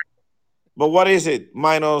cold. But what is it?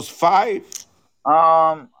 -5?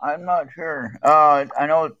 I'm not sure. I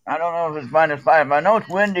don't know if it's -5. I know it's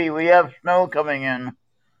windy. We have snow coming in,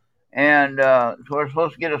 and so we're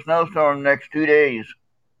supposed to get a snowstorm the next 2 days.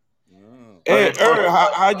 Hey,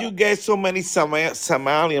 how'd you get so many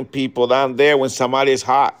Somalian people down there when Somalia is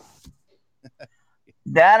hot?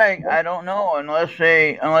 That I don't know unless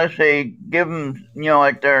they give them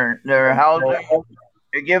like their housing.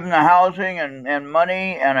 They give them the housing and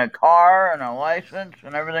money and a car and a license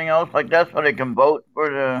and everything else like that, so they can vote for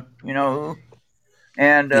the who.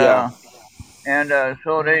 And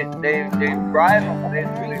so they bribe them.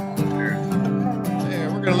 Yeah,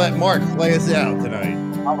 we're gonna let Mark play us out tonight.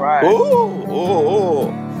 All right.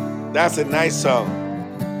 Ooh, that's a nice song.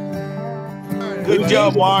 Good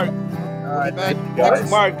job, Mark. All right, thank you, guys.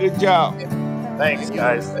 Mark, good job. Thanks,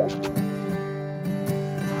 guys.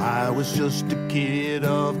 I was just a kid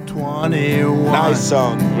of 21. Nice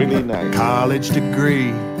song, really nice. College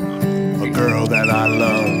degree, a girl that I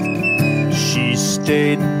loved. She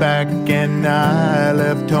stayed back and I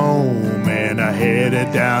left home, and I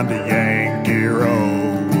headed down to Yankee Road.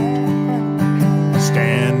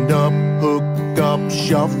 Stand up, hook up,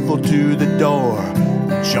 shuffle to the door,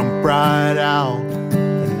 jump right out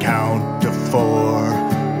and count to 4.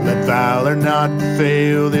 Let valor not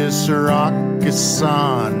fail this raucous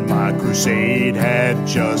sun. My crusade had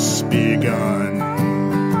just begun.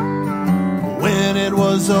 When it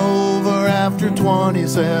was over after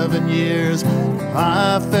 27 years,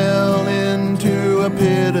 I fell into a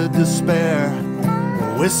pit of despair.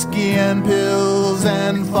 whiskey and pills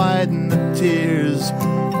and fighting the tears,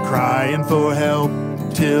 crying for help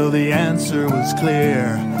till the answer was clear.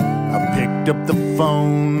 I picked up the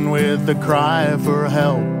phone with a cry for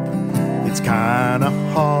help. It's kinda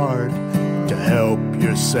hard to help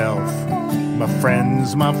yourself. My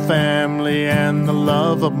friends, my family, and the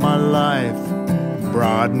love of my life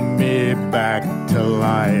brought me back to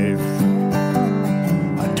life.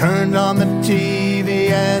 I turned on the TV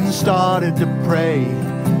and started to pray.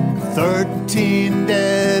 13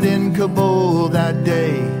 dead in Kabul that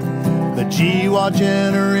day. The Jiwa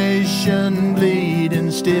generation bleeding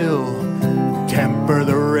still. Temper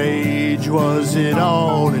the rage, was it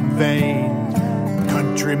all in vain?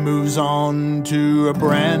 Country moves on to a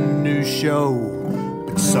brand new show,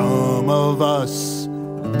 but some of us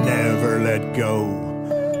never let go.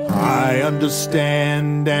 I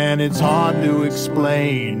understand, and it's hard to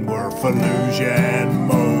explain. Were Fallujah and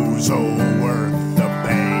Mosul worth the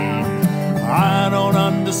pain? I don't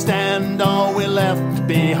understand all we left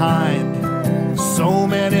behind. So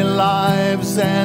many lives and